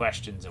ask us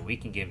questions, and we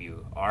can give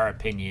you our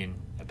opinion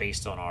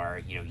based on our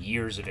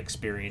years of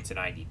experience in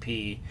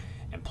IDP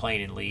and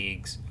playing in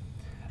leagues.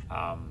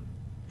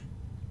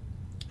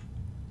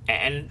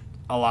 And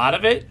a lot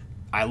of it,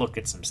 I look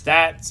at some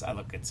stats, I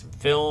look at some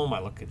film, I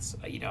look at,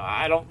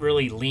 I don't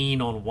really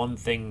lean on one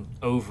thing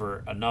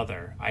over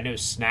another. I know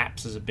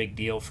snaps is a big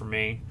deal for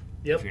me.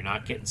 Yep. If you're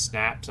not getting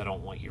snaps, I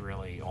don't want you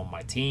really on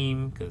my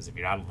team, because if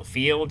you're out on the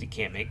field, you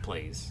can't make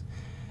plays.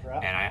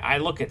 Right. And I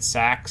look at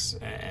sacks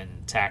and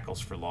tackles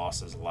for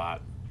losses a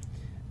lot,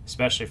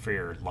 especially for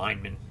your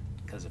linemen,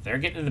 because if they're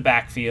getting in the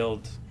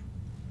backfield,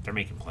 they're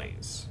making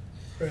plays.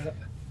 Right.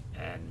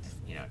 And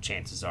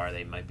chances are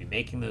they might be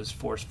making those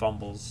forced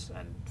fumbles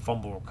and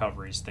fumble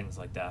recoveries, things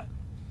like that.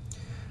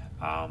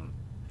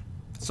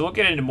 So we'll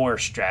get into more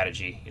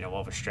strategy. We'll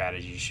have a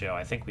strategy show.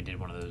 I think we did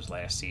one of those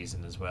last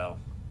season as well.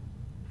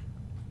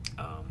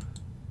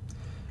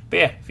 But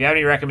yeah, if you have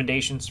any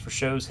recommendations for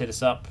shows, hit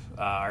us up.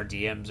 Our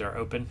DMs are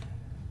open,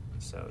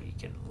 so you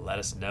can let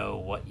us know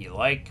what you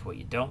like, what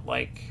you don't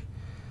like,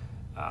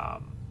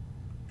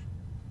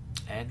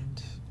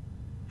 and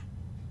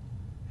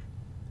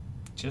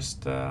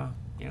just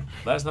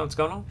let us know what's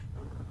going on.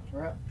 All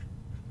right.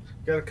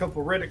 Got a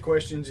couple Reddit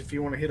questions if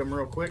you want to hit them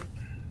real quick.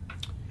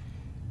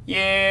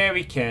 Yeah,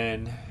 we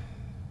can.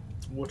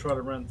 We'll try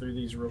to run through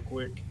these real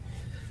quick.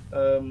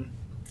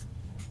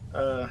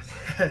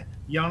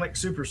 Yannick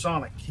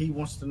Supersonic, he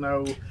wants to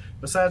know,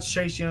 besides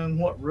Chase Young,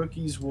 what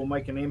rookies will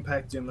make an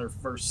impact in their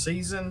first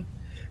season?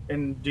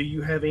 And do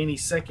you have any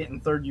second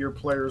and third year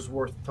players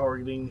worth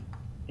targeting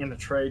in a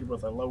trade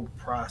with a low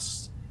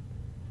price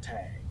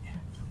tag?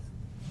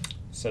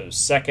 So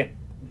second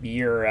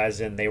year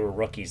as in they were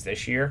rookies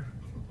this year,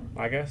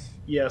 I guess?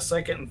 Yeah,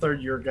 second and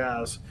third year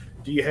guys.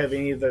 Do you have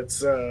any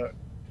that's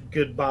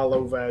good buy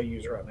low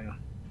values right now?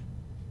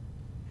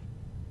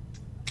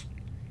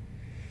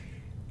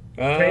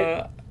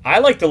 I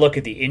like to look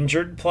at the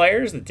injured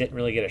players that didn't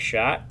really get a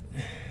shot.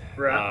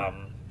 Right.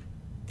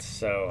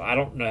 So I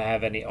don't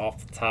have any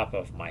off the top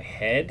of my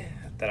head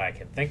that I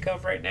can think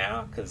of right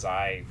now, because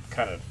I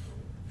kind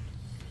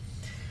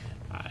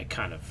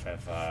of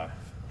have.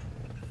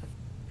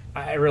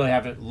 I really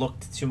haven't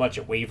looked too much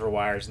at waiver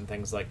wires and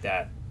things like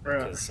that,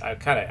 because I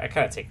kind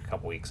of take a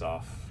couple weeks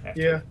off.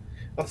 Yeah.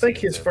 I think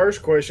his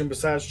first question,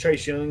 besides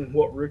Chase Young,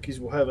 what rookies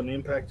will have an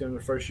impact in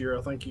the first year?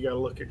 I think you got to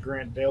look at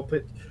Grant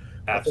Delpit.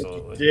 Absolutely.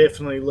 I think you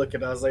definitely look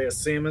at Isaiah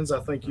Simmons. I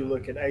think you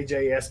look at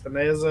AJ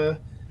Espinoza.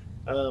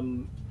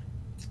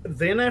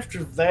 Then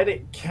after that,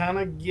 it kind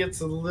of gets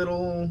a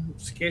little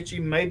sketchy.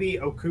 Maybe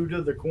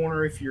Okuda, the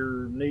corner, if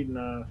you're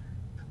needing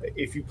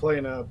if you play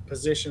in a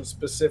position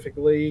specific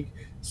league.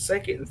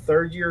 Second and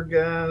third year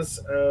guys,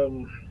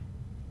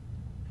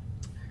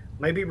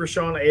 maybe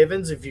Rashawn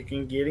Evans if you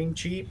can get him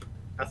cheap.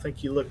 I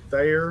think you look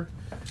there.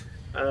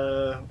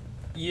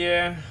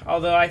 Yeah,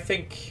 although I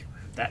think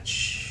that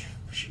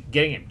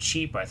getting him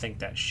cheap, I think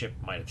that ship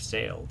might have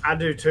sailed. I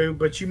do too,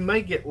 but you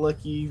may get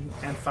lucky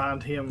and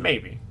find him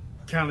maybe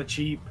kind of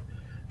cheap.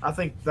 I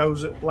think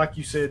those, like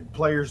you said,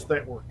 players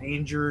that were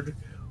injured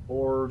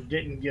or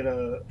didn't get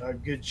a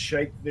good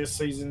shape this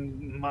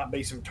season might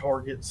be some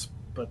targets.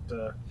 But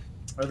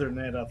other than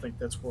that, I think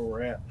that's where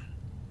we're at.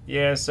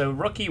 Yeah, so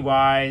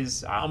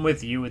rookie-wise, I'm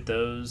with you with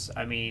those.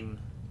 I mean,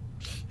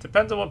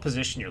 depends on what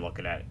position you're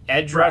looking at.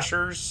 Edge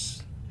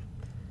rushers,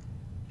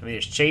 I mean,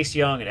 there's Chase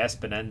Young and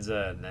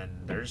Espinoza, and then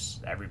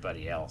there's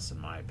everybody else, in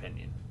my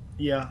opinion.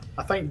 Yeah,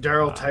 I think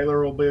Darrell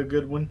Taylor will be a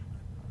good one.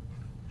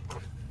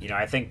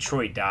 I think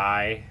Troy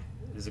Dye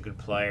is a good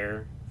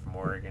player from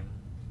Oregon.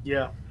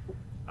 Yeah.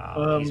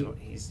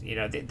 He's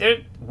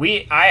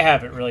I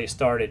haven't really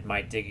started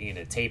my digging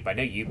into tape. I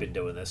know you've been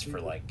doing this for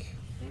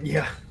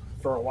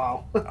for a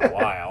while.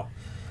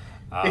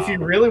 If you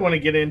really want to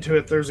get into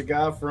it, there's a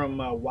guy from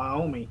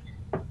Wyoming,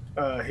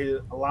 a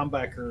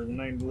linebacker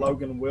named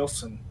Logan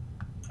Wilson,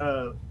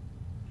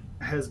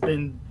 has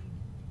been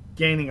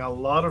gaining a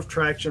lot of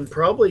traction.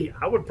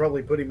 I would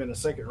probably put him in the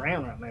second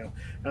round right now.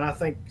 And I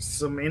think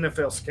some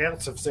NFL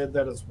scouts have said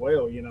that as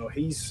well.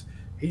 He's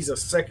a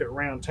second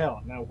round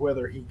talent. Now,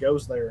 whether he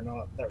goes there or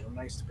not, that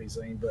remains to be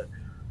seen, but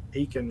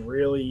he can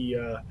really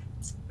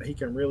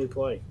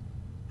play.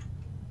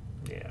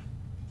 Yeah.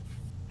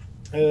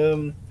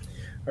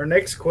 Our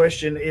next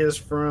question is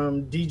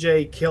from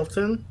DJ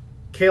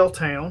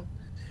Keltown.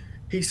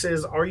 He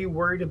says, are you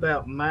worried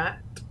about Matt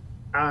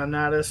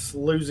Ioannidis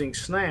losing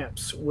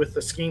snaps with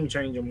the scheme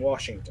change in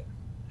Washington?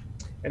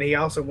 And he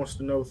also wants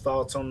to know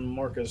thoughts on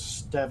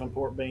Marcus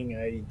Davenport being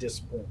a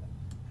disappointment.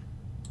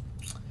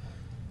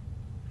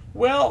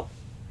 Well,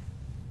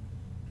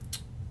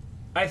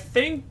 I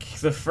think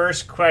the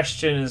first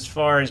question, as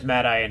far as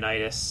Matt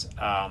Ioannidis,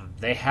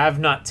 they have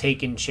not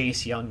taken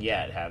Chase Young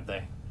yet, have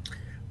they?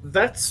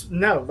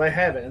 No, they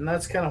haven't, and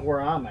that's kind of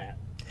where I'm at.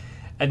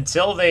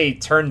 Until they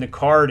turn the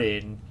card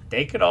in,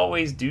 they could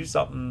always do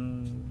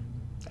something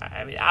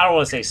I mean, I don't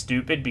want to say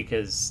stupid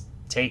because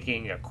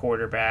taking a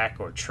quarterback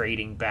or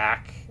trading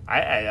back,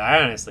 I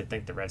honestly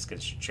think the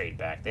Redskins should trade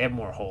back. They have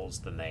more holes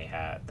than they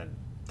had than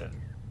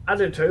I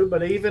do too,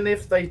 but even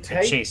if they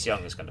take Chase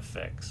Young is going to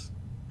fix.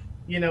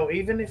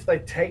 Even if they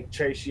take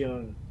Chase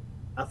Young,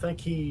 I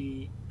think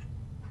he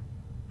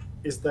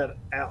is that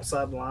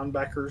outside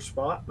linebacker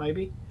spot,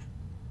 maybe.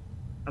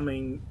 I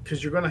mean,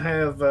 because you're going to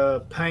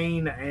have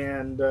Payne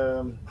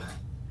and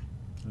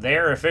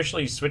they're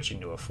officially switching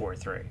to a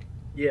 4-3.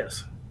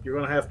 yes, you're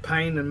going to have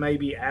Payne and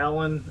maybe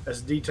Allen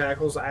as D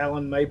tackles.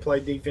 Allen may play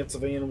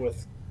defensive end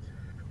with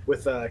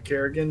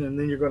Kerrigan, and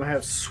then you're going to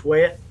have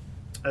Sweat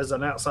as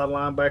an outside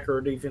linebacker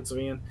or defensive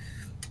end.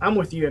 I'm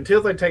with you.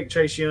 Until they take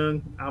Chase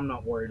Young, I'm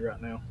not worried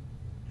right now.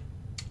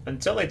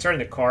 Until they turn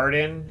the card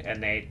in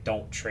and they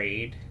don't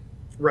trade.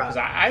 Right. Because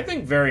I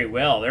think very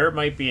well there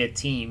might be a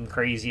team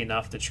crazy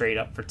enough to trade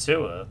up for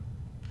Tua.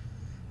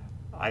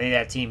 I think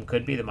that team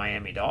could be the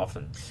Miami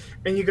Dolphins.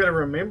 And you got to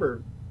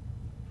remember,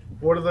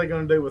 what are they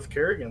going to do with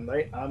Kerrigan?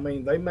 They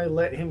may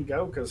let him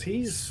go because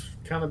he's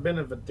kind of been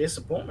of a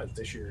disappointment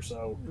this year.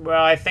 So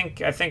well, I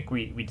think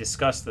we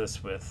discussed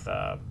this with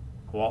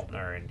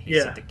Waltner, and he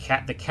said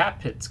the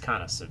cap hit's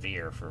kind of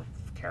severe for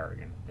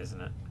Kerrigan,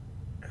 isn't it?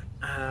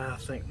 I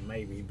think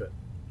maybe, but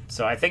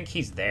so I think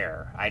he's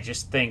there. I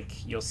just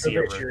think you'll see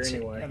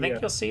anyway. I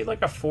think you'll see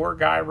like a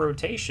 4-guy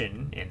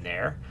rotation in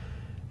there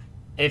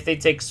if they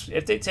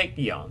take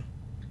Young,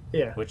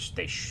 which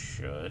they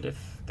should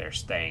if they're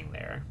staying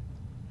there.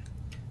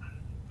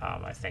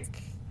 I think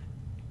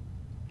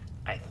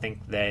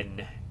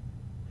then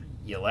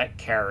you let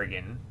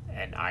Kerrigan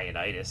and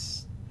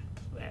Ioannidis.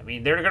 I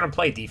mean, they're going to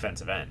play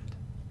defensive end,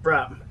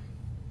 right?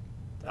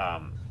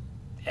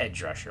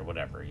 Edge rusher,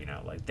 whatever.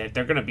 Like they're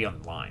going to be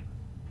on the line,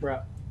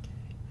 right?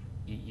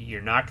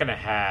 You're not going to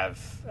have.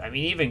 I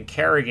mean, even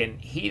Kerrigan,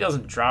 he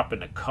doesn't drop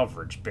into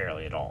coverage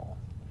barely at all.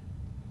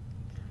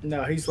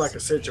 No, he's like a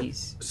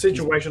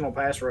situational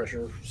pass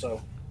rusher.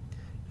 So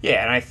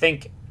yeah, and I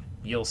think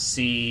you'll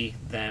see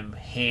them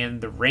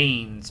hand the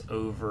reins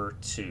over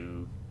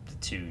to the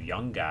 2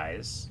 young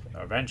guys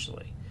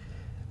eventually.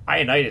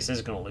 Ioannidis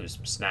is going to lose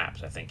some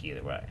snaps, I think,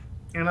 either way.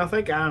 And I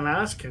think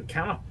Ioannidis can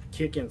kind of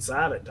kick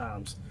inside at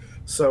times.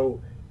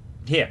 So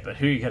yeah, but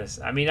who are you going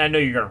to? I mean, I know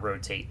you're going to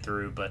rotate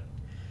through, but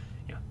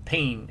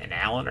Payne and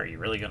Allen, are you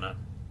really going to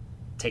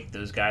take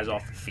those guys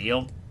off the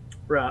field?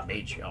 Right.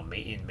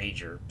 In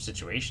major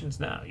situations?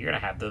 No, you're going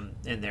to have them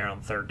in there on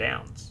third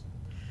downs.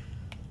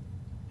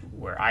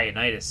 Where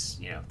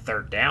Ioannidis,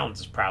 third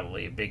downs is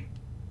probably a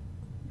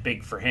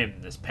big for him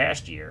this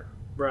past year.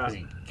 Right. Because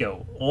he'd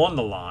go on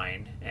the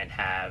line and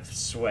have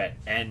Sweat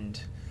and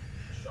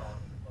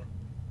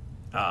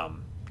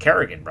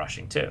Kerrigan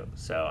rushing too.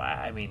 So,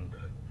 I mean,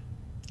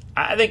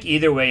 I think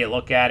either way you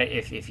look at it,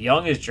 if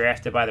Young is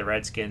drafted by the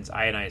Redskins,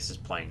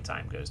 Ioannidis' playing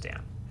time goes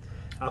down.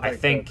 I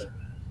think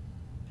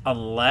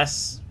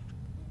unless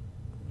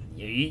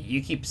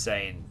you keep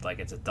saying like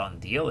it's a done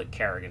deal that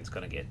Kerrigan's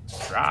going to get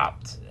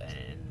dropped,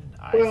 and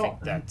I think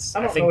that's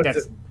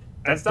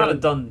not a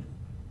done.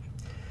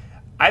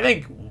 I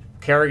think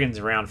Kerrigan's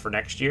around for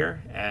next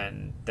year,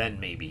 and then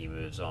maybe he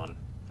moves on.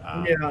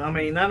 I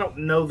mean, I don't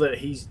know that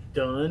he's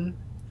done,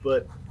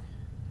 but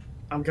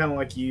I'm kind of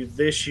like you.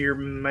 This year,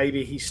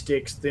 maybe he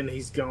sticks, then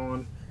he's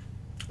gone.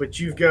 But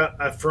you've got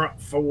a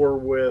front 4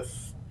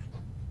 with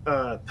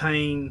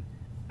Payne,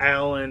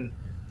 Allen,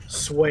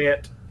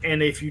 Sweat,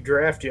 and if you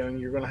draft Young,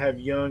 you're going to have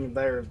Young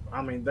there.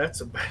 I mean,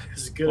 that's about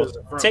as good as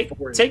a front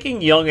 4.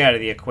 Taking Young out of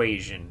the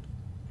equation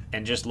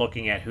and just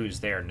looking at who's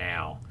there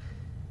now,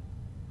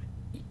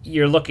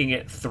 you're looking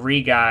at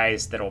 3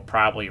 guys that will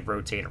probably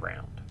rotate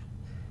around.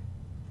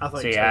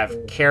 So you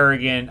have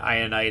Kerrigan,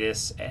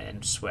 Ioannidis,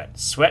 and Sweat.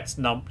 Sweat's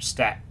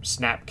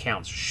snap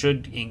counts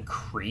should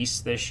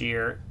increase this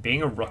year.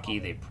 Being a rookie,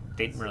 they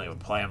didn't really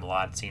play him a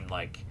lot, it seemed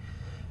like.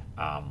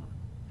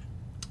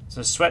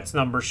 So Sweat's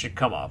numbers should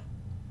come up.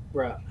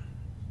 Right.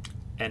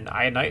 And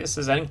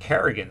Ioannidis' and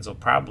Kerrigan's will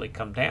probably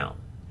come down.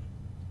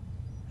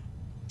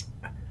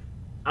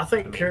 I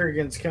think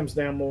Kerrigan's comes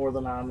down more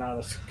than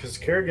Ioannidis because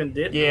Kerrigan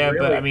didn't. Yeah, really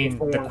but I mean,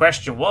 perform. the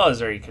question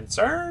was, are you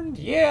concerned?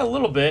 Yeah, a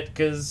little bit,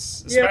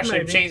 because especially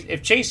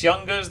if Chase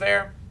Young goes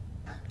there,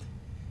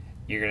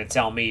 you're going to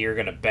tell me you're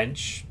going to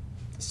bench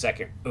the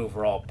 2nd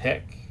overall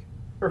pick.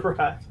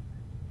 Right.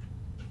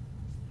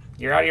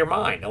 You're out of your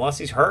mind. Unless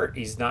he's hurt,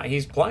 he's not.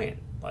 He's playing.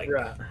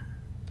 Right.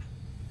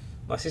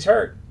 Unless he's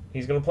hurt,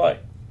 he's going to play.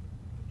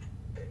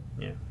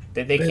 Yeah.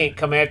 They can't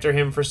come after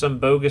him for some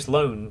bogus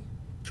loan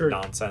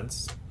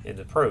nonsense in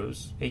the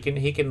pros. He can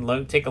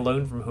take a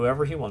loan from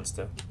whoever he wants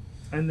to.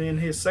 And then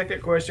his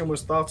second question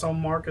was thoughts on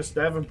Marcus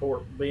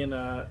Davenport being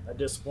a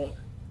disappointment.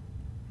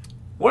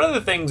 One of the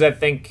things I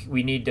think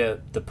we need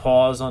to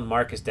pause on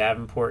Marcus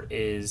Davenport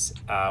is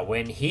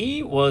when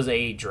he was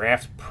a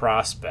draft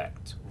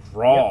prospect,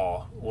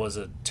 raw was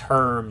a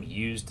term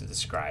used to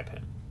describe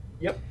him.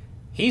 Yep.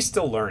 He's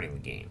still learning the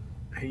game.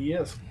 He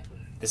is.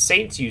 The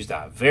Saints used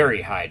a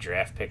very high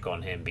draft pick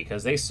on him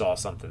because they saw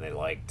something they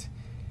liked.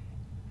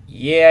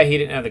 Yeah, he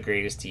didn't have the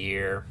greatest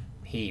year.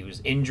 He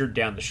was injured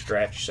down the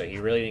stretch, so he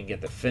really didn't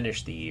get to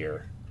finish the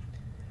year.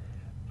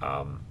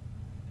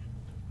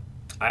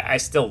 I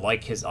still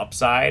like his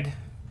upside.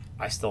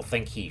 I still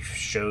think he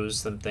shows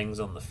some things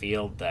on the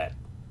field that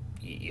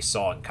you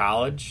saw in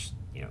college.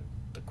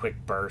 The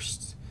quick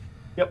burst.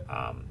 Yep.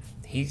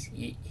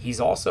 He's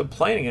also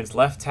playing against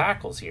left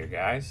tackles here,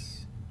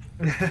 guys.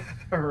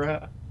 All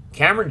right.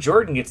 Cameron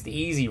Jordan gets the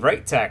easy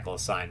right tackle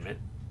assignment.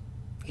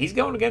 He's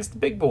going against the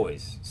big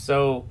boys.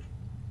 So,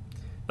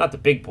 not the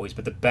big boys,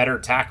 but the better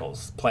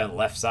tackles play on the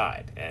left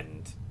side.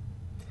 And,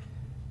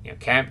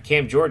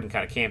 Cam Jordan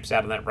kind of camps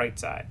out on that right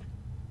side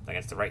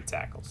against the right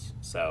tackles.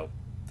 So.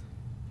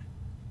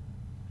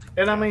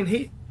 And, I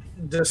mean,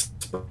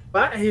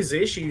 despite his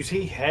issues,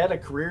 he had a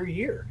career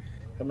year.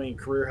 I mean,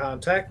 career high in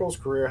tackles,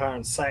 career high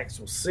in sacks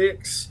with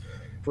 6.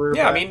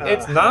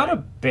 It's not a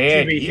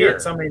bad QB year.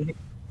 hits. I mean,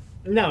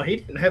 no, he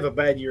didn't have a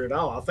bad year at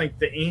all. I think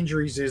the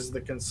injuries is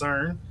the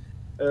concern.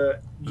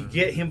 You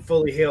get him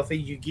fully healthy,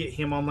 you get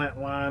him on that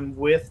line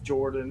with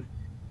Jordan,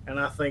 and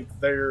I think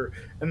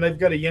they've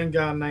got a young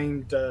guy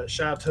named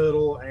Shy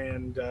Tuttle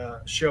and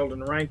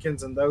Sheldon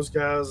Rankins, and those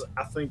guys,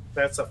 I think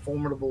that's a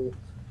formidable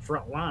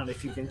front line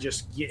if you can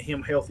just get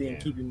him healthy and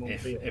keep him on the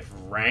field. If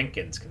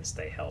Rankins can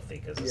stay healthy,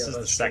 because this is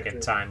the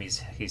second time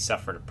he's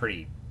suffered a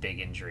pretty big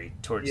injury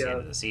towards the end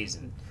of the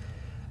season.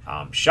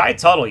 Shy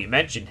Tuttle, you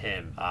mentioned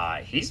him.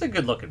 He's a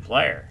good-looking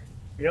player.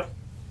 Yep.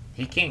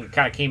 He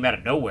kind of came out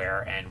of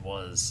nowhere and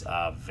was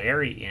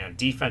very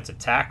defensive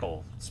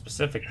tackle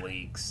specific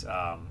leagues.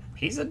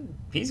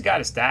 He's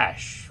got a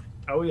stash.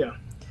 Oh yeah.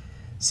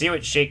 See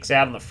what shakes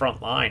out on the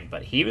front line,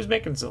 but he was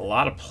making a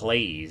lot of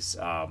plays.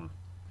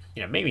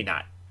 Maybe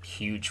not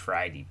huge for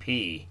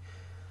IDP,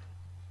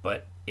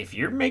 but if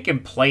you're making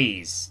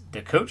plays,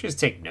 the coaches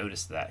take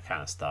notice of that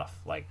kind of stuff.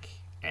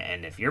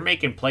 And if you're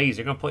making plays,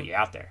 they're gonna put you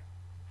out there.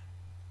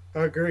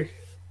 I agree.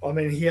 I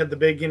mean, he had the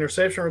big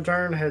interception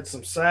return, had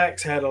some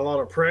sacks, had a lot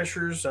of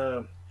pressures.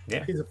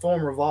 He's a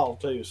former Vol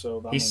too, so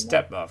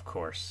of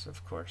course.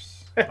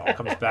 It all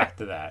comes back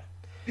to that.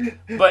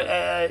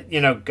 But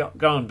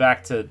going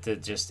back to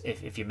just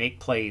if you make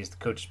plays, the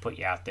coaches put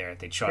you out there.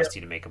 They trust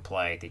you to make a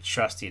play. They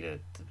trust you to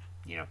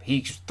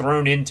he's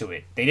thrown into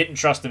it. They didn't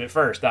trust him at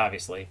first,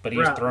 obviously, but he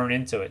was thrown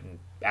into it, and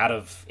out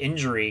of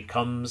injury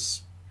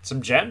comes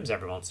some gems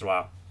every once in a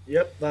while.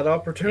 Yep, that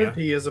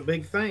opportunity is a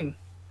big thing.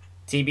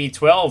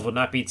 TB12 would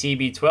not be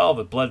TB12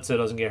 if Bledsoe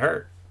doesn't get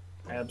hurt.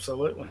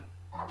 Absolutely.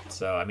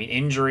 So, I mean,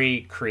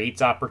 injury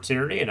creates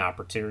opportunity, and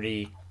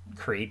opportunity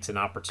creates an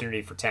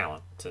opportunity for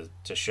talent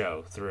to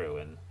show through.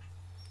 And,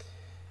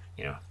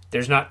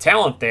 there's not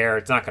talent there,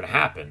 it's not going to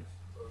happen.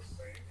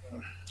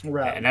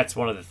 Right. And that's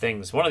one of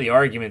the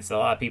arguments that a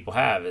lot of people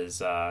have is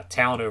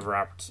talent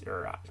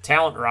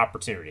or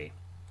opportunity.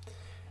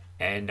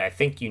 And I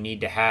think you need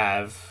to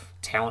have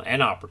talent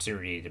and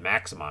opportunity to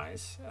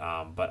maximize.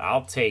 But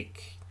I'll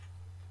take...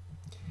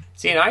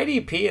 See, in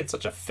IDP, it's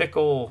such a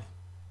fickle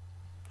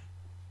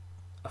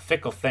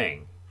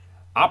thing.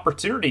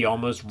 Opportunity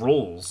almost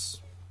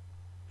rules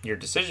your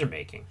decision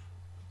making.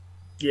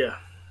 Yeah.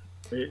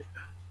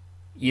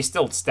 You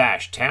still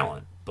stash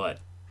talent, but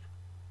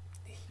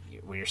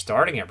when you're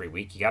starting every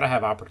week, you got to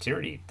have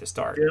opportunity to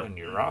start on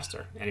your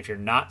roster. And if you're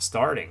not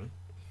starting,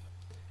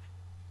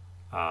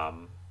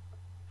 then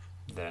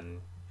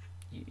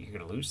you're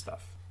going to lose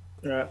stuff.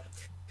 Right.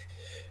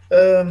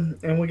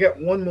 And we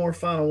got one more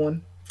final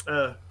one.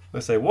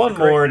 Let's say one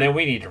more, and then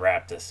we need to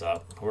wrap this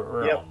up.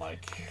 We're on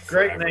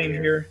great name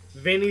here,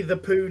 Vinny the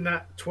Pooh,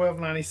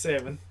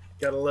 1297.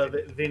 Gotta love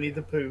it, Vinny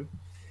the Pooh.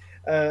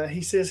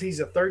 He says he's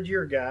a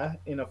third-year guy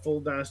in a full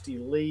dynasty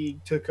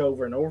league. Took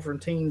over an orphan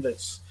team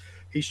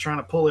he's trying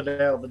to pull it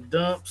out of the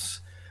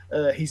dumps.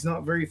 He's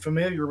not very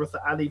familiar with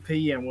the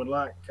IDP and would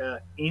like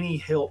any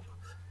help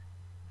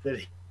that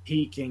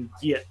he can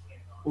get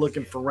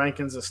looking for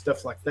rankings and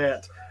stuff like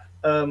that.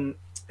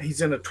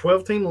 He's in a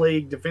 12-team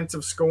league.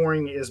 Defensive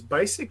scoring is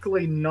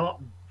basically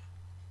not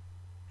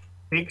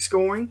big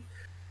scoring.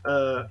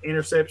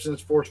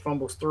 Interceptions, forced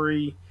fumbles,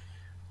 3.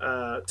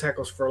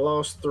 Tackles for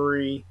loss,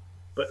 3.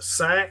 But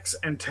sacks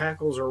and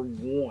tackles are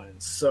 1.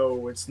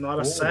 So it's not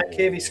a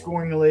sack-heavy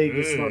scoring league.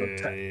 It's not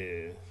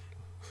a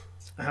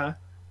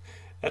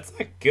That's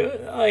not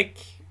good.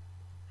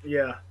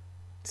 Yeah.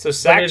 So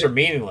sacks are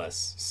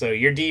meaningless. So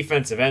your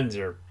defensive ends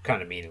are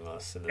kind of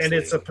meaningless in this league.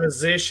 It's a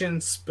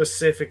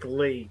position-specific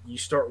league. You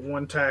start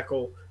 1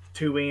 tackle,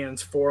 2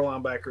 ends, 4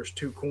 linebackers,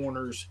 2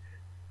 corners,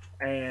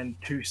 and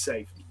 2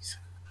 safeties.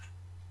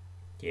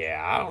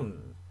 Yeah,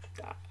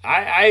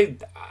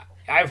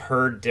 I've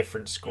heard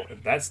different score.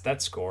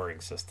 That scoring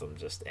system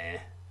just eh.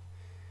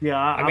 Yeah,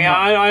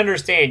 I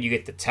understand you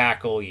get the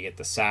tackle, you get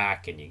the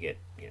sack, and you get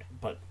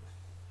but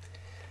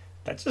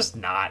that's just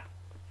not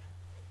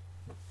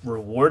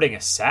rewarding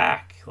a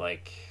sack.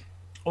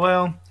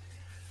 Well,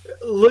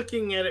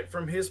 looking at it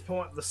from his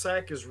point, the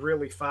sack is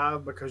really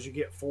 5 because you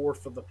get 4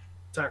 for the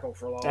tackle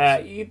for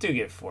loss. You do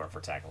get 4 for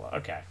tackle.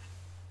 Okay,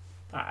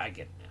 I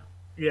get it now.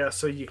 Yeah,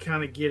 so you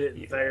kind of get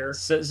it there.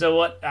 So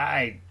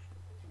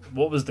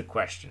what was the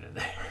question in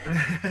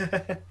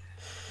there?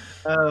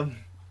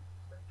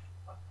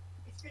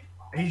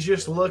 He's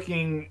just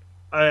looking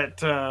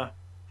at.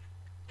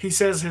 He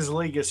says his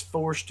league is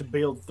forced to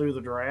build through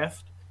the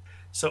draft.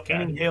 So Okay.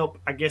 any help,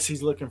 I guess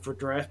he's looking for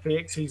draft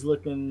picks. He's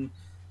looking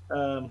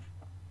um,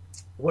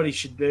 what he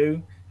should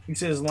do. He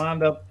says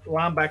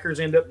linebackers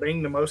end up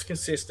being the most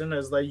consistent,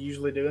 as they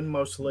usually do in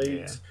most Yeah.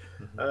 leagues.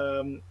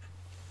 Um,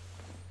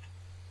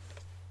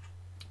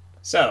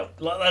 So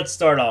let's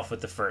start off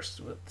with the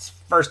first.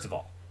 First of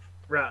all,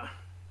 right.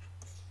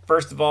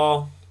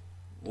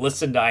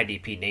 listen to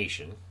IDP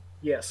Nation.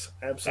 Yes,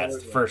 absolutely.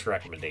 That's the first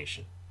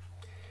recommendation,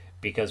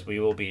 because we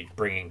will be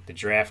bringing the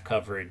draft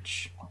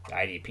coverage,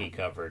 IDP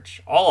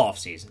coverage, all off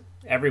season,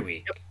 every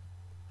week,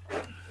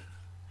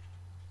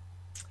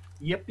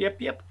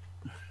 Yep.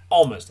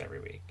 almost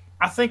every week.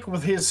 I think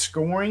with his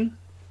scoring,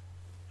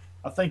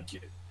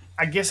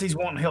 I guess he's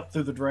wanting help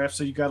through the draft,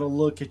 so you got to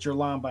look at your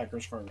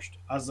linebackers first.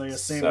 Isaiah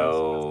Simmons,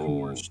 of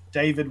course,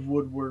 David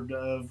Woodward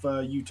of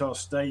Utah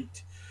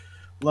State,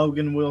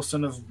 Logan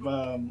Wilson of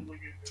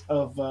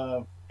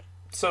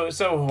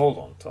So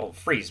hold on,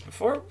 freeze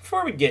before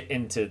we get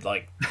into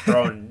like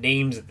throwing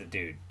names at the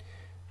dude.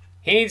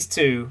 He needs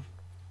to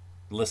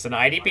listen to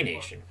IDP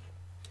Nation.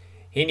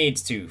 He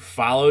needs to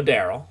follow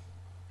Daryl.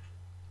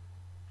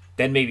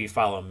 Then maybe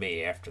follow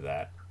me after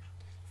that.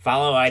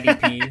 Follow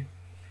IDP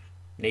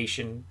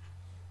Nation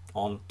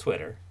on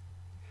Twitter.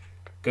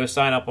 Go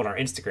sign up on our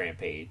Instagram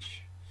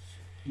page.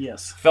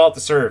 yes, Fill out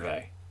the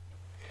survey.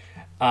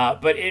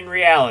 But in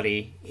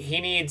reality, he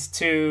needs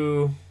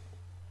to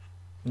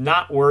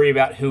not worry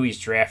about who he's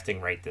drafting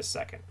right this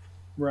second.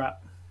 right.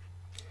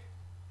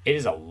 It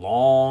is a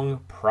long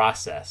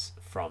process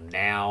from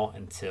now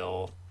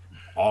until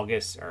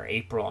August or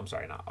April. I'm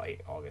sorry, not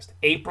August.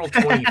 April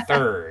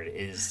 23rd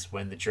is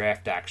when the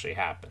draft actually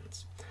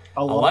happens.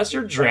 Unless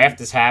your draft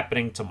is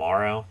happening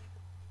tomorrow.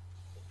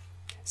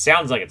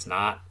 Sounds like it's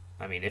not.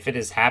 I mean, if it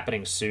is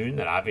happening soon,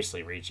 then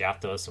obviously reach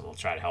out to us and we'll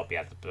try to help you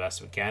out the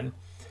best we can.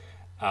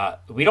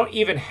 We don't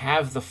even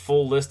have the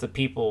full list of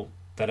people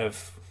that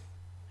have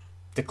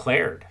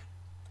declared.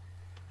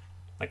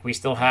 Like, we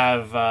still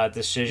have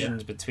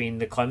decisions between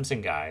the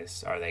Clemson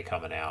guys. Are they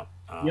coming out?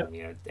 Yep.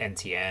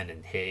 NTN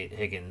and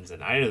Higgins,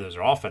 and I know those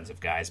are offensive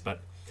guys,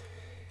 but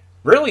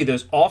really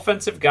those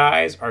offensive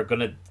guys are going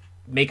to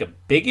make a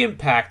big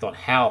impact on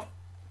how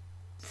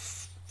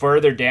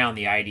further down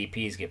the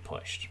IDPs get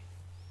pushed.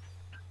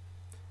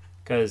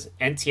 Because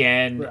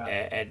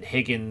NTN and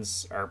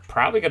Higgins are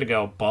probably going to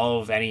go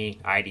above any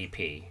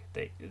IDP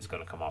that is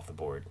going to come off the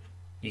board.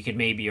 You could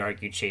maybe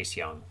argue Chase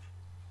Young.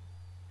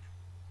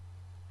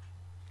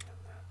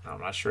 I'm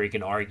not sure you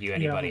can argue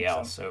anybody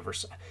else over.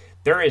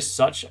 There is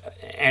such,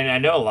 and I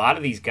know a lot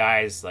of these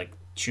guys like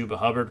Chuba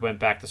Hubbard went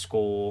back to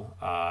school.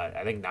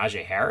 I think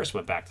Najee Harris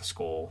went back to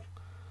school.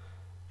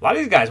 A lot of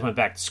these guys went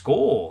back to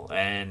school,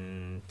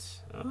 and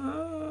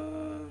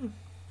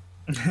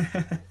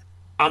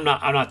I'm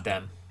not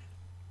them.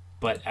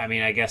 But I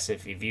mean, I guess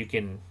if you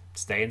can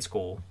stay in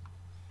school,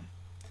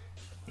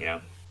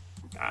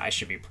 I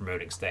should be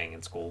promoting staying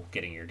in school,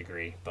 getting your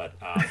degree. But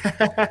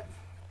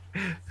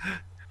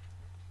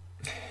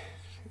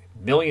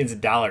millions of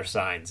dollar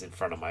signs in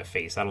front of my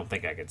face, I don't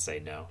think I could say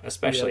no.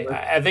 Especially,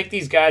 I think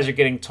these guys are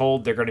getting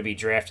told they're going to be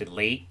drafted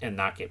late and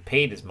not get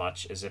paid as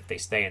much as if they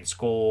stay in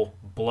school,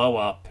 blow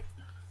up,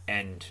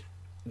 and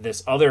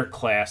this other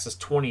class, this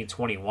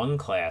 2021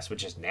 class,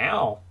 which is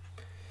now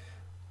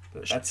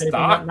that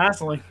stock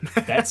nicely.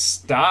 that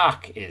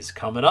stock is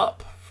coming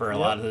up for a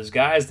lot of those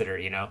guys that are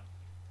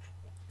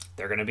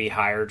they're going to be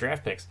higher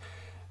draft picks.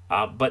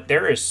 But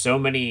there is so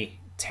many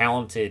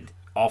talented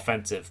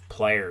offensive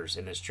players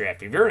in this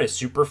draft. If you're in a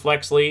super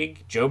flex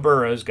league, Joe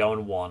Burrow's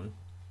going 1.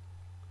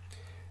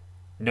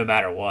 No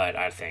matter what,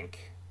 I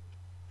think.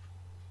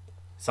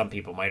 Some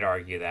people might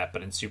argue that,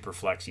 but in super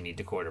flex, you need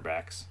the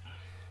quarterbacks.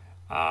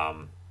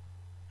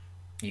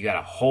 You got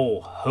a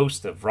whole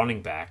host of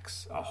running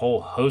backs, a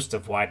whole host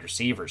of wide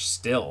receivers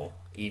still,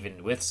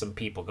 even with some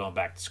people going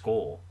back to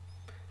school.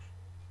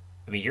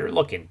 I mean, you're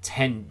looking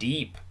 10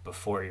 deep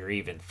before you're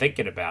even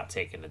thinking about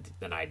taking an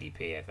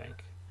IDP, I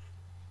think.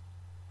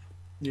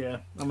 Yeah,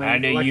 I mean, I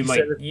know like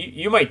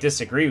you might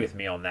disagree with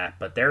me on that,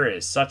 but there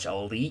is such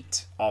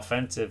elite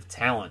offensive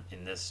talent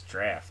in this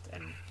draft,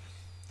 and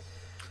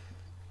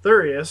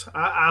there is.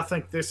 I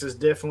think this is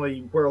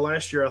definitely where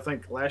last year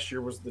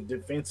was the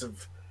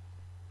defensive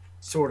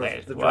sort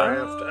of the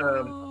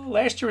draft.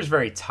 Last year was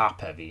very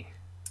top heavy.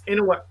 In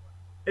a way,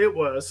 it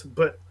was,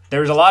 but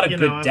there was a lot of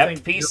good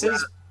depth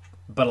pieces,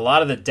 but a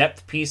lot of the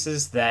depth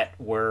pieces that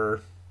were,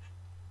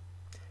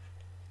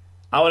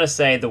 I want to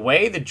say, the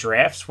way the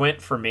drafts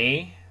went for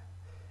me,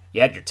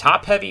 you had your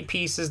top-heavy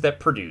pieces that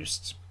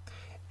produced,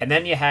 and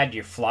then you had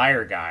your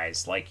flyer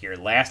guys, like your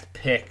last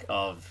pick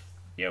of,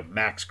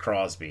 Max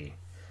Crosby.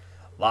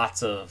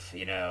 Lots of,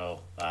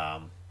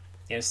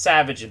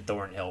 Savage and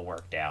Thornhill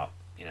worked out.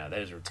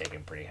 Those were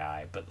taken pretty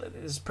high, but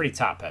it was pretty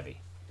top-heavy.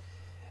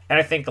 And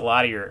I think a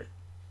lot of your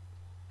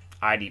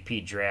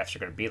IDP drafts are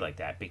going to be like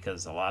that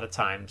because a lot of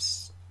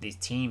times these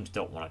teams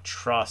don't want to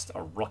trust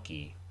a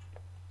rookie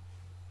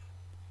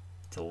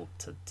to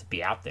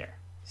be out there,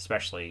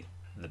 especially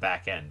in the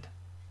back end.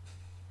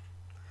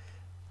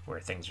 where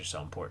things are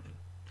so important.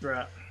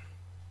 Right.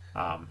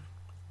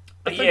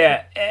 But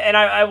yeah, and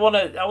I want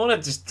to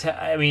just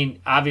I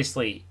mean,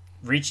 obviously,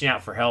 reaching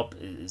out for help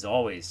is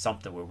always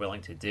something we're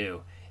willing to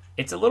do.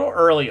 It's a little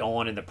early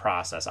on in the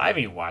process. I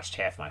haven't even watched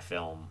half my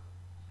film.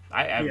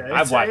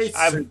 I've watched.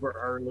 It's super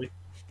early.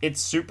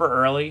 It's super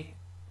early.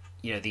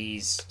 You know,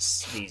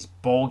 these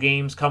bowl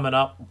games coming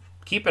up.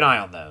 Keep an eye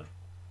on those.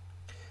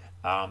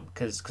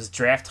 Because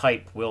draft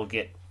hype will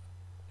get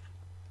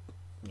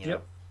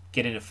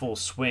into full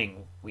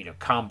swing. You know,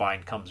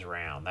 combine comes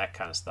around, that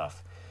kind of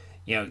stuff.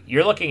 You know,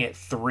 you're looking at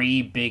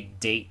 3 big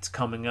dates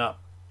coming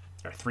up,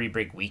 or 3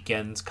 big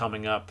weekends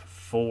coming up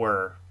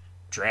for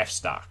draft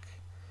stock.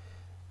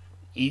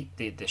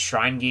 The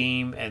Shrine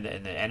Game and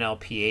the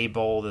NLPA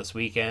Bowl this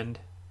weekend.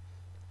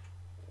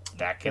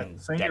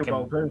 Senior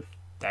Bowl too.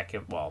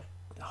 Well,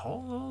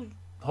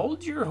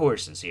 hold your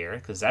horses here,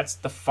 because that's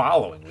the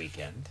following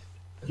weekend.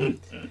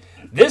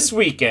 This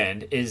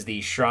weekend is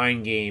the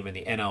Shrine Game and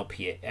the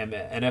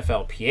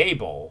NFLPA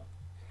Bowl.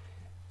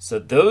 So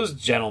those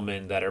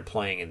gentlemen that are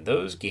playing in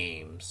those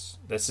games,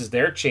 this is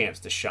their chance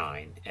to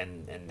shine,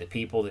 and the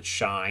people that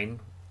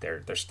shine,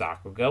 their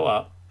stock will go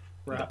up.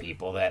 Right. The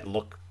people that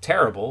look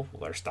terrible,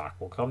 their stock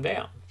will come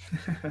down.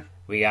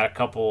 We got a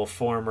couple of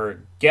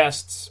former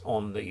guests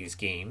on these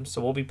games,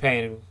 so we'll be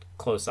paying a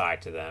close eye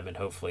to them, and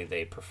hopefully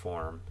they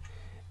perform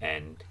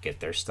and get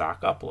their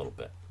stock up a little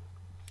bit.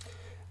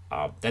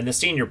 Then the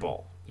Senior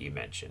Bowl you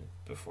mentioned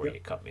before you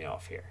cut me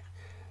off here.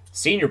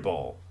 Senior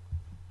Bowl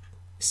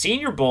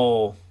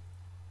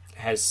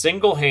has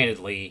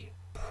single-handedly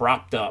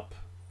propped up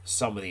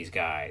some of these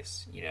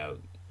guys. You know,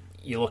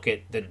 you look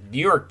at the New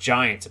York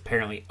Giants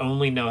apparently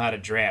only know how to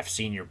draft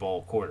Senior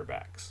Bowl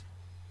quarterbacks.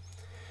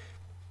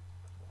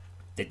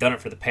 They've done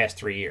it for the past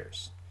 3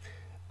 years.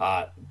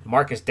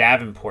 Marcus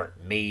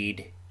Davenport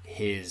made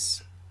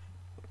his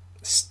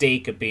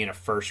stake of being a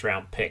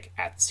first-round pick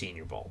at the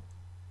Senior Bowl.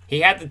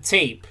 He had the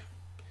tape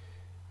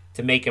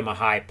to make him a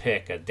high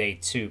pick, a day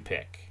 2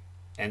 pick.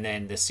 And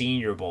then the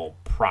Senior Bowl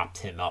propped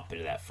him up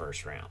into that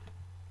first round.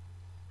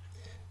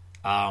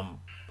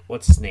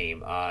 What's his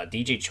name?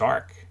 DJ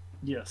Chark.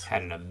 Yes.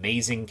 Had an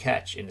amazing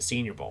catch in the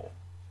Senior Bowl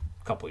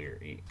a couple years.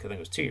 I think it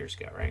was 2 years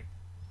ago, right?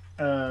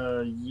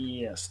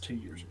 Yes, 2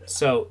 years ago.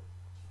 So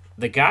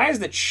the guys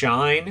that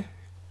shine,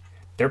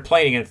 they're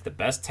playing against the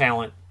best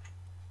talent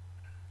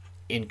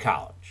in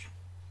college.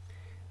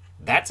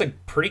 That's a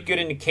pretty good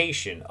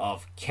indication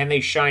of, can they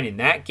shine in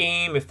that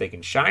game? If they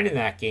can shine in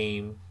that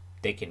game,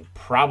 they can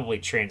probably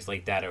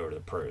translate that over to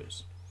the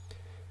pros.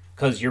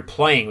 Because you're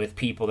playing with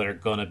people that are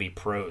going to be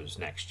pros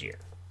next year.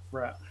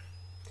 Right.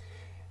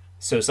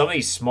 So some of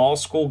these small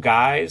school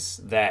guys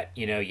that,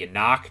 you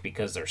knock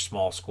because they're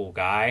small school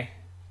guy,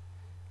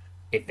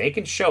 if they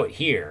can show it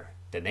here,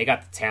 then they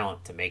got the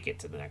talent to make it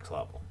to the next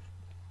level.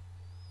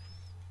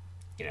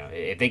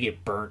 If they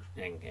get burnt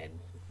and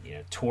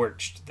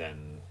torched,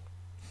 then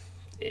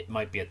it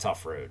might be a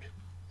tough road.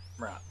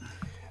 Right.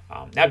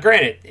 Now,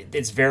 granted,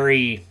 it's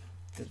very...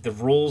 The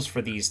rules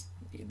for these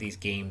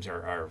games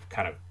are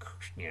kind of,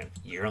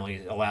 you're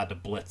only allowed to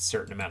blitz a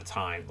certain amount of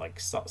time, like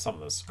some of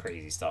this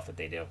crazy stuff that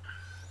they do.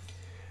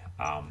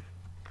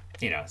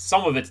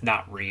 Some of it's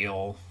not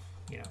real.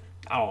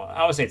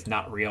 I would say it's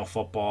not real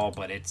football,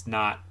 but it's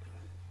not,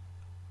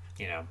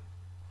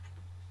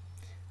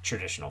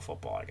 traditional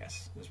football, I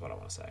guess, is what I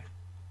want to say.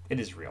 It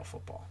is real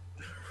football.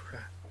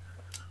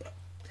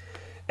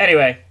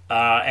 Anyway,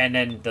 and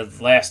then the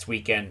last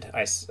weekend,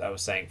 I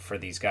was saying for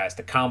these guys,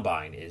 the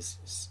combine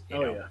is,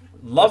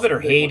 love it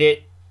or hate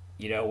it,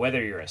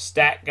 whether you're a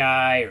stat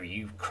guy or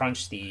you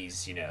crunch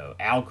these,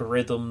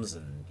 algorithms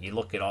and you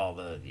look at all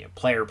the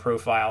player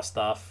profile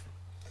stuff.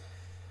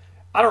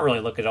 I don't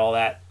really look at all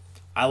that.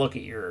 I look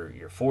at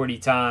your 40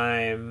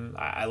 time.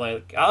 I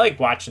like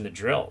watching the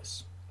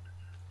drills.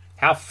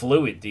 How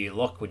fluid do you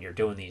look when you're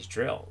doing these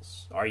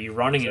drills? Are you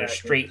running in a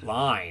straight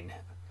line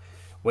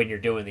when you're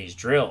doing these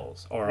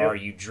drills, or are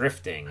you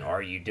drifting?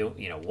 Are you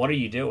what are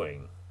you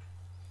doing?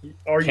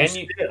 Are you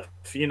stiff?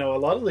 A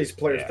lot of these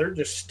players, they're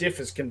just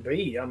stiff as can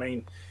be. I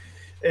mean,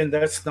 and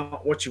that's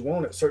not what you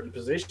want at certain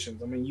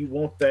positions. I mean, you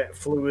want that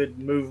fluid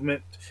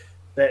movement,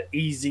 that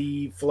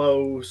easy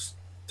flows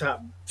type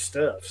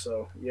stuff.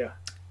 So, yeah.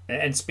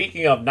 And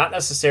speaking of, not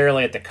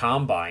necessarily at the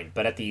combine,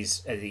 but at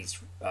these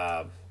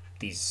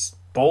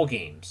bowl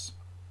games,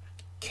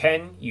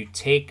 can you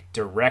take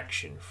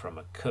direction from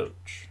a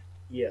coach?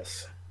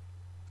 Yes.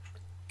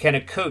 Can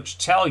a coach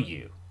tell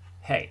you,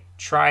 hey,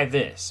 try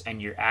this,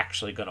 and you're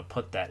actually going to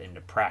put that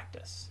into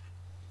practice?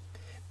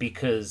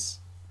 Because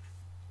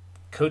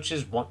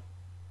coaches want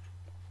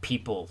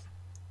people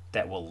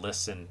that will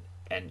listen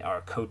and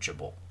are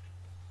coachable.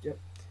 Yep.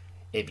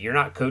 If you're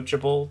not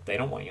coachable, they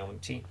don't want you on the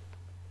team.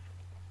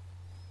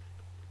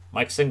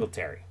 Mike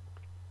Singletary.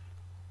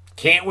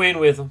 Can't win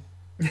with him.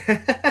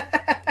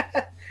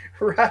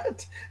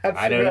 Right.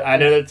 I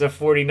know that's a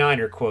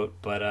 49er quote,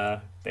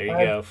 but there you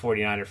go,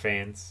 49er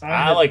fans.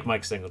 I like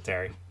Mike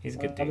Singletary. He's a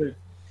good dude.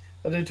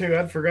 I do too.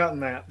 I'd forgotten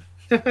that.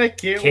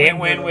 Can't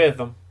win with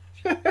him.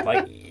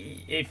 Like,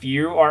 if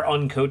you are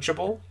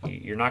uncoachable,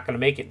 you're not going to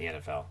make it in the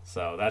NFL.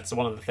 So that's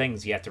one of the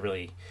things you have to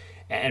really.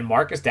 And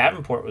Marcus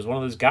Davenport was one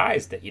of those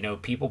guys that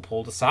people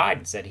pulled aside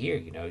and said,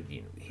 "Here,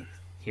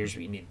 here's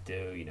what you need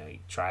to do. You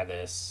try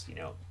this.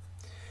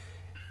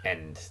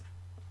 And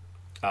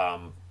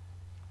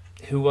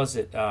who was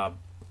it? I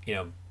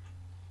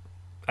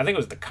think it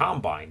was the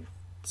Combine.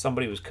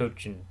 Somebody was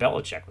coaching.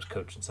 Belichick was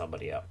coaching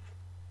somebody up.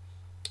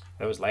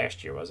 That was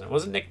last year, wasn't it?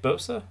 Was it Nick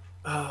Bosa?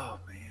 Oh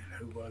man,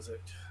 who was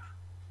it?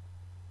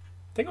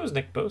 I think it was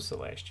Nick Bosa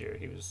last year.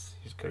 He was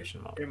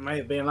coaching them up. It may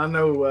have been. I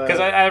know because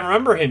I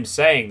remember him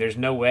saying, "There's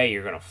no way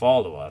you're going to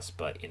fall to us,"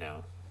 but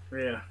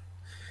Yeah,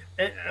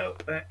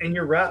 and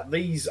you're right.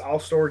 These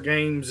All-Star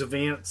Games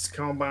events,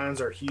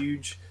 combines are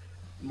huge.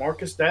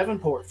 Marcus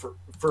Davenport,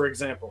 for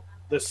example,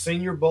 the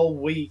Senior Bowl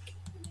week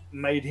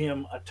made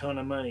him a ton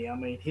of money. I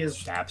mean,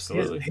 his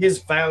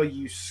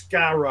value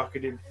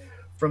skyrocketed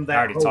from that. I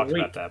already whole talked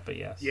week. about that, but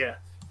yes, Yeah,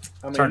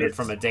 I mean, turned it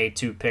from a day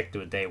 2 pick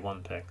to a day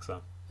 1 pick.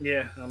 So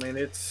yeah, I mean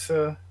it's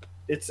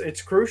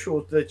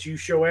crucial that you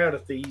show out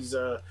at these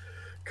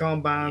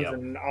combines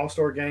and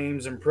All-Star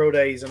Games and pro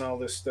days and all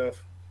this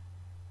stuff.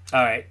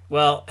 All right,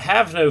 well,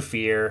 have no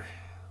fear.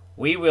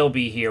 We will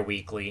be here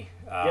weekly.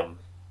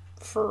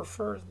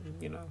 For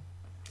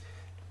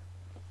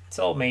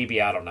till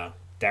maybe, I don't know.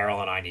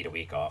 Daryl and I need a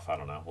week off. I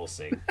don't know. We'll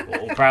see.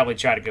 We'll probably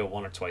try to go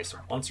once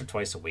or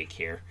twice a week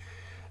here,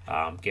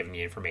 giving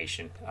you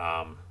information.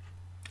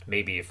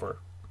 Maybe if we're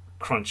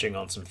crunching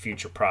on some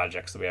future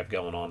projects that we have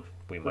going on,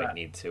 we might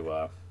need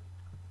to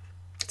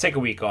take a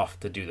week off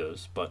to do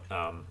those, but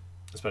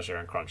especially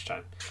around crunch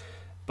time.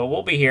 But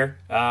we'll be here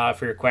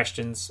for your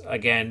questions.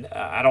 Again,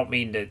 I don't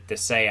mean to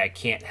say I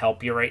can't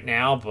help you right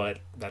now, but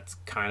that's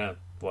kind of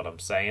what I'm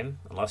saying.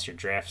 Unless your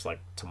draft's like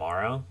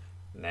tomorrow,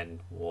 and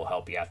then we'll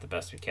help you out the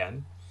best we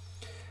can.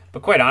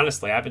 But quite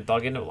honestly, I've been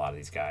dug into a lot of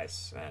these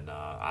guys, and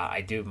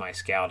I do my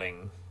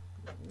scouting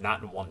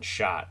not in one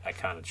shot. I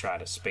kind of try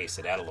to space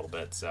it out a little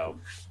bit. So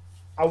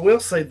I will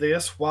say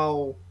this,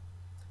 while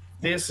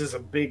this is a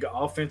big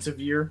offensive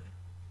year,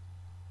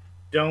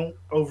 don't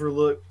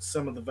overlook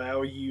some of the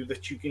value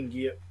that you can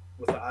get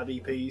with the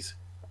IDPs,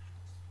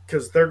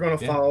 because they're going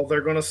to fall,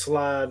 they're going to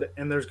slide,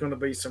 and there's going to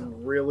be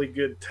some really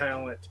good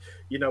talent.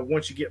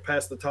 Once you get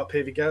past the top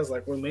heavy guys,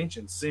 like we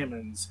mentioned,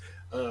 Simmons,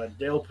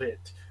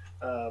 Delpit.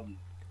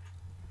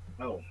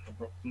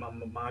 My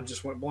mind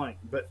just went blank.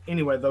 But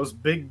anyway, those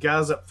big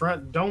guys up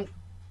front, don't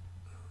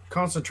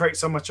concentrate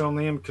so much on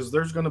them, because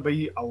there's going to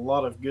be a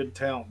lot of good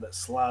talent that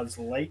slides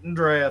late in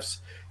drafts,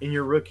 in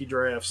your rookie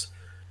drafts,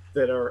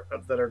 that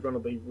are going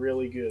to be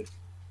really good.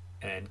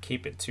 And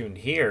keep it tuned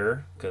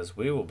here, because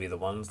we will be the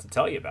ones to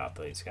tell you about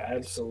these guys.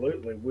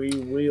 Absolutely. We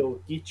will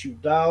get you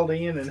dialed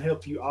in and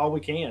help you all we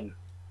can.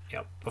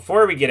 Yep.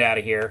 Before we get out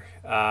of here,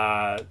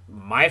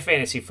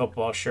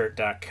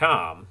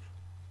 myfantasyfootballshirt.com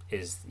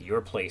is your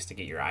place to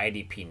get your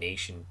IDP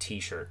Nation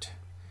t-shirt.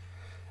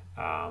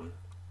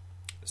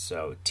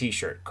 So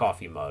t-shirt,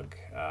 coffee mug.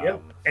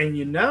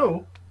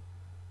 And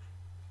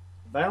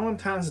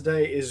Valentine's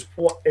Day is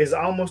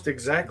almost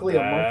exactly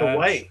a month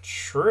away.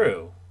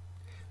 True.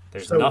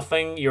 There's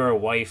nothing your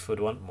wife would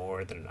want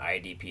more than an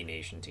IDP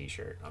Nation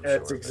t-shirt.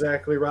 That's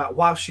exactly right.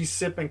 While she's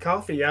sipping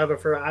coffee out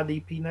of her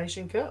IDP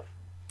Nation cup.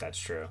 That's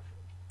true.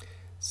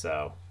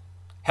 So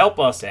help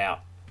us out.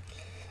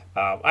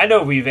 I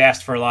know we've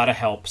asked for a lot of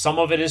help. Some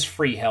of it is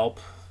free help.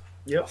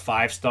 Yep.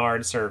 5-star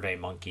and Survey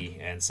Monkey,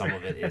 and some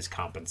of it is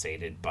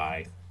compensated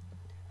by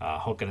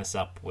hooking us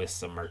up with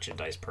some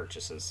merchandise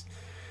purchases.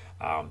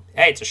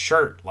 Hey, it's a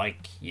shirt.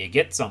 Like, you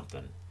get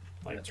something.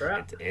 That's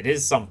right. It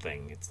is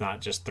something. It's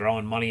not just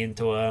throwing money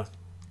into a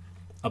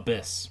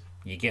abyss.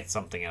 You get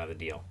something out of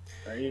the deal.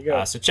 There you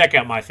go. So check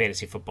out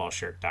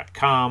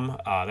myfantasyfootballshirt.com.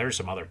 There's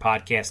some other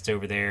podcasts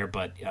over there,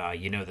 but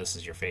this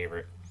is your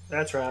favorite.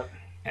 That's right.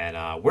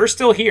 And we're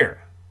still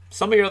here.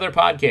 Some of your other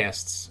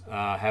podcasts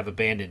have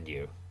abandoned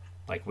you,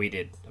 like we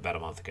did about a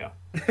month ago.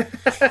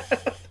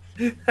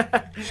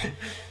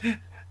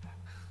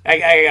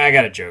 I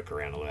got to joke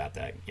around about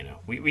that.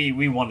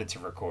 We wanted to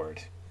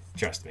record,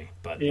 trust me,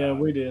 but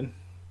we did.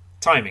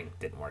 Timing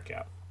didn't work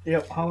out.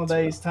 Yep,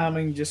 holidays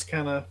timing just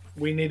kind of,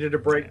 we needed a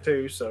break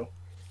too. So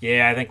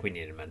yeah, I think we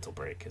needed a mental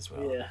break as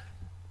well. Yeah.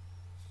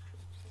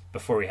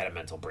 Before we had a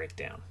mental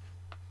breakdown.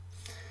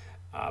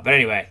 But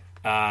anyway,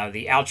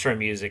 the outro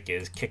music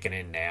is kicking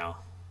in now.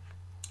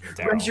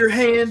 Raise your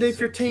hand if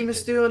your team is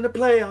still in the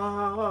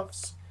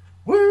playoffs.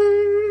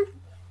 Woo!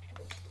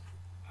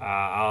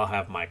 I'll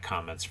have my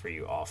comments for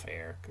you off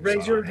air.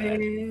 Raise your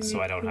hand. So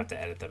I don't have to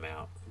edit them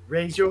out.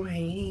 Raise your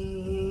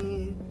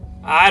hand.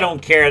 I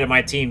don't care that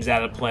my team's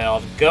out of the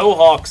playoffs. Go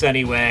Hawks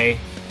anyway.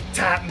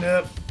 Tighten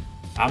up.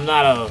 I'm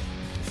not a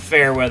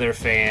fair weather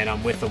fan.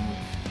 I'm with them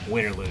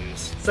win or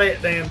lose. Say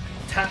it, Dan.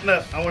 Tighten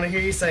up. I want to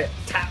hear you say it.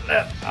 Tighten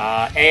up.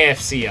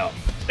 AFC up.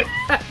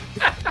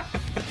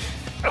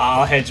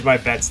 I'll hedge my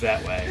bets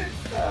that way.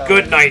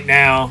 Good night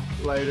now.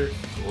 Later.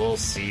 We'll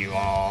see you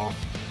all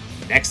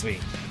next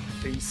week.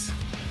 Peace.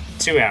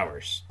 2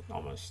 hours,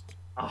 almost.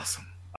 Awesome.